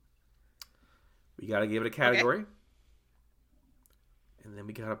 We got to give it a category. Okay. And then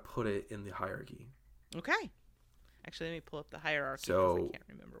we got to put it in the hierarchy. Okay. Actually, let me pull up the hierarchy because I can't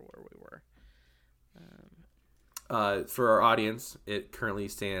remember where we were. For our audience, it currently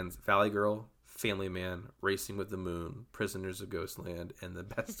stands Valley Girl, Family Man, Racing with the Moon, Prisoners of Ghostland, and The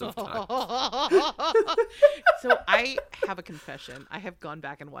Best of Times. So I have a confession. I have gone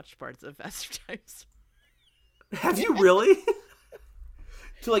back and watched parts of Best of Times. Have you really?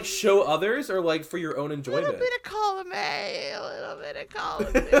 To like show others or like for your own enjoyment? A little bit of column A, a little bit of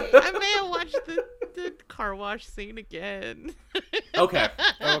column B. I may have watched the car wash scene again. Okay.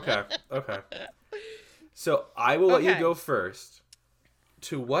 So I will let you go first.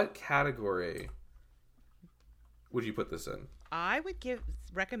 To what category would you put this in? I would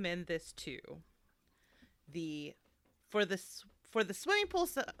recommend this to for the swimming pool.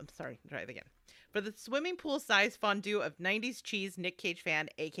 I'm sorry, try it again. For the swimming pool size fondue of 90s cheese Nick Cage fan,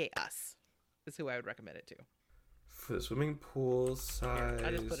 aka us, is who I would recommend it to. For the swimming pool size. Here,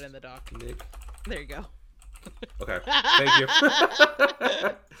 I just put it in the doc. Nick. There you go. Okay, thank you.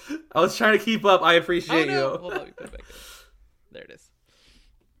 I was trying to keep up. I appreciate you. Hold on, let me put it back in. There it is.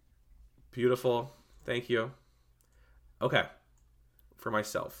 Beautiful. Thank you. Okay. For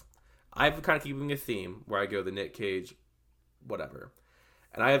myself, I've kind of keeping a theme where I go the Nick Cage, whatever,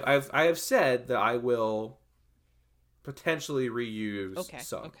 and I have said that I will potentially reuse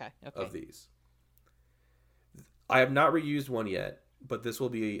some of these. I have not reused one yet. But this will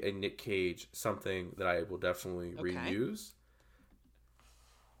be a Nick Cage something that I will definitely reuse.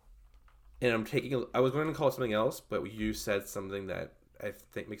 And I was going to call it something else, but you said something that I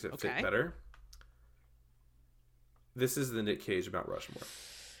think makes it fit better. This is the Nick Cage Mount Rushmore.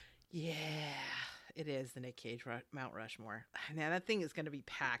 Yeah, it is the Nick Cage Mount Rushmore. Man, that thing is going to be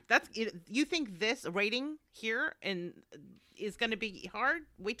packed. That's it. You think this rating here is going to be hard?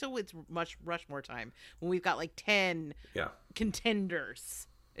 Wait till it's Rushmore time when we've got like 10 contenders.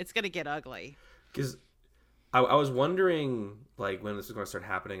 It's going to get ugly. Because I was wondering like when this was going to start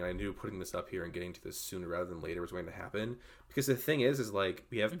happening, and I knew putting this up here and getting to this sooner rather than later was going to happen. Because the thing is like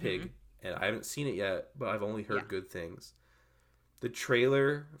we have Pig, and I haven't seen it yet, but I've only heard good things. The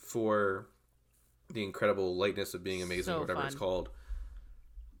trailer for The Incredible Lightness of Being Amazing, whatever it's called,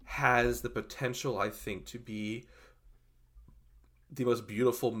 has the potential, I think, to be the most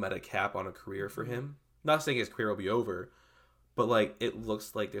beautiful meta cap on a career for him. Not saying his career will be over, but like it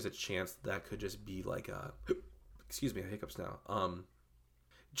looks like there's a chance that could just be like a excuse me, hiccups now.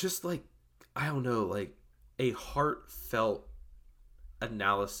 Just like, I don't know, like a heartfelt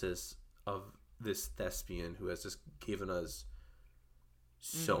analysis of this thespian who has just given us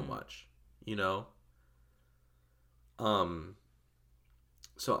so much, you know?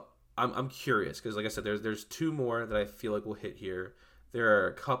 So I'm curious because, like I said, there's two more that I feel like will hit here. There are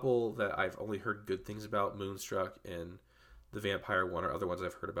a couple that I've only heard good things about, Moonstruck and The Vampire one, or other ones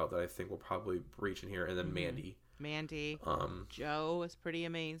I've heard about that I think will probably reach in here, and then Mandy. Joe is pretty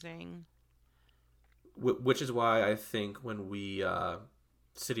amazing. Which is why I think when we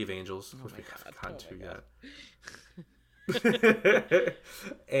City of Angels, which we haven't gotten to yet,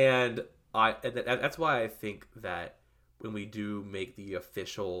 and that's why I think that when we do make the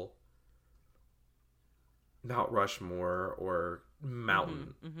official Mount Rushmore or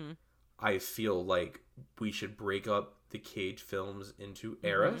Mountain, I feel like we should break up the Cage films into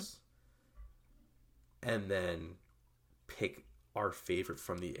eras and then pick our favorite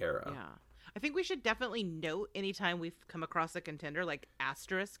from the era. Yeah. I think we should definitely note anytime we've come across a contender, like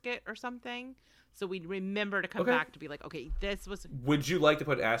asterisk it or something, so we remember to come back to be like, okay, this was... Would you like to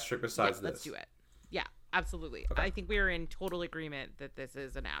put asterisk besides this? Let's do it. Yeah, absolutely. Okay. I think we are in total agreement that this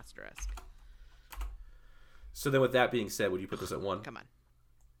is an asterisk. So then with that being said, would you put this at 1? Come on.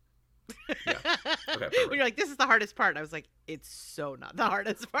 Yeah. Okay. When you're like, this is the hardest part, I was like, it's so not the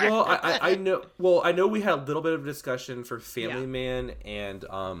hardest part. Well, I know. Well, I know we had a little bit of discussion for Family Man and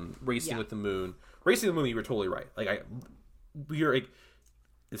Racing with the Moon. Racing with the Moon, you were totally right. Like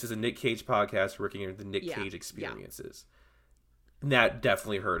this is a Nick Cage podcast working in the Nick Cage experiences. And that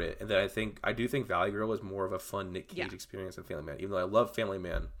definitely hurt it. And then I do think Valley Girl was more of a fun Nick Cage experience than Family Man, even though I love Family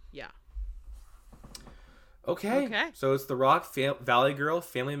Man. Yeah. Okay. So it's The Rock, Valley Girl,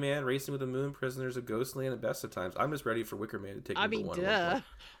 Family Man, Racing with the Moon, Prisoners of Ghostland, and Best of Times. I'm just ready for Wicker Man to take number one. Duh.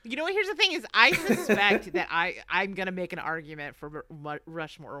 You know what? Here's the thing: is I suspect that I'm gonna make an argument for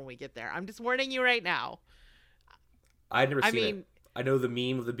Rushmore when we get there. I'm just warning you right now. I've never seen it. I know the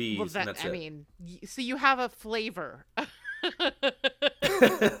meme of the bees, and that's it. I mean, so you have a flavor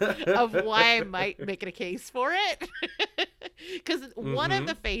of why I might make it a case for it. Because one of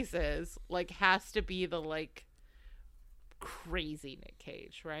the faces, like, has to be the, like, crazy Nick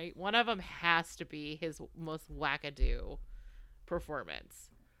Cage, right? One of them has to be his most wackadoo performance.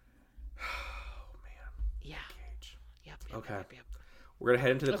 Oh, man. Yeah. Nick Cage. Yep. Okay. Yep. We're going to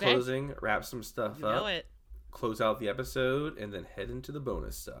head into the closing, wrap some stuff You up, know it. close out the episode, and then head into the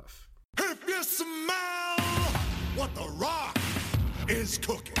bonus stuff. If you smell what the Rock is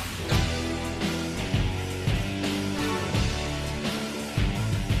cooking.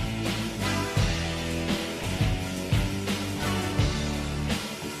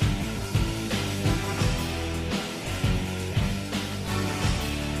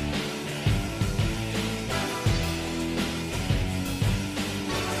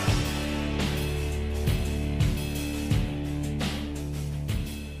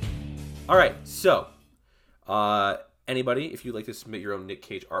 All right, so anybody, if you'd like to submit your own Nick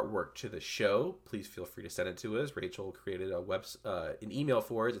Cage artwork to the show, please feel free to send it to us. Rachel created an email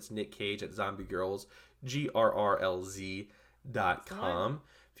for us. It's nickcage@zombiegirls.com.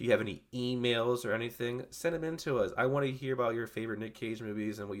 If you have any emails or anything, send them in to us. I want to hear about your favorite Nick Cage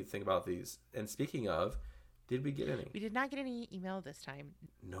movies and what you think about these. And speaking of, did we get any? We did not get any email this time.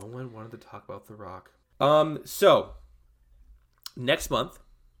 No one wanted to talk about The Rock. So next month,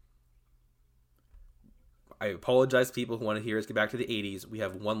 I apologize to people who want to hear us get back to the 80s. We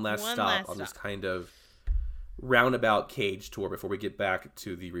have one last stop on this kind of roundabout Cage tour before we get back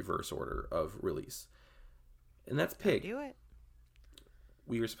to the reverse order of release. And that's Pig. Do it.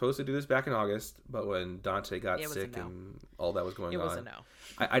 We were supposed to do this back in August, but when Dante got sick and all that was going on. It was a no.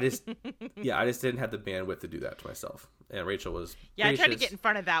 I just didn't have the bandwidth to do that to myself. And Rachel was I tried to get in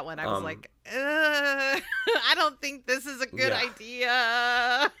front of that one. I was like, I don't think this is a good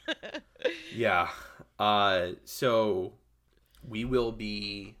idea. Yeah. So we will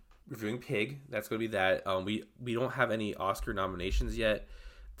be reviewing Pig. That's going to be that. We don't have any Oscar nominations yet.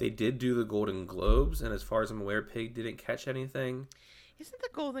 They did do the Golden Globes, and as far as I'm aware, Pig didn't catch anything. Isn't the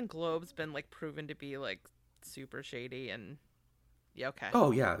Golden Globes been, like, proven to be, like, super shady and... Yeah, okay. Oh,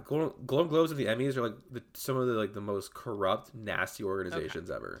 yeah. Golden Globes and the Emmys are, like, some of the most corrupt, nasty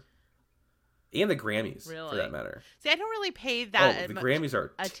organizations ever. And the Grammys, for that matter. See, I don't really pay that the much Grammys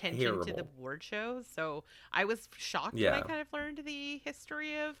are attention terrible to the award shows, so I was shocked when I kind of learned the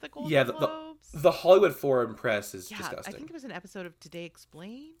history of the Golden Globes. The Hollywood Foreign Press is disgusting. I think it was an episode of Today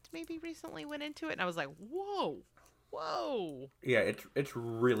Explained maybe recently went into it, and I was like, whoa. Yeah, it's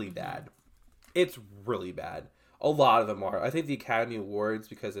really bad. It's really bad. A lot of them are. I think the Academy Awards,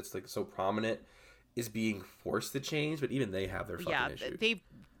 because it's like so prominent, is being forced to change, but even they have their fucking issues. They've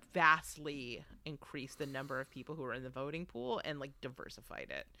vastly increased the number of people who are in the voting pool and like diversified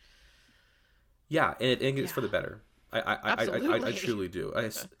it. Yeah, and it's for the better. I truly do.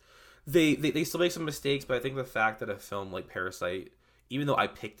 They still make some mistakes, but I think the fact that a film like Parasite, even though I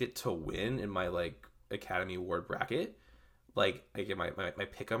picked it to win in my like Academy Award bracket, like I get my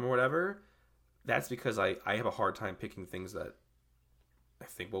pick 'em or whatever, that's because I have a hard time picking things that I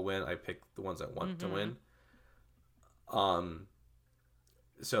think will win. I pick the ones I want to win.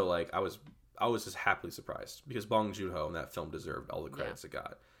 So like I was just happily surprised because Bong Joon-ho in that film deserved all the credits it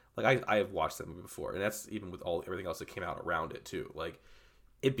got. Like I have watched that movie before, and that's even with everything else that came out around it too. Like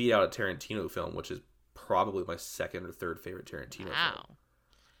it beat out a Tarantino film, which is probably my second or third favorite Tarantino film.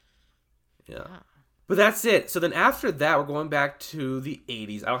 Yeah. But that's it. So then after that, we're going back to the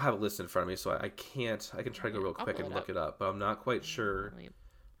 80s. I don't have a list in front of me, so I can try to go real quick and look it up, but I'm not quite sure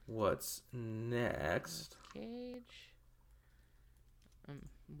what's next. Cage. I'm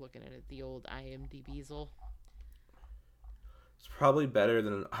looking at it, the old IMDb'sel. It's probably better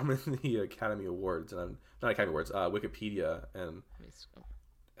than I'm in the Academy Awards, and I'm not Academy Awards, Wikipedia, and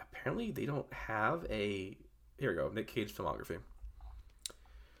apparently they don't have a. Here we go, Nick Cage filmography.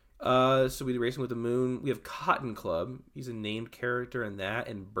 So we did Racing with the Moon. We have Cotton Club. He's a named character in that,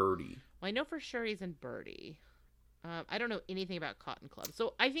 and Birdie. Well, I know for sure he's in Birdie. I don't know anything about Cotton Club.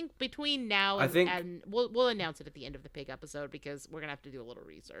 So I think between now and we'll announce it at the end of the Pig episode because we're going to have to do a little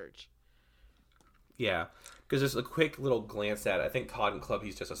research. Yeah, because just a quick little glance at it. I think Cotton Club,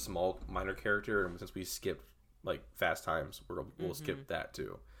 he's just a small minor character, and since we skipped like Fast Times, we'll skip that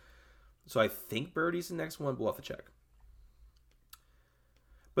too. So I think Birdie's the next one. We'll have to check.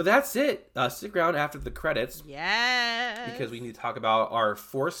 But that's it. Stick around after the credits. Yes. Because we need to talk about our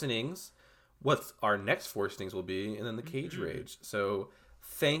forcenings, what our next forcenings will be, and then the Cage Rage. So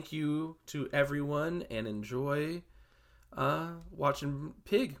thank you to everyone, and enjoy watching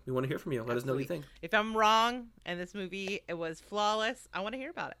Pig. We want to hear from you. Let us know what you think. If I'm wrong and this movie it was flawless, I want to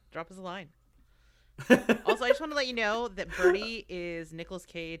hear about it. Drop us a line. Also, I just want to let you know that Birdie is Nicolas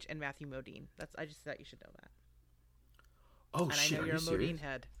Cage and Matthew Modine. I just thought you should know that. Oh and shit! I know Are you're you a serious? Modine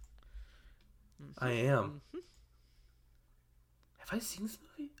head. I am. Mhm. Have I seen this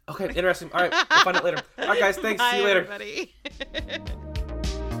movie? Okay, interesting. All right, we'll find out later. All right, guys, thanks. Bye, See you later. everybody.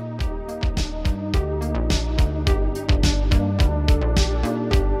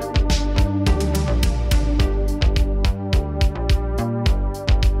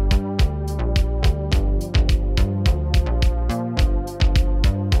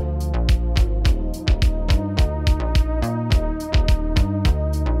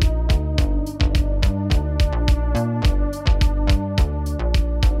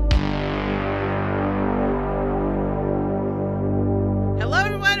 Hello,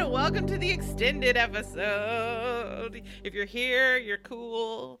 everyone, and welcome to the extended episode. If you're here, you're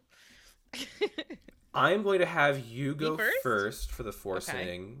cool. I'm going to have you go first? first for the Okay.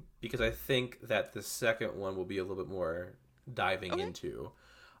 forcing because I think that the second one will be a little bit more diving Okay. into.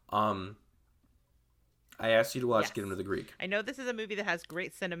 I asked you to watch Yes. Get Him to the Greek. I know this is a movie that has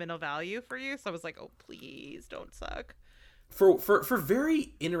great sentimental value for you, so I was like, oh, please don't suck. For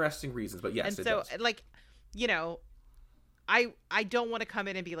very interesting reasons, but yes, And it so, does. like, you know, I don't want to come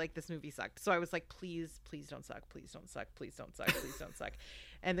in and be like, this movie sucked. So I was like, please don't suck. Please don't suck. Please don't suck. Please don't suck.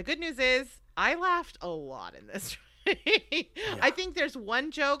 And the good news is I laughed a lot in this. I think there's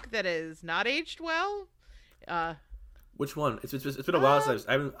one joke that is not aged well. Which one? It's been a while since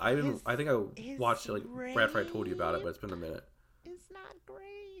I think I his watched it like right after I told you about it, but it's been a minute. It's not great.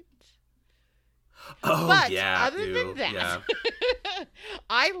 Oh But yeah, other dude. than that, Yeah.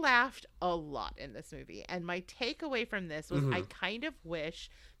 I laughed a lot in this movie. And my takeaway from this was Mm-hmm. I kind of wish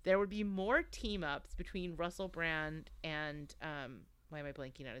there would be more team ups between Russell Brand and why am I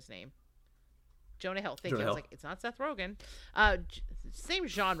blanking on his name? Jonah Hill. Thank Jonah you. I Hill. was like, it's not Seth Rogen. Same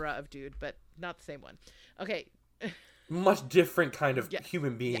genre of dude, but not the same one. Okay. Much different kind of Yeah.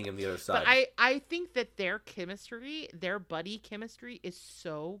 human being on the other side. But I think that their chemistry, their buddy chemistry, is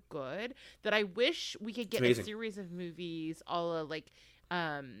so good that I wish we could get a amazing. series of movies all like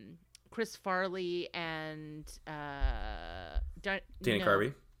Chris Farley and Danny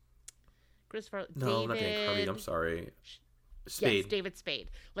Carvey? Chris Farley. No, not Danny Carvey. I'm sorry. Spade. Yes, David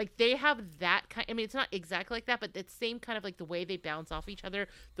Spade. Like they have that kind. I mean, it's not exactly like that, but it's same kind of like the way they bounce off each other,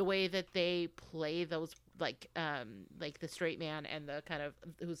 the way that they play those like the straight man and the kind of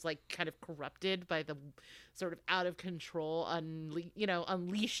who's like kind of corrupted by the sort of out of control,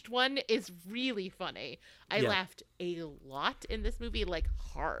 unleashed one is really funny. I Yeah. laughed a lot in this movie, like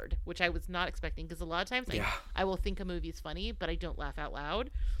hard, which I was not expecting because a lot of times Yeah. I will think a movie's funny, but I don't laugh out loud.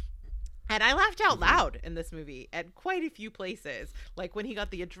 And I laughed out loud in this movie at quite a few places. Like when he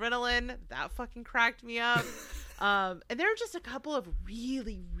got the adrenaline, that fucking cracked me up. And there are just a couple of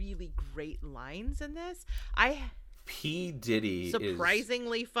really, really great lines in this. P. Diddy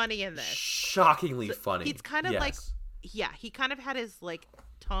Surprisingly funny in is this. shockingly funny. He's kind of like, Yes. yeah, he kind of had his like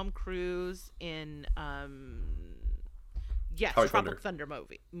Tom Cruise in, Tropic Tropic Thunder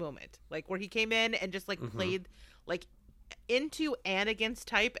moment. Like where he came in and just like played like into and against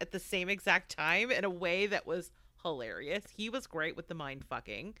type at the same exact time in a way that was hilarious. He was great with the mind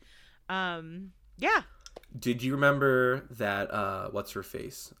fucking. Yeah. Did you remember that what's her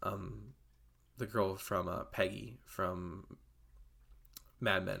face? The girl from Peggy from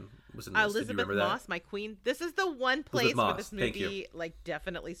Mad Men was in this. Did you Elizabeth remember Moss, my queen. This is the one place where Moss, this thank you. movie like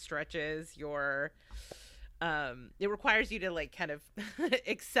definitely stretches your it requires you to like kind of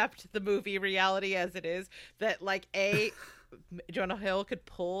accept the movie reality as it is, that like Jonah Hill could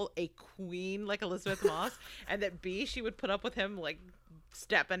pull a queen like Elizabeth Moss, and that B, she would put up with him like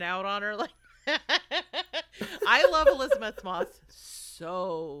stepping out on her like I love Elizabeth Moss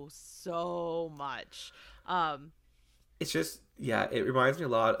so much. It's just it reminds me a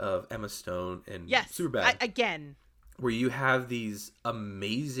lot of Emma Stone and Yes, Superbad. again. Where you have these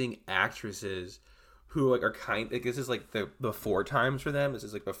amazing actresses who like are this is like the before times for them. This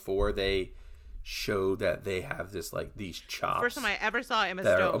is like before they show that they have this like these chops. First time I ever saw Emma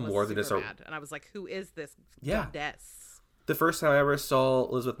that are Stone more was than just a- Superbad, and I was like, "Who is this Yeah. goddess?" The first time I ever saw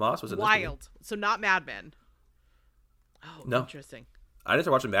Elizabeth Moss was in this movie. Wild. So not Mad Men. Oh, No. interesting. I didn't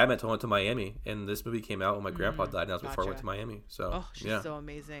start watching Mad Men until I went to Miami, and this movie came out when my grandpa died, and that was before I went gotcha. to Miami. So Oh, she's yeah, so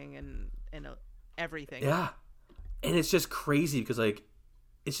amazing and everything. yeah, and it's just crazy because like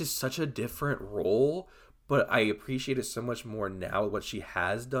it's just such a different role, but I appreciate it so much more now what she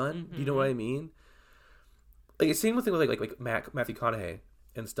has done. Do you know what I mean? Like it's same thing with like Matthew McConaughey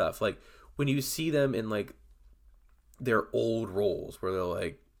and stuff. Like when you see them in like their old roles, where they're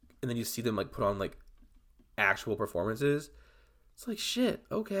like, and then you see them like put on like actual performances. It's like shit.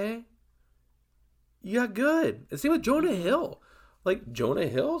 Okay, you got good. And same with Jonah Hill. Like Jonah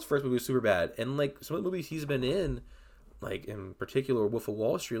Hill's first movie was super bad, and like some of the movies he's been in, like in particular Wolf of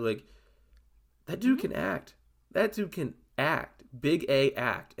Wall Street, like that dude can act. That dude can act. Big A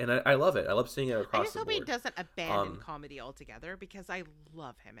act. And I love it. I love seeing it I across just the hope board. he doesn't abandon comedy altogether because I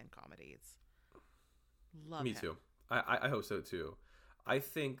love him in comedies. Love Me him. too. I hope so too. I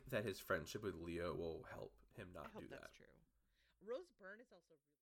think that his friendship with Leo will help him I not hope do that's that. true. Rose Byrne is also